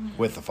Father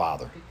with the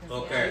Father.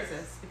 Because Okay. of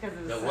Jesus, because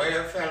of The Son. way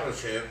I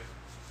fellowship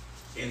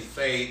in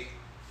faith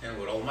and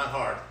with all my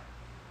heart,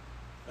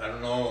 I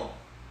don't know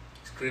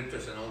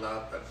scriptures and all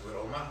that, but with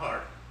all my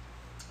heart,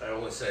 I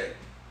always say,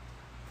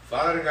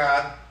 Father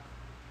God,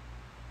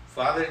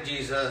 Father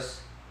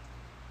Jesus,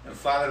 and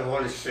Father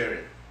Holy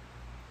Spirit,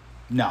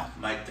 No.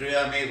 my three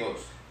amigos.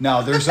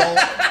 No, there's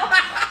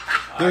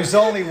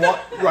only one.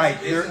 Right.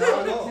 This is how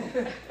I go.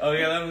 Oh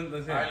yeah,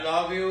 let's hear I it.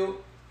 love you.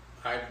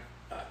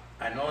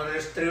 I know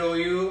there's three of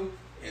you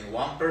in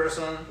one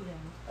person.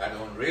 I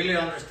don't really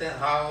understand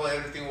how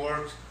everything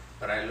works,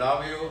 but I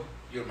love you.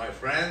 You're my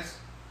friends.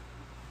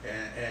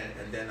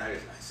 And then I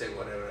say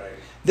whatever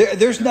I...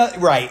 There's not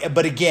right,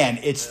 but again,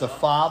 it's the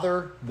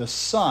Father, the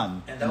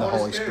Son, and the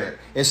Holy Spirit.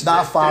 It's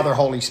not Father,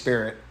 Holy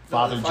Spirit,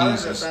 Father the Father, the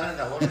Jesus. Son, and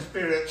the Holy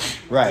Spirit.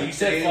 Right. You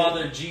said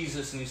Father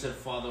Jesus and you said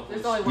Father Holy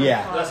There's only Spirit. one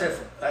Yeah. Father.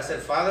 I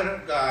said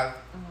Father God,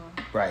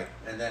 Right.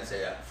 and then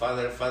say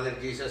Father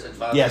Jesus and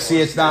Father Yeah. See,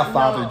 Holy it's not Spirit.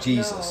 Father No,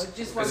 Jesus. No, just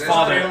Because one it's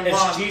Father, one.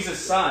 it's Jesus'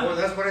 Son. Well,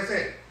 that's what I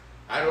say.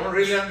 I don't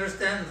really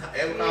understand how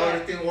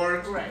everything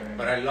works, Right.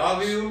 but I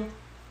love you,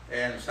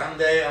 and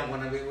someday I'm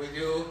going to be with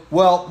you.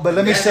 Well, but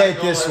let me Then say I it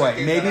know this way.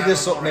 everything Maybe that I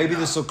this don't will know right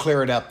this now. will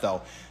clear it up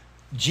though.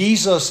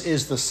 Jesus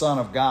is the Son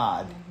of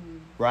God,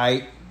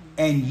 right?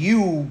 And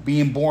you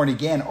being born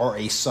again are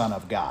a son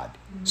of God.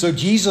 So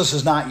Jesus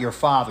is not your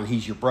father;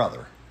 he's your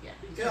brother. Yeah,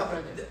 he's Yeah, your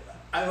but brother.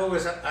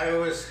 I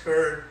always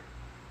heard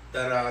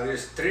that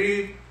there's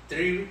three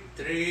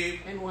three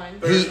And one.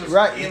 persons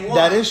Right, in one.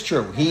 that is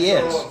true. He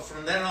So is.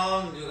 from then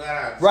on, you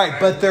gotta. Right,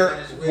 but they're-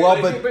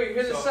 well, but- But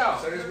here's this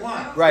out. So there's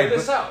one. Right, Hear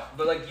this but- out.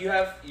 But like you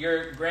have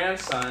your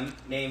grandson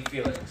named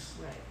Felix.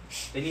 Right.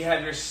 Then you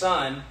have your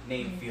son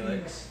named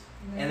Felix.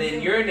 And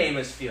then your name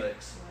is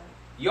Felix.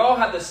 You all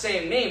have the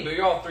same name, but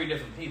you're all three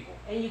different people.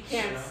 And you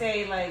can't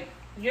say like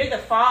you're the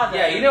father.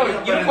 Yeah, you know, Yeah, you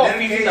but don't in call their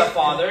Fifi case- the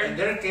father. In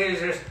their case,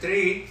 there's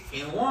three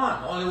in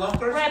one. Only one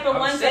person. Right, but I'm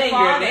one's the saying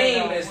father. your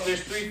name though. is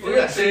there's three We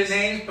got three Felixes.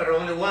 names, but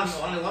only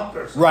one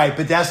person. Right,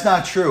 but that's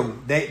not true.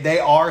 They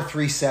are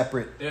three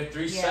separate. They're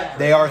three Yeah. separate.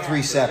 They are Yeah.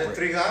 three So there's separate.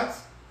 three gods?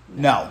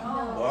 No.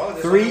 Well,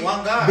 there's Three. only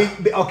one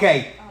God.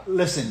 Okay,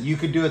 listen, you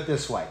could do it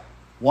this way.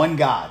 One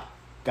God.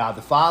 God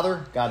the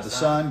Father, God the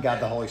Son, God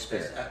the Holy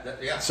Spirit.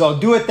 Yeah. So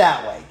do it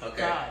that way. Okay.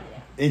 God, yeah.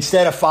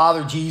 Instead of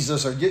Father,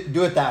 Jesus, or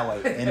do it that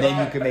way. And then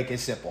you can make it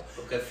simple.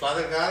 Okay,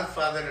 Father God,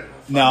 Father.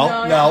 No,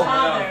 No, no,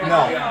 Father.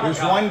 no.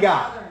 There's one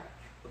God.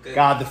 Okay.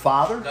 God the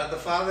Father, God the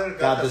Father,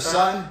 God the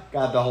Son,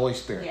 God the Holy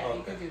Spirit. Yeah, you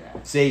Okay. can do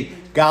that. See,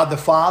 God the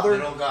Father,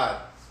 Little God.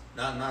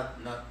 Not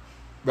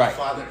right.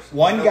 fathers.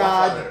 One Not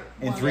God Father.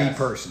 and three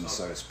persons,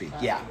 so to speak.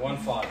 Yeah. One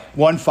father.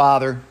 One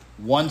Father,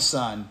 one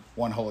Son,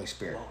 one Holy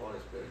Spirit. One Holy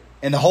Spirit.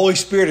 And the Holy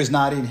Spirit is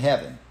not in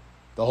heaven.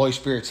 The Holy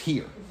Spirit's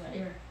here.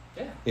 Right.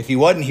 Yeah. If he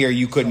wasn't here,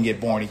 you couldn't get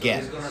born So again.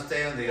 he's going to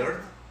stay on the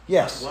earth?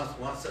 Yes.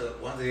 Once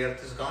the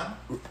earth is gone?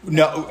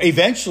 No.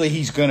 Eventually,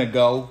 he's going to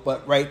go,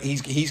 but right,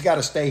 he's got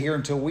to stay here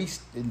until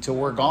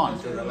we're gone.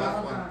 Until the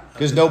last one?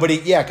 Because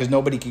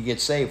nobody can get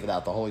saved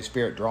without the Holy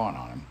Spirit drawing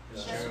on him.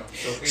 So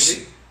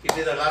he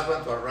be the last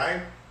one to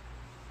arrive?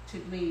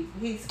 To leave.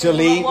 He's To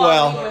leave, walking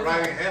well- To with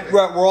arrive him. in heaven?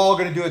 Right, we're all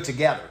going to do it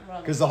together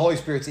because the Holy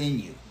Spirit's in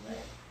you.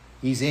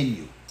 He's in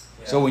you.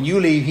 So when you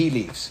leave, he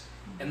leaves.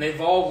 And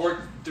they've all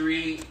worked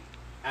three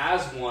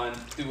as one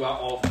throughout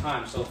all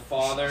time. So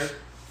Father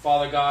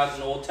God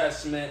in the Old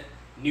Testament,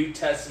 New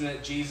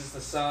Testament, Jesus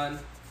the Son,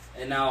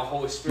 and now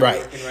Holy Spirit Right.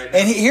 working right now.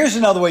 And here's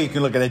another way you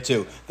can look at it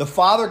too. The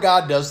Father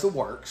God does the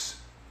works.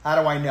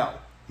 How do I know?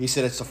 He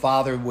said it's the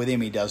Father with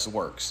him. He does the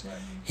works.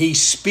 He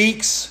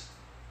speaks,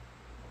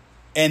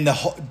 and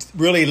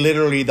really,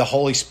 literally, the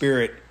Holy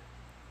Spirit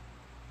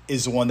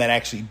is the one that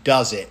actually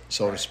does it,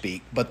 so to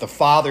speak. But the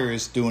Father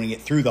is doing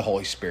it through the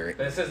Holy Spirit.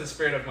 But it says the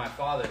Spirit of my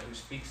Father who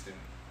speaks to me.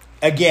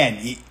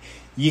 Again,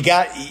 you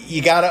got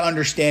to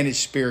understand it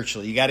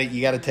spiritually. You got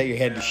to tell your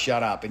head to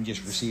shut up and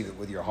just receive it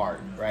with your heart,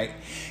 right?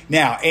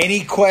 Now,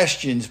 any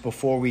questions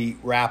before we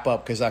wrap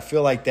up? Because I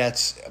feel like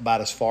that's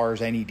about as far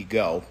as I need to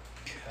go.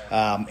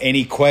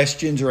 Any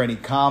questions or any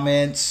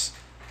comments?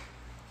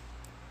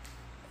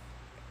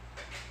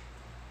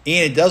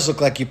 Ian, it does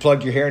look like you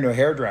plugged your hair into a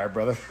hairdryer,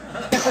 brother.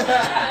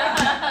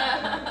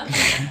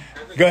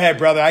 Go ahead,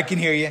 brother. I can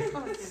hear you.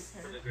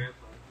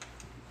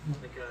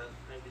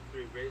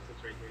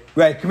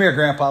 Right, come here,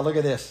 Grandpa. Look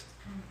at this.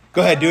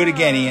 Go ahead, do it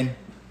again, Ian.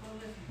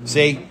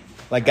 See?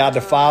 Like God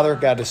the Father,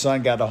 God the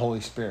Son, God the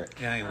Holy Spirit.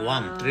 Yeah, in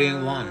one. Three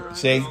in one.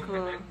 See?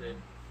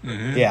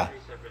 Mm-hmm. Yeah.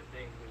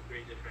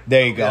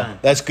 There you go. Yeah.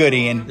 That's good,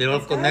 Ian. They're all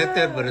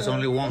connected, but it's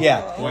only one.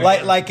 Yeah,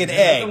 like an Is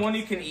that the egg. one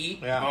you can eat?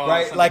 Yeah. Oh,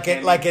 Right, it's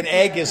like an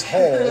egg is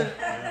whole,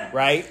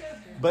 right?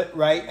 But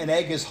an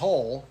egg is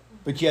whole,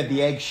 but you have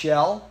the egg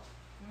shell,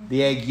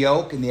 the egg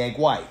yolk, and the egg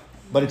white.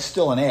 But it's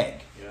still an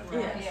egg.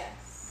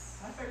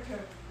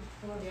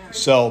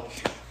 So,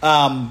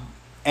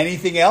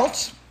 anything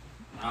else?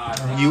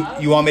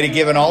 You want me to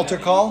give an altar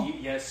call?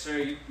 Yes, sir.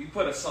 You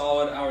put a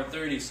solid hour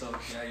 30, so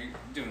yeah, you're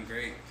doing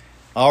great.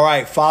 All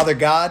right, Father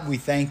God, we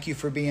thank you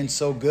for being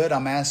so good.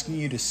 I'm asking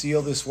you to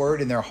seal this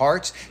word in their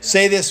hearts.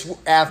 Say this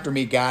after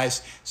me,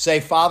 guys. Say,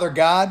 Father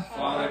God,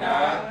 Father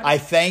God, I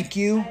thank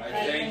you I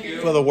thank you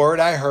for the word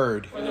I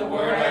heard. for the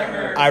word I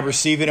heard. I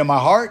receive it in my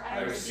heart,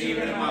 I receive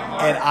it in my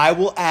heart, and I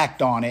will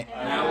act on it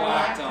and I will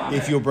act on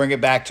if it. you'll bring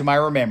it back to my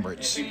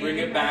remembrance. You bring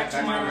it back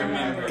to my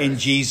remembrance. In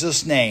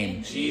Jesus' name,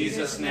 In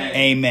Jesus' name.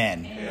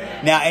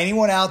 amen. Now,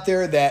 anyone out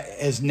there that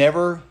has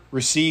never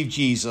received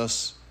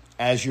Jesus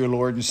as your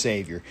Lord and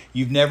Savior,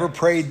 you've never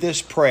prayed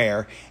this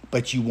prayer,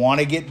 but you want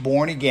to get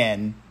born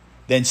again,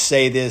 then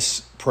say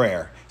this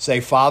prayer. Say,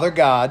 Father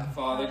God,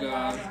 Father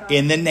God,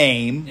 in the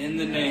name in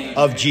the name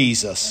of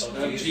Jesus,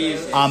 of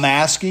Jesus, I'm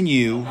asking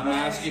you I'm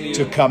asking you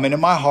to come into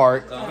my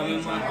heart to come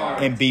in my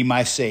heart and be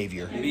my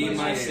Savior. and be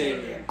my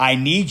Savior. I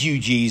need you,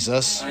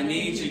 Jesus, I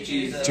need you,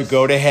 Jesus, to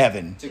go to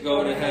heaven. to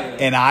go to heaven.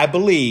 And I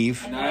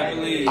believe And I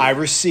believe I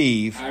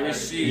receive I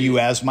receive you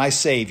as my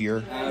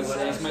Savior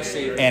as my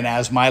Savior and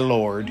as my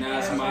Lord and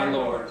as my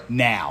Lord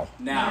now.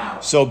 now.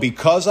 So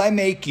because I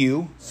make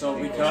you So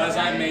because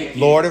I make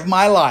you Lord of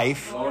my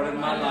life, Lord of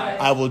my life,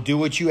 I will do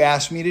what you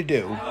ask me to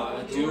do. I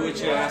will do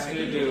what you ask me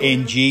to do.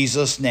 In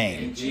Jesus'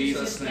 name. In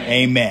Jesus' name.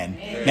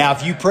 Amen. Now,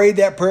 if you prayed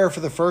that prayer for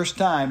the first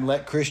time,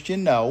 let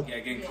Christian know. Yeah,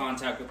 get in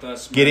contact with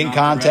us. Get in Maranatha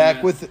contact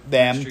Remnant with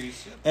them.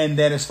 Ministries. And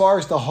then as far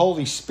as the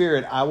Holy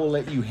Spirit, I will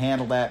let you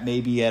handle that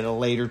maybe at a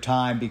later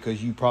time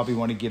because you probably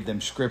want to give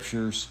them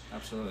scriptures.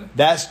 Absolutely.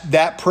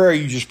 That prayer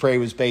you just prayed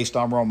was based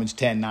on Romans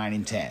 10, 9,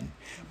 and 10.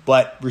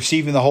 But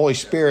receiving the Holy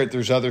Spirit,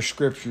 there's other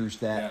scriptures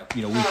that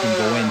we can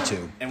go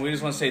into. And we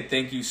just want to say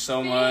thank you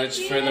so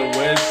much for the wisdom,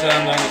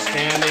 the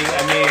understanding.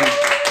 I mean,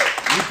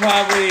 you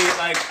probably,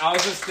 I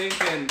was just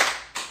thinking,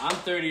 I'm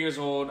 30 years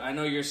old, I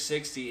know you're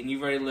 60, and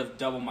you've already lived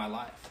double my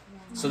life.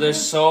 So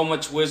there's so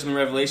much wisdom and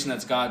revelation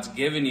that God's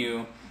given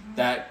you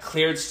that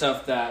cleared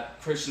stuff that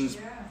Christians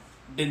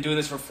been doing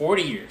this for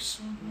 40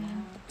 years.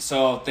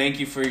 So thank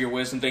you for your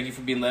wisdom. Thank you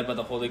for being led by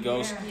the Holy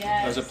Ghost.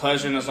 It was a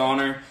pleasure and an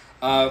honor.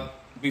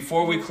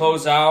 Before we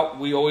close out,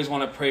 we always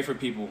want to pray for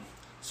people.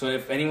 So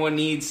if anyone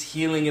needs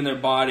healing in their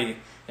body,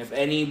 if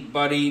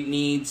anybody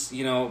needs,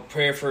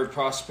 prayer for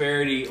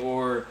prosperity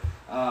or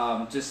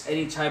just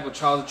any type of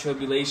trials or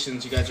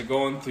tribulations you guys are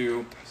going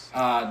through,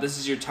 this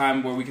is your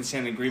time where we can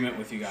stand in agreement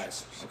with you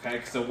guys. Okay?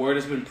 Because the word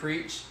has been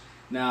preached.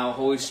 Now,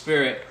 Holy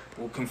Spirit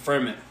will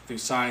confirm it through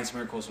signs,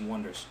 miracles, and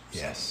wonders.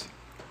 Yes.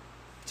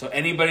 So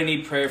anybody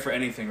need prayer for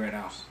anything right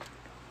now?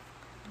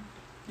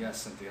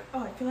 Yes, Cynthia.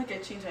 Oh, I feel like I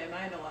changed my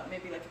mind a lot.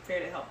 Maybe a prayer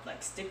to help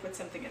stick with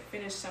something and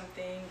finish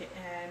something,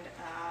 and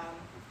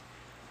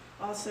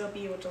also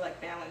be able to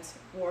balance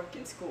work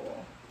and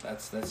school.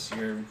 That's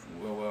your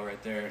will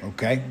right there.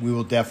 Okay, we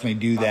will definitely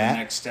do that. The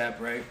next step,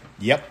 right?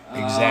 Yep,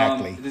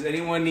 exactly. Does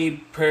anyone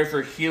need prayer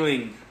for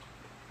healing?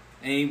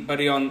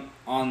 Anybody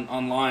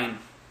online?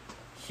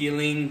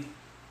 Healing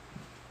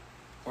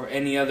or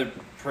any other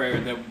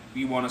prayer that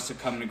you want us to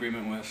come in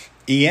agreement with?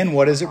 Ian,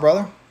 what is it,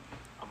 brother?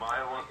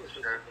 Amaya wants to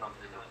share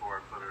something before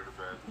I put her to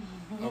bed.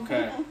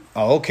 Okay.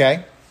 Oh,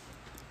 okay.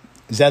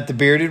 Is that the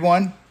bearded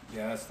one?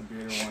 Yeah, that's the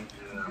bearded one.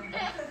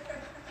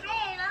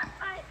 Hey, that's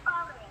my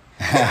father.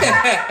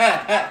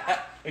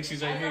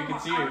 She's right here. You can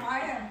see her.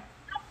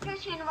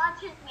 Christian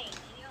watches me.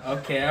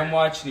 Okay, I'm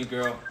watching you,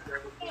 girl.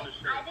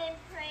 I've been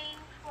praying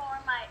for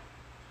my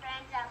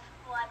friends at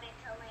school. I've been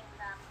telling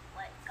them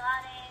what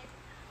God is.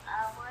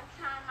 One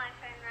time, my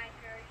friend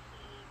Riker,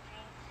 he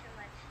drank too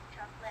much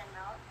chocolate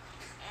milk,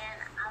 and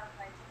I was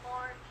like,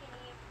 Lord, can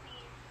you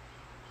please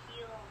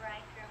heal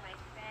Riker, my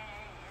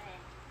friend? And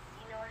then,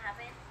 you know what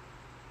happened?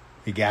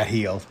 He got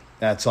healed.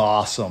 That's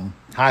awesome.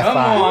 High Come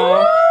five.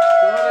 on.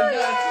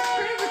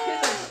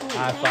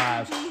 High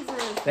five. Jesus.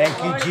 Thank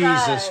you,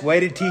 Jesus. Way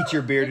to teach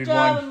your bearded Good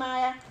job, one.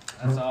 Amaya.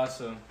 That's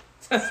awesome.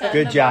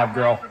 Good job,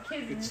 girl.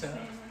 Good job.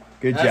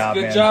 Good That's job,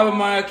 good man. job,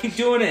 Amaya. Keep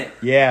doing it.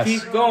 Yes.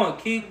 Keep going.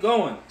 Keep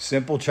going.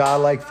 Simple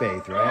childlike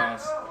faith, right?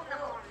 Yes.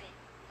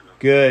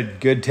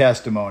 Good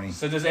testimony.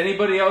 So does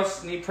anybody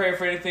else need prayer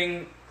for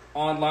anything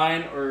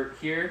online or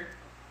here?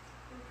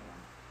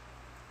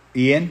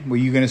 Ian, were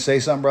you going to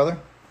say something, brother?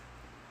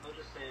 I was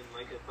just saying,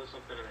 Micah, put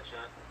something in the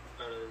chat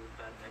about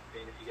bad neck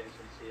pain if you guys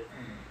can see it.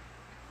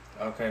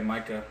 Okay,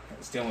 Micah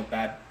is dealing with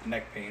bad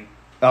neck pain.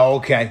 Oh,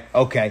 okay.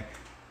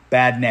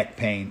 Bad neck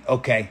pain.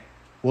 Okay.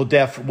 We'll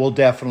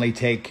definitely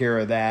take care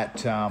of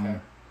that. Yeah,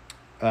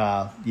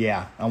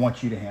 I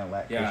want you to handle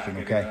that, Yeah, Christian,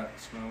 I okay? do that.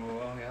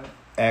 Well, yeah.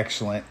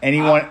 Excellent.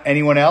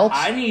 Anyone else?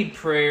 I need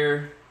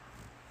prayer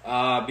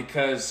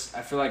because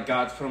I feel like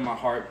God's put on my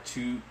heart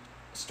to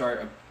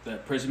start the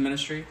prison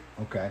ministry.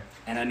 Okay.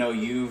 And I know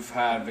you've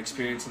have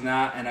experience in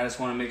that, and I just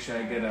want to make sure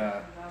I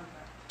get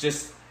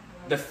just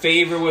the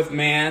favor with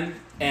man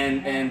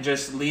and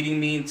just leading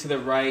me to the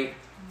right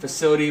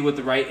facility with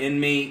the right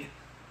inmate,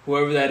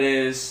 whoever that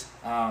is.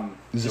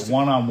 Is it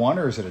one-on-one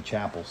or is it a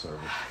chapel service?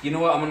 You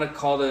know what? I'm gonna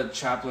call the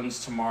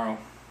chaplains tomorrow.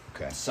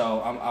 Okay. So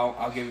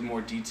I'll give you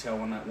more detail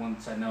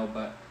once I know.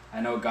 But I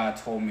know God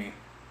told me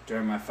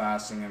during my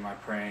fasting and my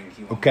praying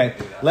He wanted me to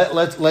do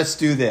that. Let's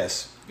do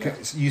this. Yeah.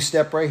 You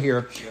step right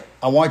here. Yeah.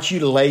 I want you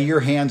to lay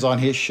your hands on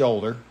his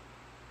shoulder,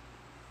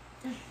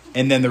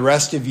 and then the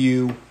rest of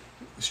you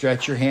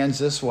stretch your hands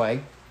this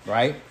way.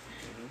 Right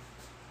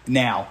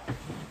now,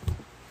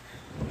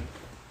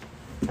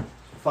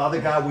 Father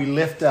God, we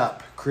lift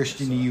up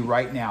Christian to you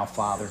right now,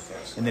 Father.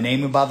 In the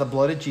name and by the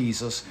blood of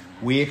Jesus,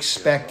 we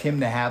expect him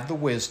to have the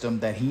wisdom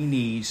that he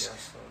needs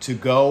to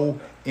go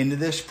into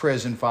this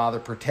prison, Father,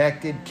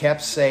 protected,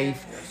 kept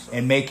safe,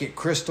 and make it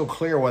crystal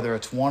clear whether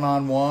it's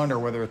one-on-one or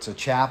whether it's a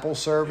chapel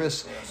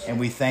service. And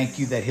we thank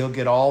you that he'll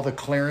get all the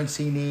clearance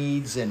he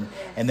needs and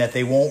that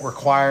they won't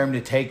require him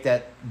to take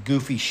that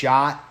goofy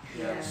shot.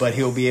 Yes. But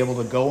he'll be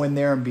able to go in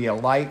there and be a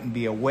light and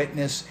be a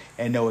witness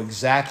and know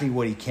exactly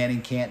what he can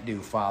and can't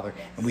do, Father.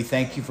 And we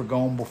thank you for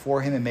going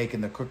before him and making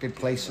the crooked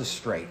places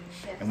straight.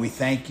 And we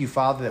thank you,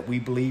 Father, that we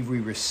believe we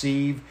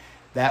receive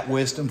that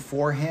wisdom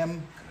for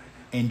him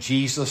in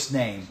Jesus'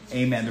 name.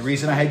 Amen. The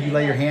reason I had you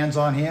lay your hands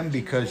on him,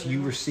 because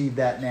you received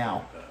that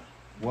now,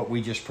 what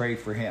we just prayed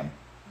for him.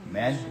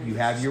 Amen. You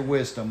have your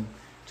wisdom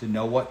to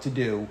know what to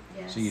do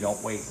so you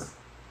don't waver.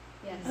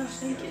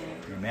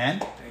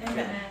 Amen.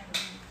 Amen.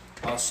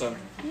 Awesome.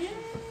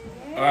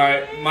 All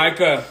right,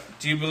 Micah,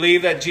 do you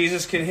believe that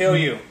Jesus can heal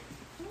you?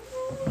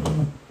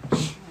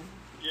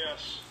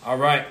 Yes. All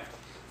right.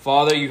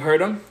 Father, you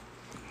heard him.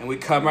 And we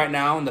come right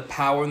now in the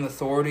power and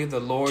authority of the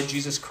Lord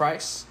Jesus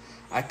Christ.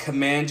 I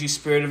command you,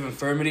 spirit of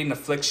infirmity and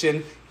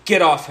affliction,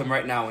 get off him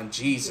right now in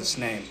Jesus'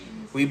 name.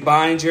 We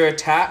bind your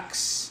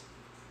attacks.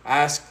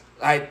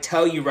 I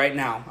tell you right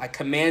now, I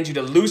command you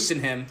to loosen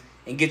him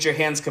and get your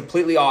hands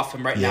completely off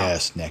him right now.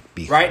 Yes, neck,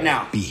 be right healed.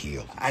 now. Be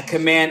healed. I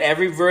command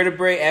every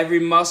vertebrae, every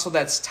muscle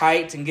that's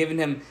tight and giving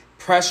him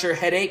pressure,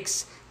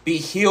 headaches, be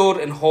healed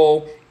and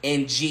whole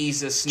in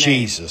Jesus' name.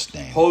 Jesus'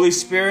 name. Holy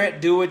Spirit,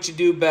 do what you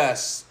do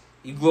best.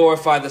 You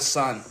glorify the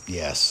Son.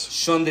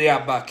 Yes.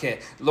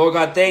 Lord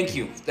God, thank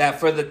you that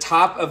for the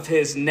top of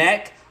his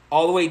neck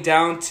all the way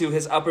down to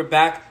his upper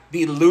back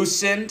be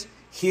loosened,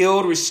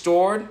 healed,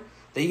 restored,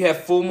 that you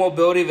have full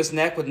mobility of his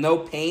neck with no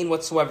pain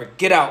whatsoever.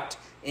 Get out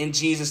in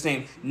Jesus'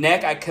 name.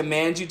 Neck, I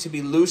command you to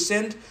be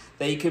loosened,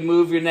 that you can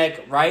move your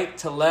neck right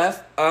to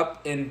left,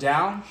 up and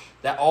down,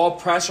 that all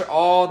pressure,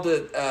 all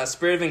the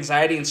spirit of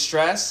anxiety and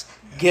stress,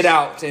 get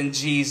out in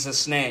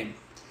Jesus' name.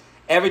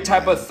 Every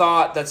type of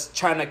thought that's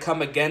trying to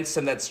come against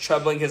him, that's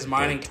troubling his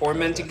mind and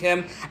tormenting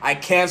him, I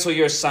cancel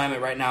your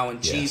assignment right now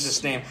in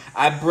Jesus' name.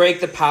 I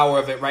break the power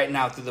of it right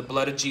now through the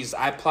blood of Jesus.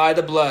 I apply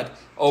the blood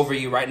over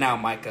you right now,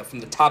 Micah, from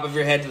the top of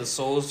your head to the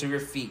soles of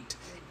your feet.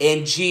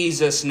 In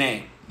Jesus'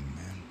 name.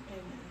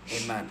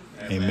 Amen.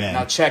 Amen.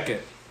 Now check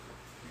it.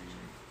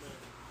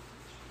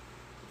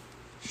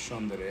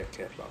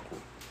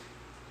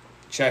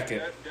 Check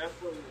it.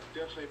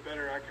 Definitely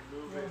better. I can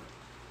move it.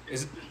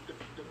 Is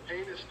The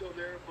pain is still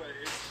there, but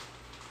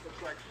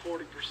it's like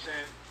 40%,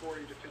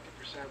 40 to 50%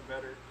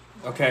 better.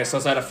 Okay, so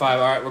it's out of 5.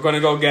 All right, we're going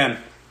to go again.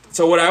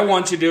 So what I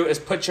want you to do is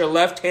put your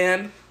left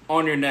hand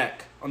on your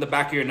neck, on the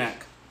back of your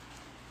neck.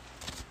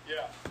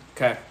 Yeah.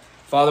 Okay.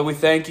 Father, we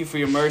thank you for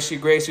your mercy,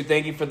 grace. We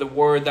thank you for the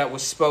word that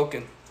was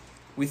spoken.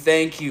 We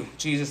thank you,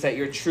 Jesus, that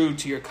you're true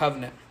to your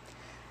covenant.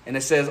 And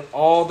it says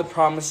all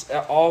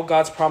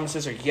God's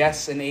promises are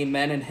yes and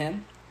amen in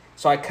him.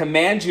 So I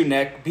command you,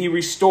 neck, be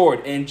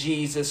restored in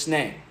Jesus'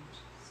 name.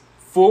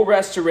 Full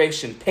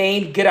restoration.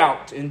 Pain, get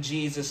out in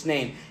Jesus'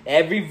 name.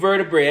 Every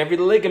vertebrae, every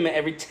ligament,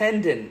 every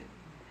tendon,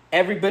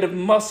 every bit of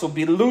muscle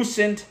be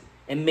loosened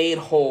and made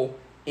whole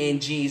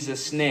in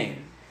Jesus'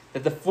 name.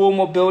 That the full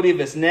mobility of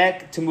his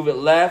neck to move it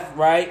left,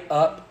 right,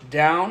 up,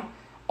 down,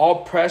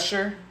 all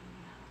pressure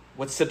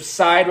would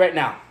subside right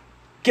now.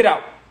 Get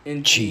out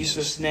in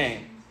Jesus'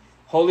 name.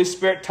 Holy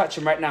Spirit, touch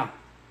him right now.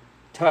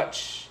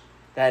 Touch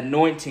that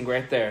anointing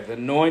right there. The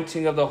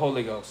anointing of the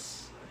Holy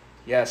Ghost.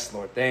 Yes,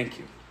 Lord. Thank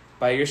you.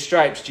 By your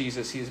stripes,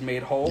 Jesus, he is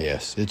made whole.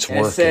 Yes, it's and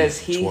working. It says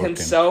he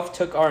himself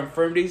took our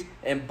infirmities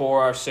and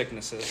bore our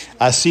sicknesses.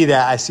 I see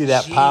that. I see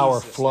that power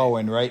Jesus,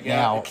 flowing right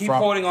now. Keep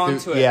holding on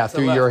to it. Yeah,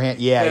 through your hand.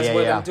 Yeah, because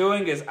what yeah. I'm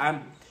doing is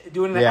I'm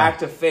doing an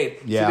act of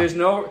faith. Yeah.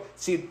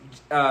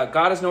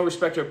 God is no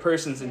respecter of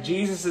persons, and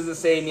Jesus is the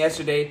same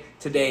yesterday,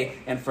 today,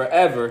 and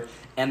forever.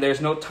 And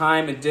there's no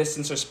time and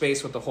distance or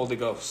space with the Holy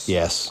Ghost.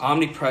 Yes.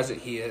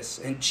 Omnipresent he is.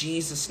 In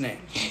Jesus' name.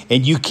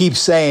 And you keep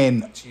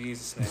saying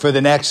Jesus' name. For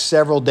the next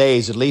several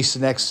days, at least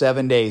the next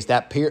 7 days,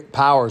 that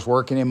power is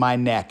working in my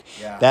neck.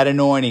 Yeah. That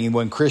anointing. And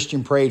when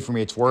Christian prayed for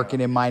me, it's working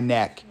in my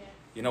neck.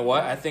 You know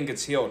what? I think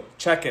it's healed.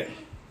 Check it.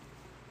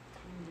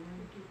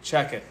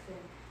 Check it.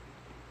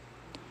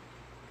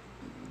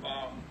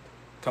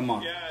 Come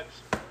on. Yeah,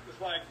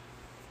 it's like,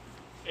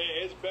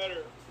 it's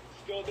better.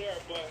 It's still there,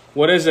 but...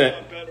 What is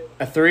it? Better.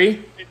 A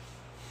 3? It's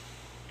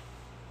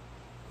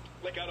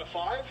like out of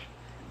 5?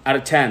 Out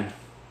of 10.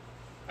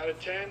 Out of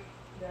 10?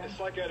 Yeah. It's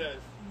like at a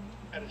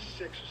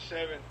 6 or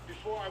 7.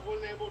 Before, I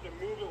wasn't able to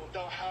move it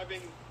without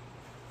having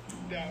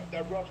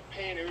that rough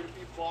pain. It would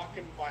be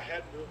blocking my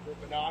head movement,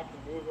 but now I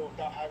can move it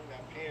without having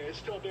that pain. It's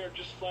still there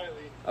just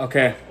slightly.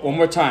 Okay, one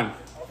more time.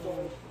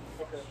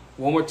 Okay.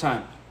 One more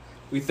time.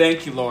 We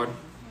thank you, Lord,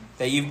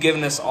 that you've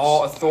given us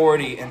all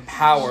authority and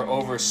power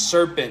over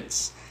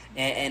serpents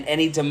and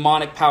any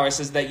demonic power. It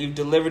says that you've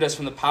delivered us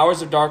from the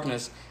powers of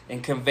darkness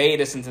and conveyed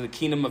us into the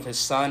kingdom of his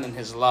Son and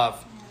his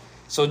love.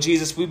 So,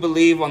 Jesus, we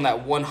believe on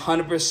that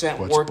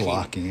 100%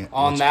 working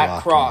on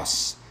that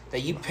cross that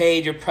you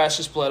paid your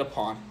precious blood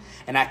upon.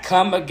 And I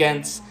come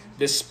against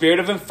this spirit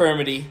of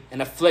infirmity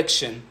and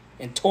affliction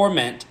and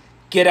torment.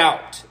 Get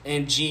out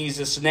in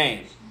Jesus'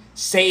 name.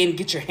 Satan,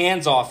 get your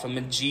hands off him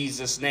in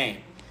Jesus' name.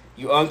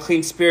 You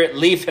unclean spirit,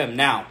 leave him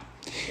now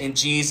in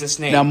Jesus'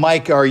 name. Now,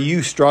 Mike, are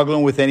you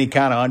struggling with any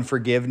kind of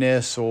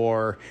unforgiveness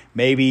or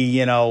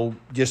maybe,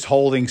 just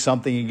holding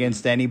something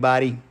against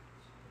anybody?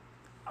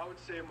 I would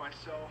say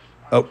myself.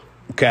 Oh,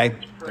 okay.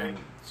 Praying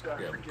that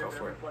I forgive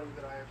everybody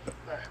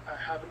that I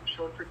haven't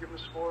shown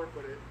forgiveness for,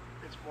 but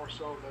it's more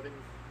so letting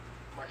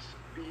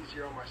be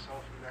easier on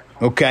myself in that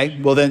conversation.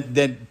 Okay, well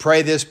then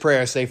pray this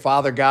prayer. Say,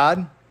 Father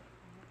God,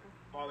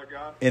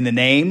 in the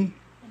name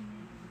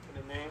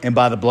and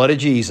by the blood of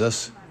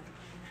Jesus,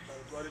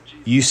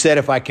 you said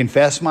if I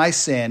confess my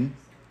sin,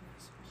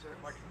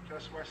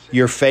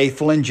 you're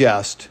faithful and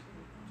just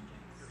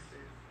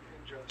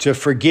to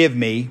forgive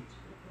me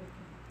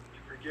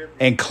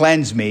and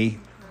cleanse me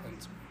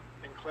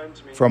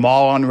from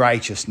all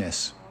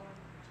unrighteousness.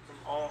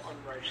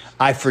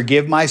 I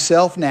forgive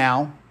myself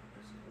now,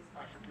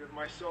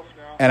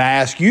 and I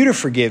ask you to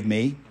forgive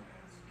me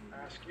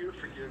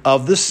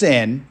of the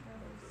sin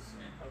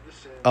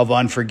of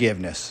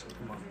unforgiveness.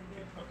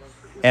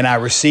 And I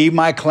receive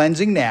my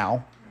cleansing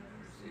now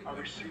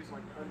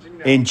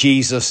in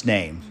Jesus'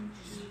 name.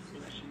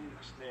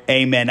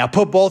 Amen. Now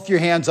put both your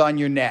hands on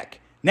your neck.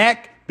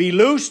 Neck, be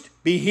loosed,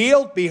 be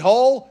healed, be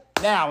whole.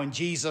 Now in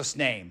Jesus'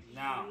 name.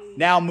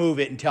 Now move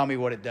it and tell me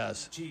what it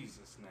does.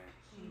 Jesus' name.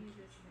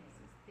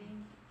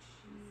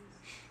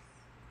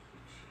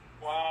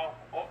 Wow.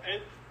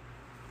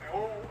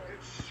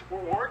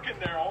 We're working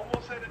there,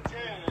 almost at a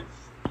 10.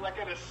 It's like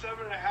at a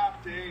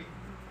 7.5 to 8.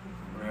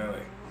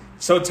 Really?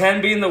 So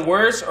 10 being the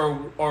worst or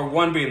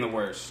 1 being the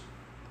worst?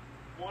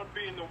 1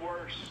 being the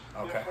worst.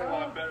 Okay. Definitely a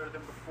lot better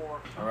than before.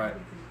 All right.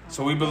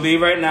 So we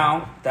believe right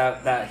now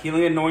that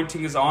healing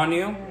anointing is on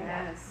you.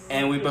 Yes.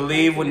 And we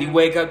believe when you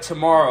wake up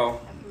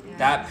tomorrow,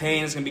 that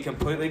pain is going to be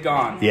completely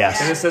gone.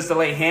 Yes. And it says to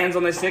lay hands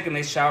on the sick and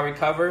they shall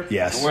recover.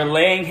 Yes. And we're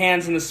laying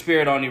hands in the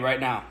Spirit on you right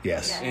now.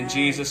 Yes. In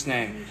Jesus'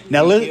 name.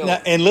 Now,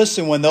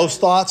 listen, when those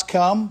thoughts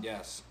come,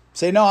 Yes.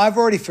 say, no, I've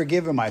already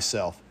forgiven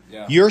myself.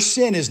 Yeah. Your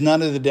sin is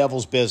none of the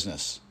devil's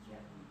business.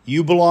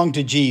 You belong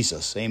to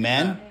Jesus.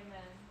 Amen?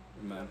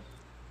 Amen.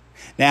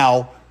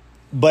 Now,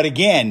 but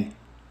again,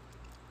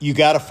 you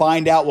got to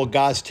find out what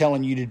God's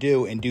telling you to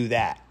do and do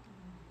that.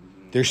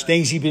 There's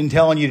things He's been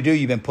telling you to do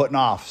you've been putting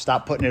off.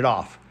 Stop putting it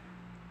off.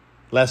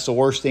 Lest the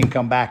worst thing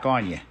come back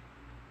on you.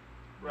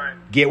 Right.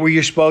 Get where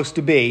you're supposed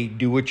to be.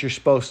 Do what you're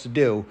supposed to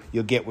do.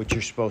 You'll get what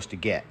you're supposed to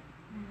get.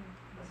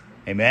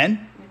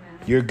 Amen?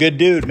 You're a good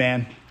dude,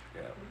 man.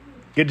 Yeah.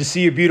 Good to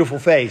see your beautiful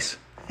face.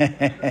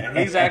 And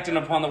he's acting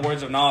upon the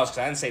words of knowledge because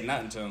I didn't say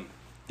nothing to him.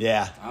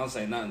 Yeah. I don't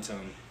say nothing to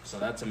him. So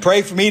that's amazing.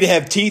 Pray for me to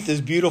have teeth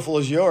as beautiful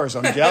as yours.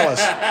 I'm jealous.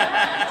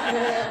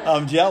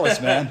 I'm jealous,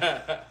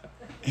 man.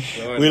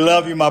 We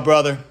love you, my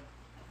brother.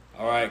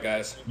 All right,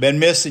 guys. Been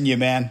missing you,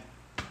 man.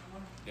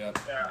 Yep.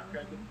 Yeah,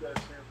 okay, good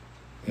to see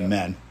you.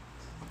 Amen.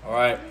 All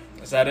right.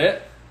 Is that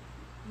it?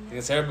 I think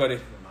it's everybody.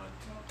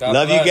 God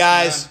Love bless, you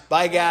guys. man.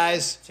 Bye,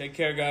 guys. Take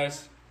care,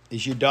 guys.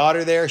 Is your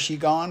daughter there? Is she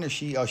gone? Or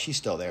she's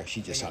still there.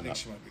 She just I hung think up.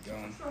 she might be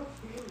gone.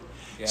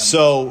 Yeah.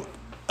 So,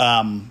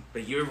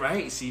 But you're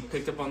right. See, you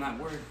picked up on that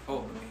word.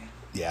 Oh,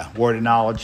 yeah, word of knowledge.